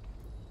this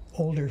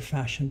older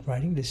fashioned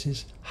writing. This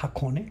is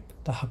Hakone,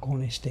 the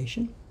Hakone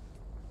station.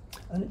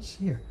 And it's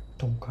here,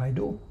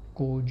 Tokaido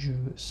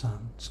Goju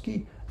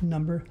Sansuki,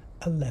 number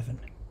 11,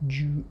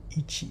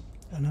 Juichi.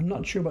 And I'm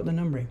not sure about the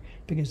numbering,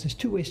 because there's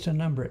two ways to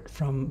number it,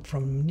 from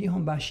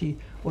Nihonbashi,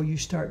 or you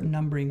start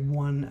numbering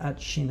one at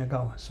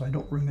Shinagawa. So I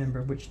don't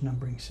remember which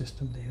numbering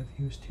system they have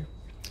used here.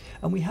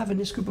 And we have in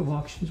this group of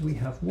auctions, we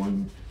have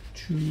 1,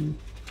 2,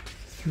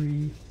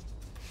 3,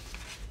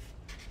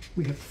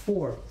 we have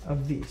 4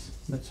 of these.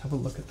 Let's have a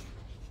look at them.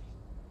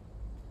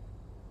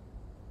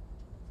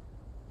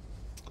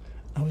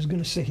 I was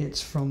going to say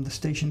it's from the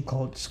station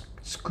called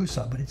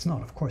Tsukusa, but it's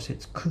not. Of course,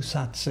 it's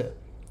Kusatsu,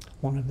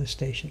 one of the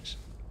stations.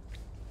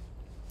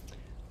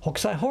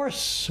 Hokusai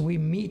horse, we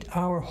meet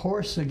our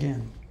horse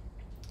again.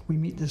 We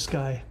meet this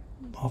guy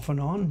off and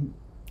on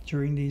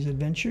during these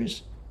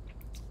adventures.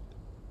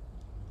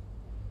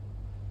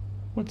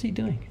 What's he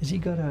doing? Has he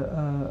got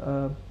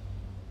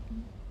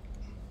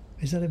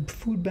is that a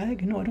food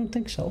bag? No, I don't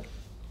think so.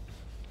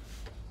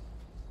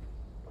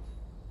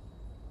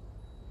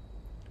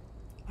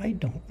 I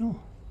don't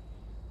know.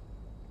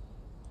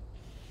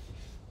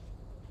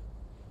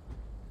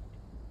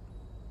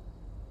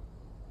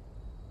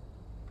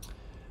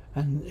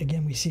 And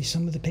again, we see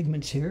some of the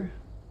pigments here.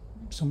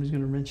 Somebody's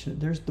going to mention it.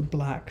 There's the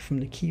black from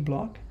the key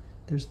block.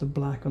 There's the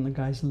black on the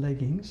guy's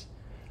leggings.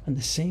 And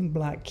the same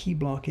black key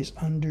block is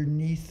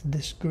underneath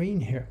this green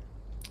here.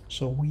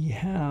 So we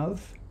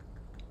have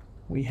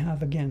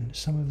again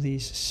some of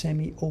these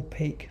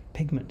semi-opaque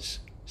pigments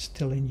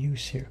still in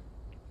use here.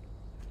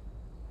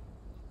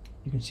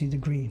 You can see the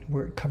green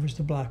where it covers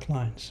the black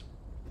lines.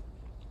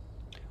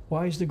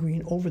 Why is the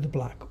green over the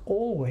black?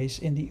 Always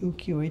in the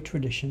ukiyo-e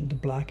tradition, the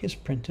black is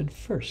printed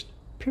first,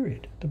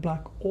 period. The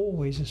black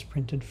always is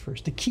printed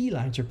first. The key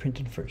lines are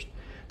printed first.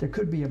 There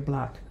could be a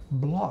black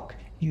block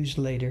used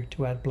later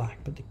to add black,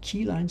 but the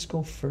key lines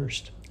go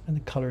first and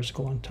the colors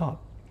go on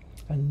top.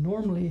 And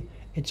normally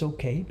it's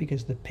okay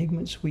because the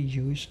pigments we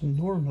use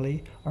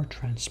normally are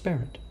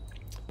transparent.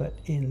 But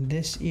in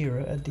this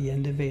era, at the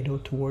end of Edo,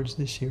 towards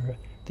this era,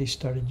 they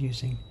started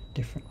using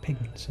different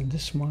pigments, and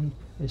this one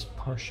is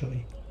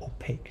partially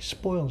opaque.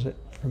 Spoils it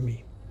for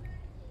me.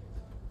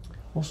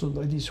 Also,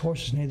 these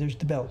horses, now there's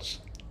the bells.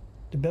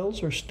 The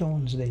bells are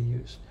stones they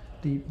use.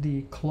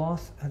 The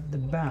cloth at the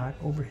back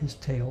over his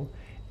tail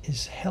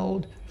is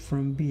held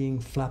from being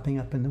flapping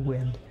up in the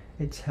wind.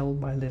 It's held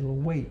by little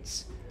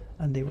weights,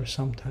 and they were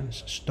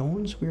sometimes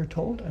stones, we are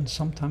told, and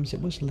sometimes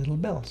it was little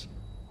bells.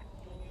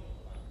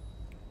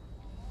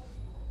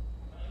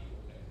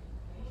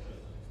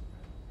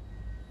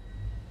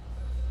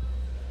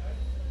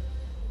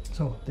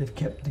 So they've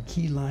kept the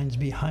key lines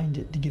behind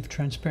it to give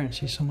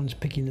transparency. Someone's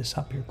picking this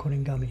up here,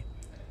 Koringami.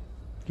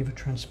 Give a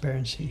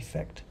transparency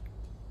effect.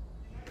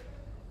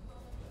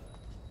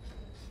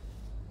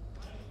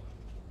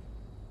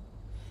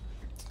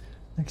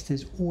 Next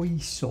is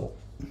Oiso.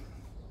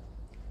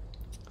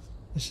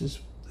 This is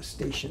the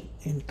station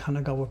in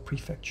Kanagawa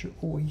Prefecture,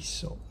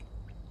 Oiso.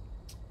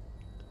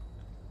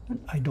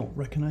 And I don't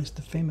recognize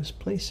the famous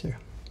place here.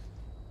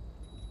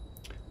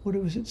 What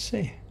does it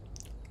say?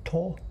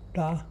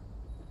 Tora.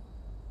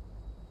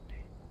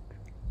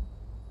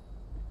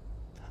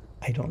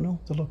 I don't know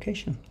the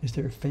location. Is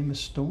there a famous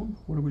stone?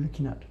 What are we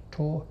looking at?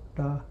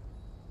 Tora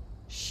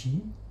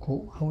shi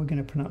ko. How are we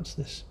going to pronounce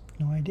this?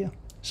 No idea.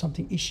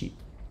 Something ishi.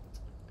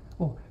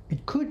 Oh,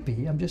 it could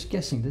be, I'm just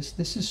guessing this.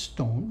 This is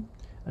stone,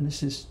 and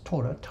this is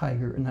Tora,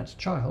 tiger, and that's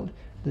child.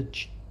 The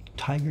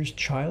tiger's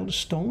child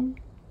stone?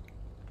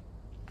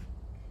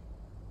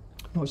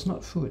 No, it's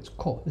not fu, it's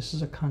ko. This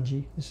is a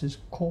kanji. This is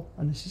ko,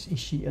 and this is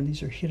ishi, and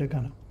these are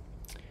hiragana.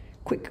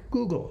 Quick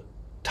Google.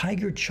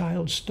 Tiger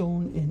child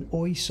stone in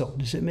Oiso.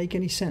 Does it make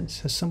any sense?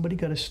 Has somebody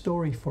got a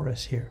story for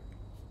us here?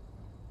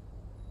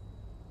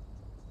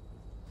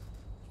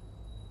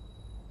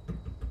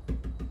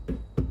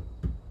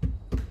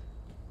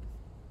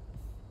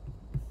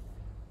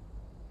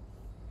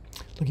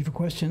 Looking for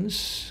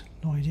questions?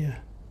 No idea.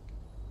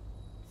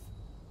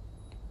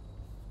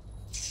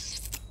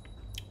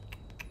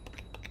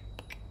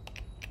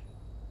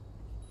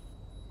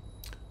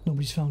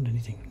 Nobody's found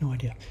anything. No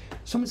idea.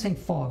 Someone's saying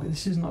fog.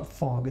 This is not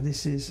fog.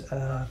 This is,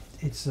 what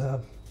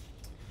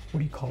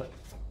do you call it?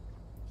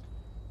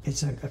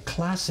 It's a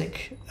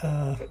classic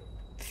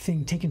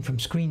thing taken from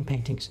screen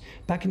paintings.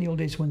 Back in the old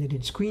days when they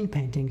did screen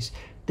paintings,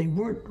 they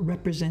weren't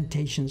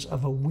representations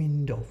of a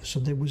window. So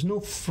there was no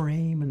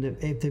frame and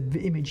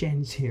the image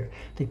ends here.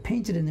 They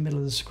painted in the middle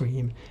of the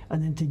screen,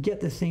 and then to get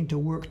the thing to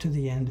work to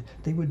the end,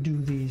 they would do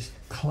these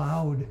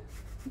cloud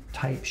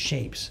type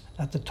shapes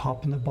at the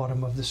top and the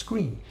bottom of the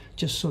screen,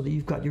 just so that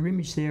you've got your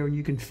image there and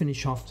you can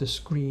finish off the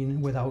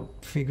screen without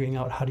figuring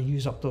out how to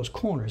use up those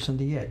corners and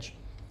the edge.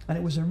 And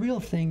it was a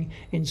real thing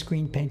in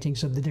screen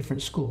paintings of the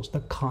different schools, the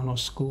Kano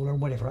school or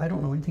whatever. I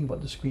don't know anything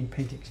about the screen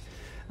paintings.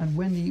 And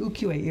when the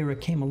ukiyo-e era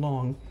came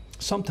along,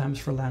 sometimes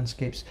for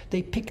landscapes,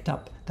 they picked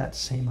up that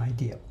same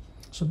idea.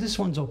 So this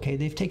one's okay.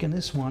 They've taken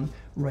this one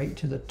right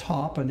to the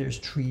top, and there's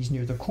trees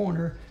near the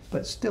corner,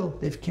 but still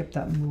they've kept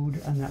that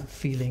mood and that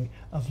feeling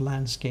of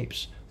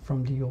landscapes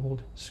from the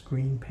old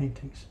screen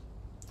paintings.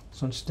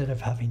 So instead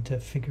of having to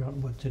figure out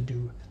what to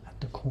do at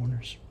the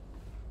corners.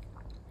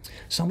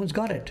 Someone's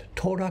got it.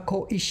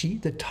 Torako Ishi,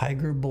 the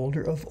tiger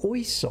boulder of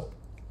Oiso.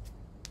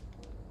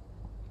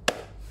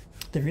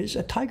 There is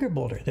a tiger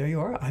boulder. There you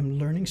are. I'm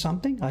learning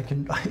something.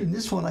 In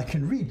this one I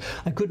can read.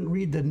 I couldn't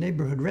read the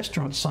neighborhood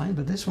restaurant sign,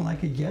 but this one I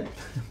could get.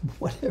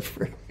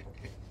 Whatever.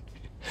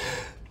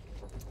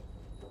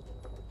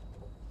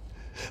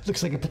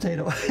 Looks like a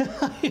potato.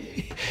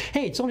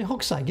 Hey, it's only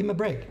Hokusai. Give him a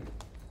break.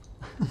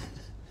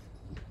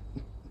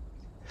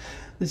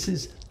 This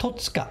is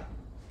Totsuka.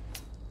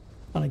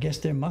 And I guess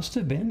there must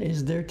have been,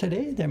 is there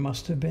today? There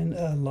must have been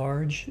a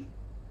large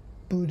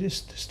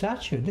Buddhist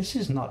statue. This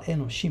is not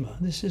Enoshima.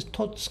 This is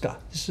Totsuka.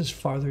 This is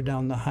farther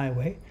down the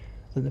highway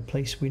than the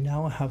place we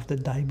now have the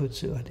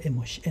Daibutsu at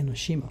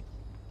Enoshima.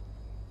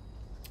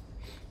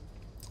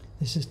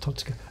 This is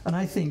Totsuka. And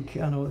I think,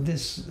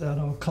 this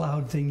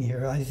cloud thing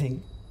here, I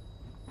think,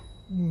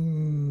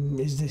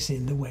 is this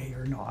in the way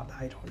or not?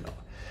 I don't know.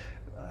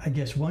 I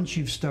guess once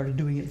you've started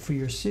doing it for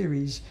your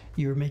series,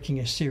 you're making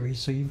a series,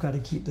 so you've got to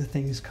keep the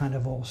things kind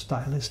of all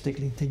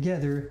stylistically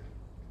together.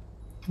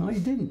 No, he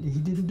didn't. He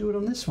didn't do it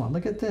on this one.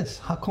 Look at this.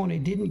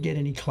 Hakone didn't get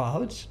any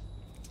clouds.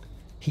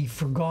 He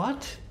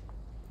forgot.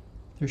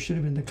 There should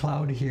have been the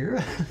cloud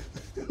here.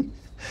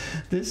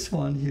 This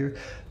one here.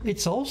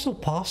 It's also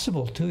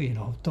possible too,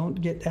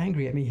 don't get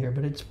angry at me here,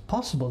 but it's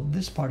possible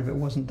this part of it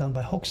wasn't done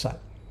by Hokusai.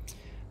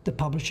 The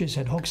publisher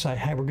said, Hokusai,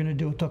 hey, we're going to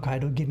do a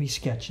Tokaido, give me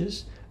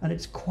sketches. And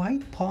it's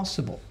quite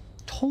possible,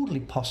 totally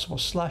possible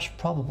 /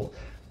 probable,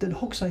 that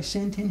Hokusai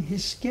sent in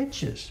his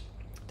sketches.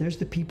 There's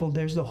the people,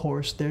 there's the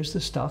horse, there's the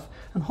stuff.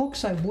 And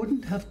Hokusai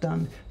wouldn't have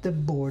done the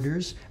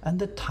borders and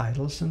the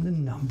titles and the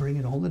numbering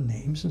and all the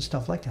names and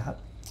stuff like that.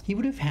 He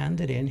would have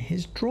handed in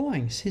his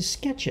drawings, his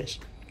sketches.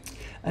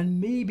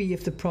 And maybe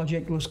if the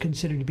project was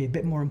considered to be a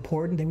bit more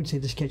important, they would say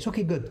to the sketch,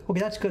 okay, good.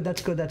 Okay, that's good,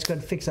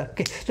 fix that.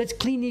 Okay, let's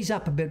clean these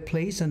up a bit,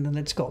 please, and then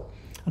let's go.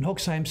 And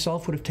Hokusai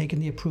himself would have taken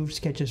the approved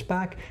sketches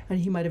back, and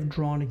he might have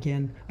drawn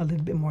again a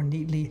little bit more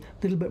neatly,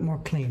 a little bit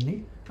more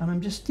cleanly. And I'm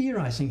just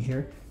theorizing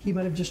here. He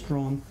might have just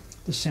drawn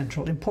the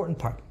central important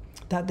part.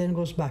 That then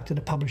goes back to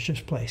the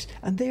publisher's place.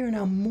 And they are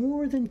now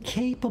more than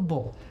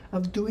capable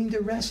of doing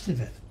the rest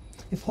of it.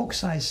 If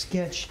Hokusai's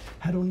sketch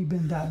had only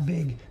been that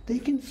big, they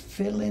can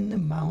fill in the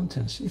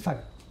mountains. In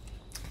fact,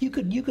 you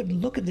could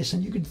look at this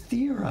and you could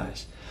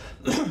theorize.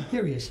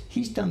 Here he is.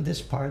 He's done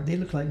this part. They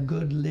look like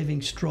good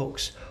living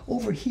strokes.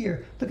 Over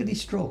here, look at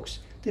these strokes.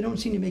 They don't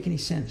seem to make any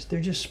sense. They're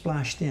just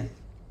splashed in.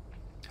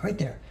 Right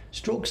there.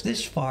 Strokes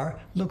this far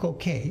look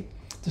okay.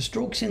 The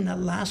strokes in that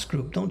last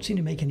group don't seem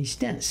to make any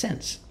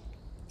sense.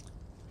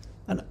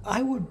 And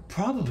I would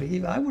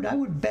probably, I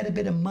would bet a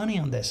bit of money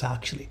on this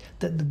actually,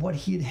 that what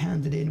he had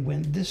handed in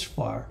went this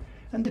far,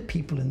 and the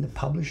people in the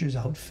publisher's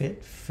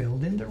outfit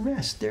filled in the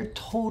rest. They're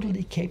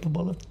totally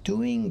capable of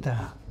doing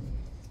that.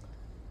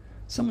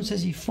 Someone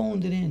says he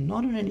phoned it in,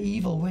 not in an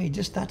evil way,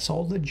 just that's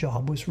all the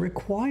job was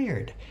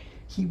required.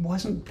 He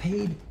wasn't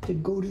paid to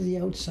go to the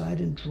outside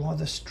and draw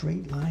the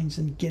straight lines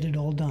and get it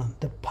all done.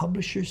 The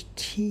publisher's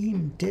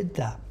team did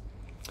that.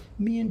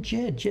 Me and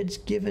Jed's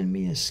given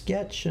me a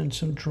sketch and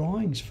some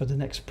drawings for the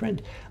next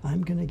print.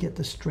 I'm going to get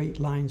the straight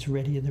lines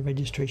ready and the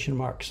registration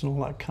marks and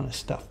all that kind of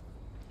stuff.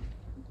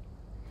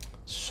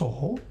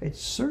 So it's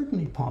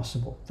certainly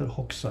possible that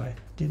Hokusai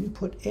didn't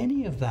put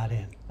any of that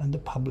in and the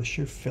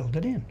publisher filled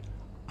it in.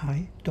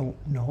 I don't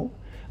know.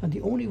 And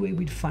the only way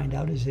we'd find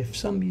out is if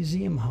some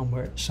museum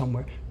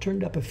somewhere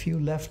turned up a few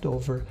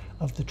leftover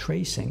of the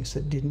tracings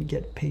that didn't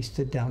get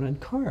pasted down and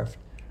carved.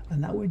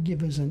 And that would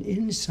give us an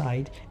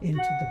insight into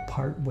the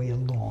part-way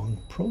along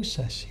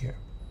process here.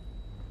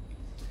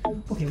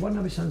 Okay,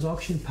 Watanabe-san's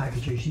auction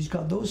packages. She's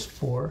got those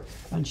 4,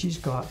 and she's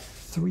got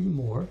 3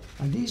 more.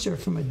 And these are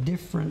from a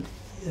different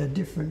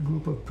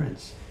group of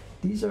prints.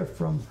 These are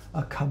from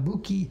a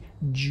Kabuki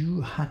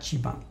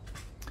Juhachiban.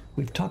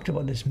 We've talked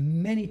about this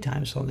many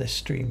times on this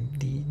stream.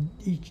 The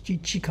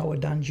Ichikawa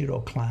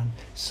Danjiro clan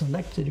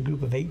selected a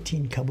group of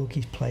 18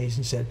 Kabuki plays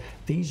and said,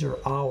 these are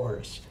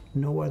ours.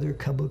 No other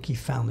Kabuki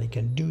family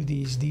can do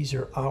these. These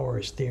are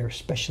ours. They are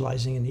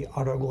specializing in the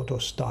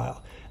Aragoto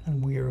style,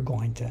 and we are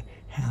going to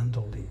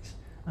handle these.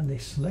 And they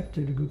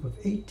selected a group of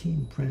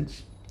 18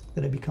 prints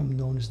that have become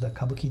known as the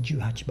Kabuki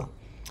Juhachiban.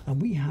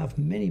 And we have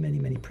many, many,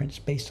 many prints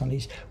based on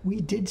these. We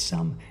did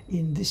some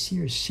in this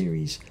year's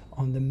series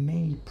on the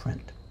May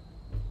print.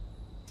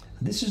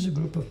 And this is a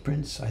group of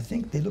prints. I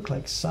think they look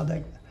like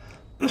Sadanobu.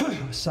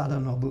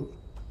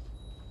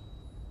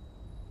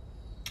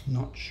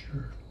 Not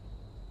sure.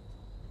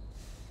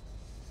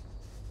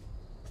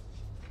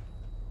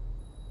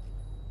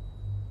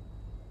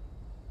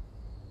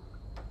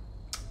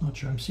 Not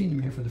sure. I'm seeing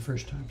them here for the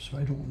first time, so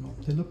I don't know.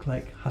 They look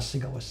like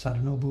Hasegawa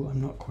Sadanobu. I'm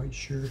not quite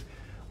sure.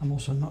 I'm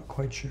also not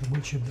quite sure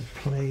which of the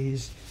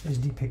plays is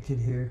depicted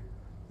here.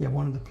 Yeah,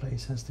 one of the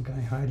plays has the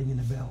guy hiding in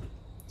a bell.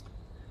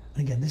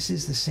 And again, this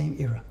is the same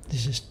era.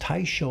 This is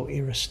Taisho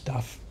era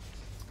stuff.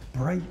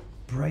 Bright,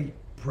 bright,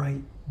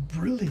 bright,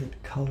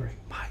 brilliant coloring.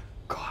 My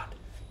God.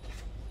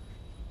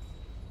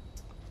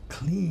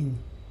 Clean,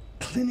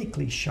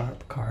 clinically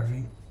sharp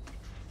carving.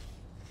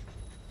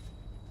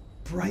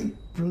 Bright,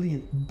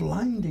 brilliant,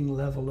 blinding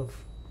level of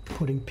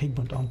putting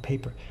pigment on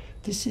paper.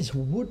 This is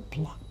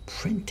woodblock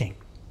printing.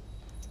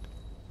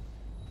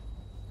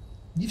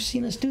 You've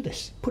seen us do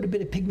this. Put a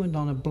bit of pigment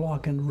on a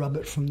block and rub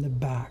it from the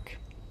back.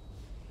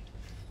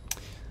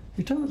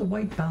 You're talking about the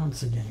white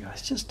balance again,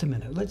 guys. Just a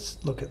minute. Let's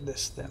look at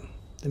this then.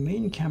 The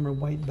main camera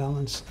white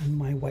balance and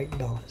my white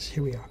balance.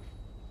 Here we are.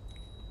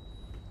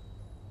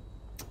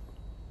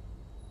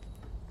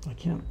 I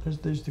can't,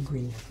 there's the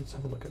green. Let's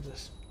have a look at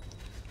this.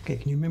 Okay,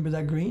 can you remember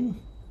that green?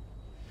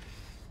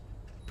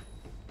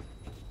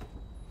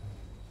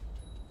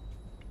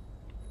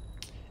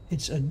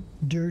 It's a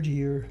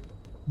dirtier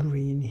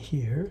green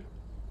here.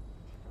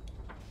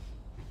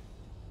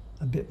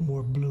 A bit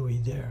more bluey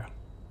there.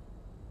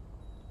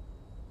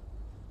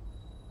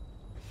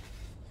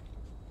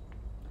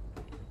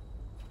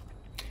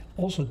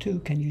 Also too,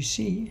 can you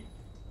see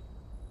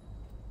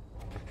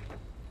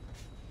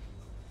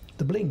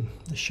the bling,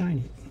 the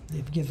shiny?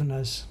 They've given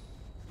us,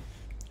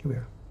 here we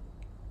are.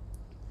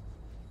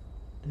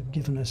 They've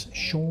given us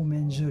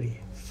Shomenzuri,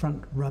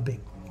 front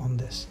rubbing on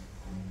this.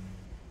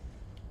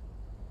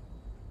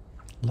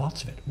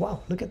 Lots of it.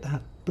 Wow, look at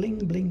that.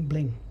 Bling, bling,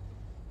 bling.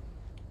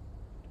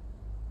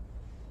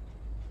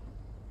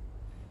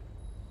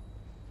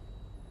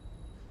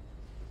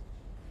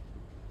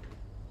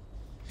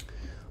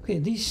 Okay,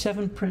 these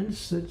 7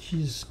 prints that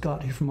she's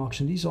got here from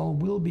auction, these all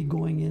will be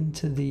going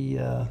into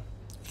the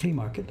flea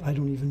market. I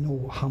don't even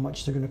know how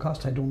much they're going to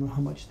cost. I don't know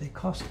how much they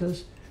cost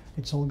us.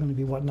 It's all going to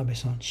be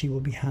Watanabe-san. She will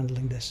be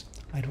handling this.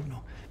 I don't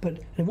know. But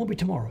it won't be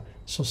tomorrow.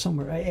 So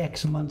somewhere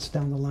X months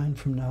down the line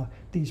from now,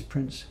 these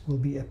prints will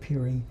be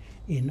appearing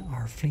in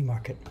our flea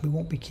market. We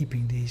won't be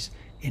keeping these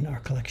in our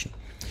collection.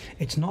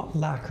 It's not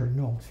lacquer,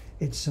 no.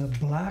 It's a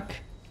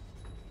black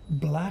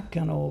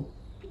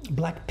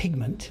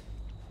pigment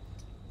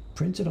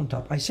printed on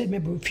top. I said,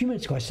 remember a few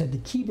minutes ago, I said the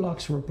key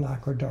blocks were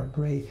black or dark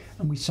gray,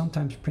 and we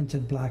sometimes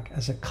printed black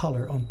as a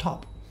color on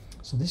top.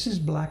 So this is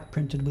black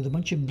printed with a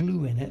bunch of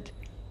glue in it,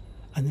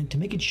 and then to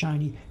make it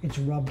shiny, it's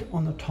rubbed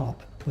on the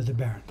top with a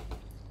baron.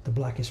 The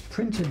black is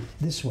printed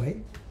this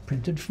way,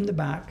 printed from the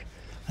back,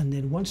 and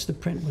then once the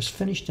print was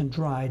finished and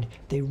dried,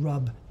 they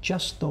rub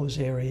just those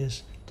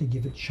areas to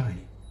give it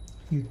shiny.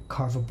 You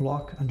carve a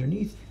block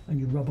underneath, and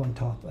you rub on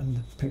top,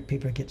 and the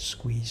paper gets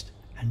squeezed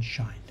and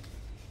shined.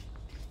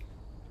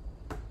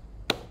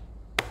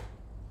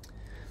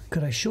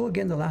 Could I show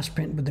again the last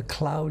print with the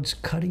clouds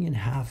cutting in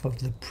half of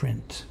the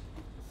print?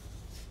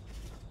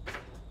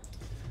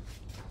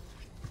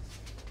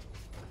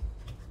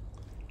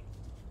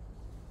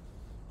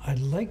 I'd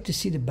like to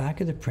see the back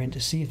of the print to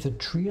see if the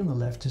tree on the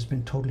left has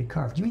been totally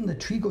carved. You mean the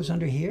tree goes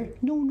under here?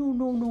 No, no,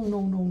 no, no,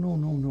 no, no, no,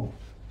 no, no.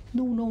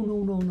 No, no,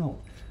 no, no, no.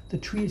 The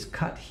tree is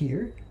cut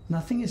here,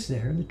 nothing is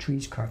there, and the tree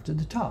is carved at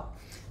the top.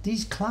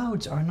 These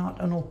clouds are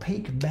not an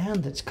opaque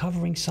band that's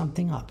covering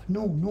something up.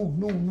 No, no,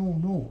 no, no,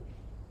 no.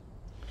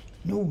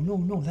 No, no,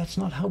 no, that's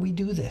not how we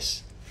do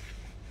this.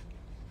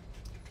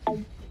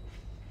 The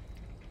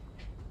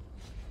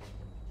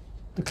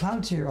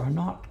clouds here are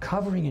not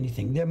covering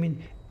anything. I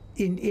mean,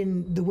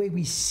 in the way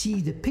we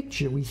see the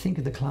picture, we think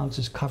of the clouds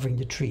as covering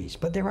the trees,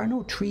 but there are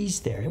no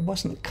trees there. It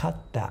wasn't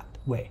cut that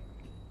way.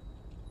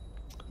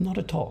 Not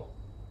at all.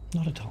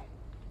 Not at all.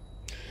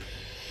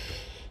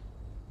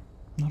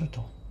 Not at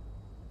all.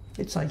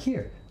 It's like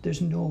here.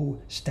 There's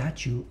no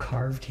statue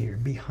carved here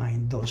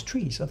behind those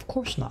trees. Of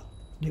course not.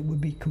 It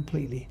would be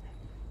completely,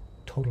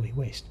 totally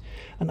waste.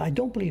 And I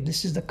don't believe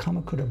this is the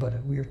Kamakura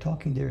Buddha we are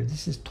talking there.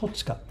 This is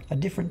Totsuka, a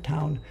different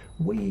town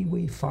way,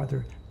 way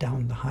farther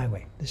down the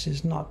highway. This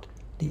is not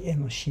the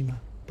Enoshima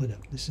Buddha.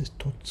 This is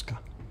Totsuka.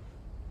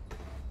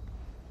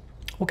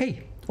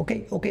 Okay,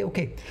 okay, okay,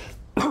 okay.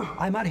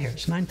 I'm out of here.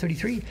 It's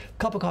 9:33.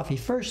 Cup of coffee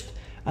first,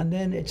 and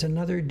then it's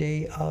another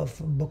day of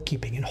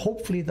bookkeeping, and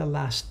hopefully the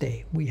last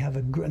day. We have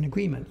an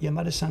agreement.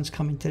 Yamada-san's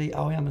coming today,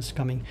 Aoyama's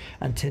coming,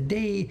 and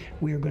today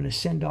we are going to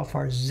send off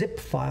our zip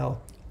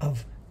file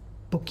of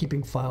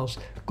bookkeeping files,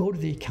 go to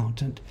the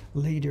accountant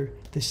later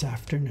this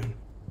afternoon.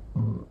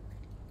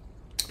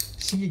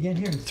 See you again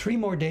here in 3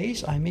 more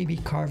days. I may be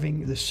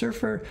carving the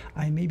surfer.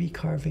 I may be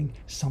carving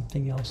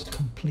something else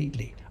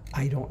completely.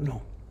 I don't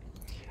know.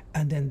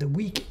 And then the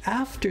week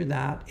after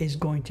that is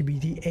going to be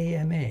the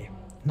AMA.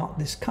 Not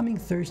this coming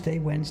Thursday,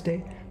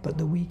 Wednesday, but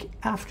the week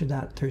after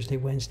that, Thursday,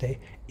 Wednesday,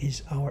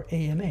 is our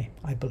AMA,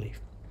 I believe.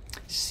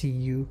 See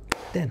you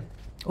then.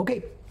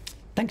 Okay,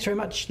 thanks very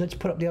much. Let's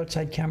put up the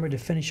outside camera to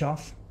finish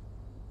off.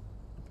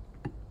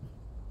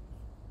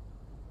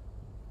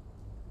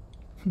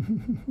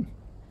 And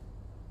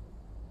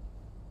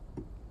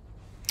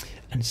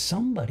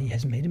somebody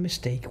has made a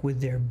mistake with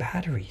their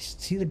batteries.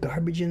 See the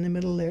garbage in the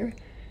middle there?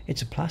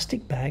 It's a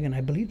plastic bag, and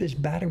I believe there's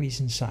batteries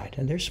inside,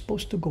 and they're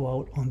supposed to go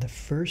out on the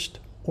 1st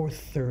or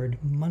 3rd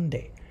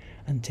Monday.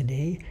 And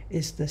today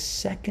is the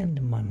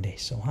second Monday.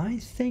 So I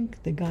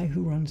think the guy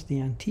who runs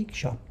the antique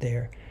shop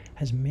there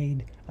has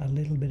made a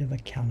little bit of a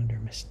calendar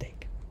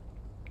mistake.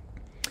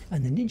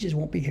 And the ninjas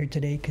won't be here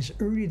today because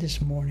early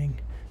this morning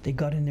they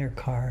got in their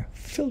car,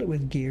 filled it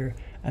with gear,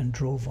 and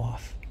drove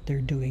off.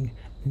 They're doing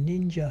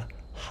ninja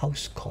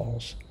house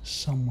calls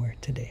somewhere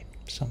today,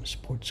 some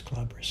sports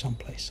club or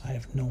someplace. I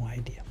have no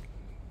idea.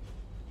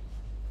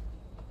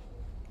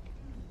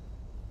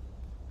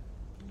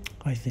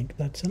 I think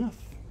that's enough.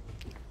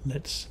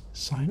 Let's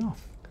sign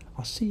off.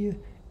 I'll see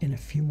you in a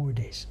few more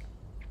days.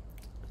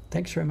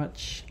 Thanks very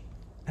much,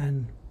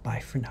 and bye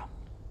for now.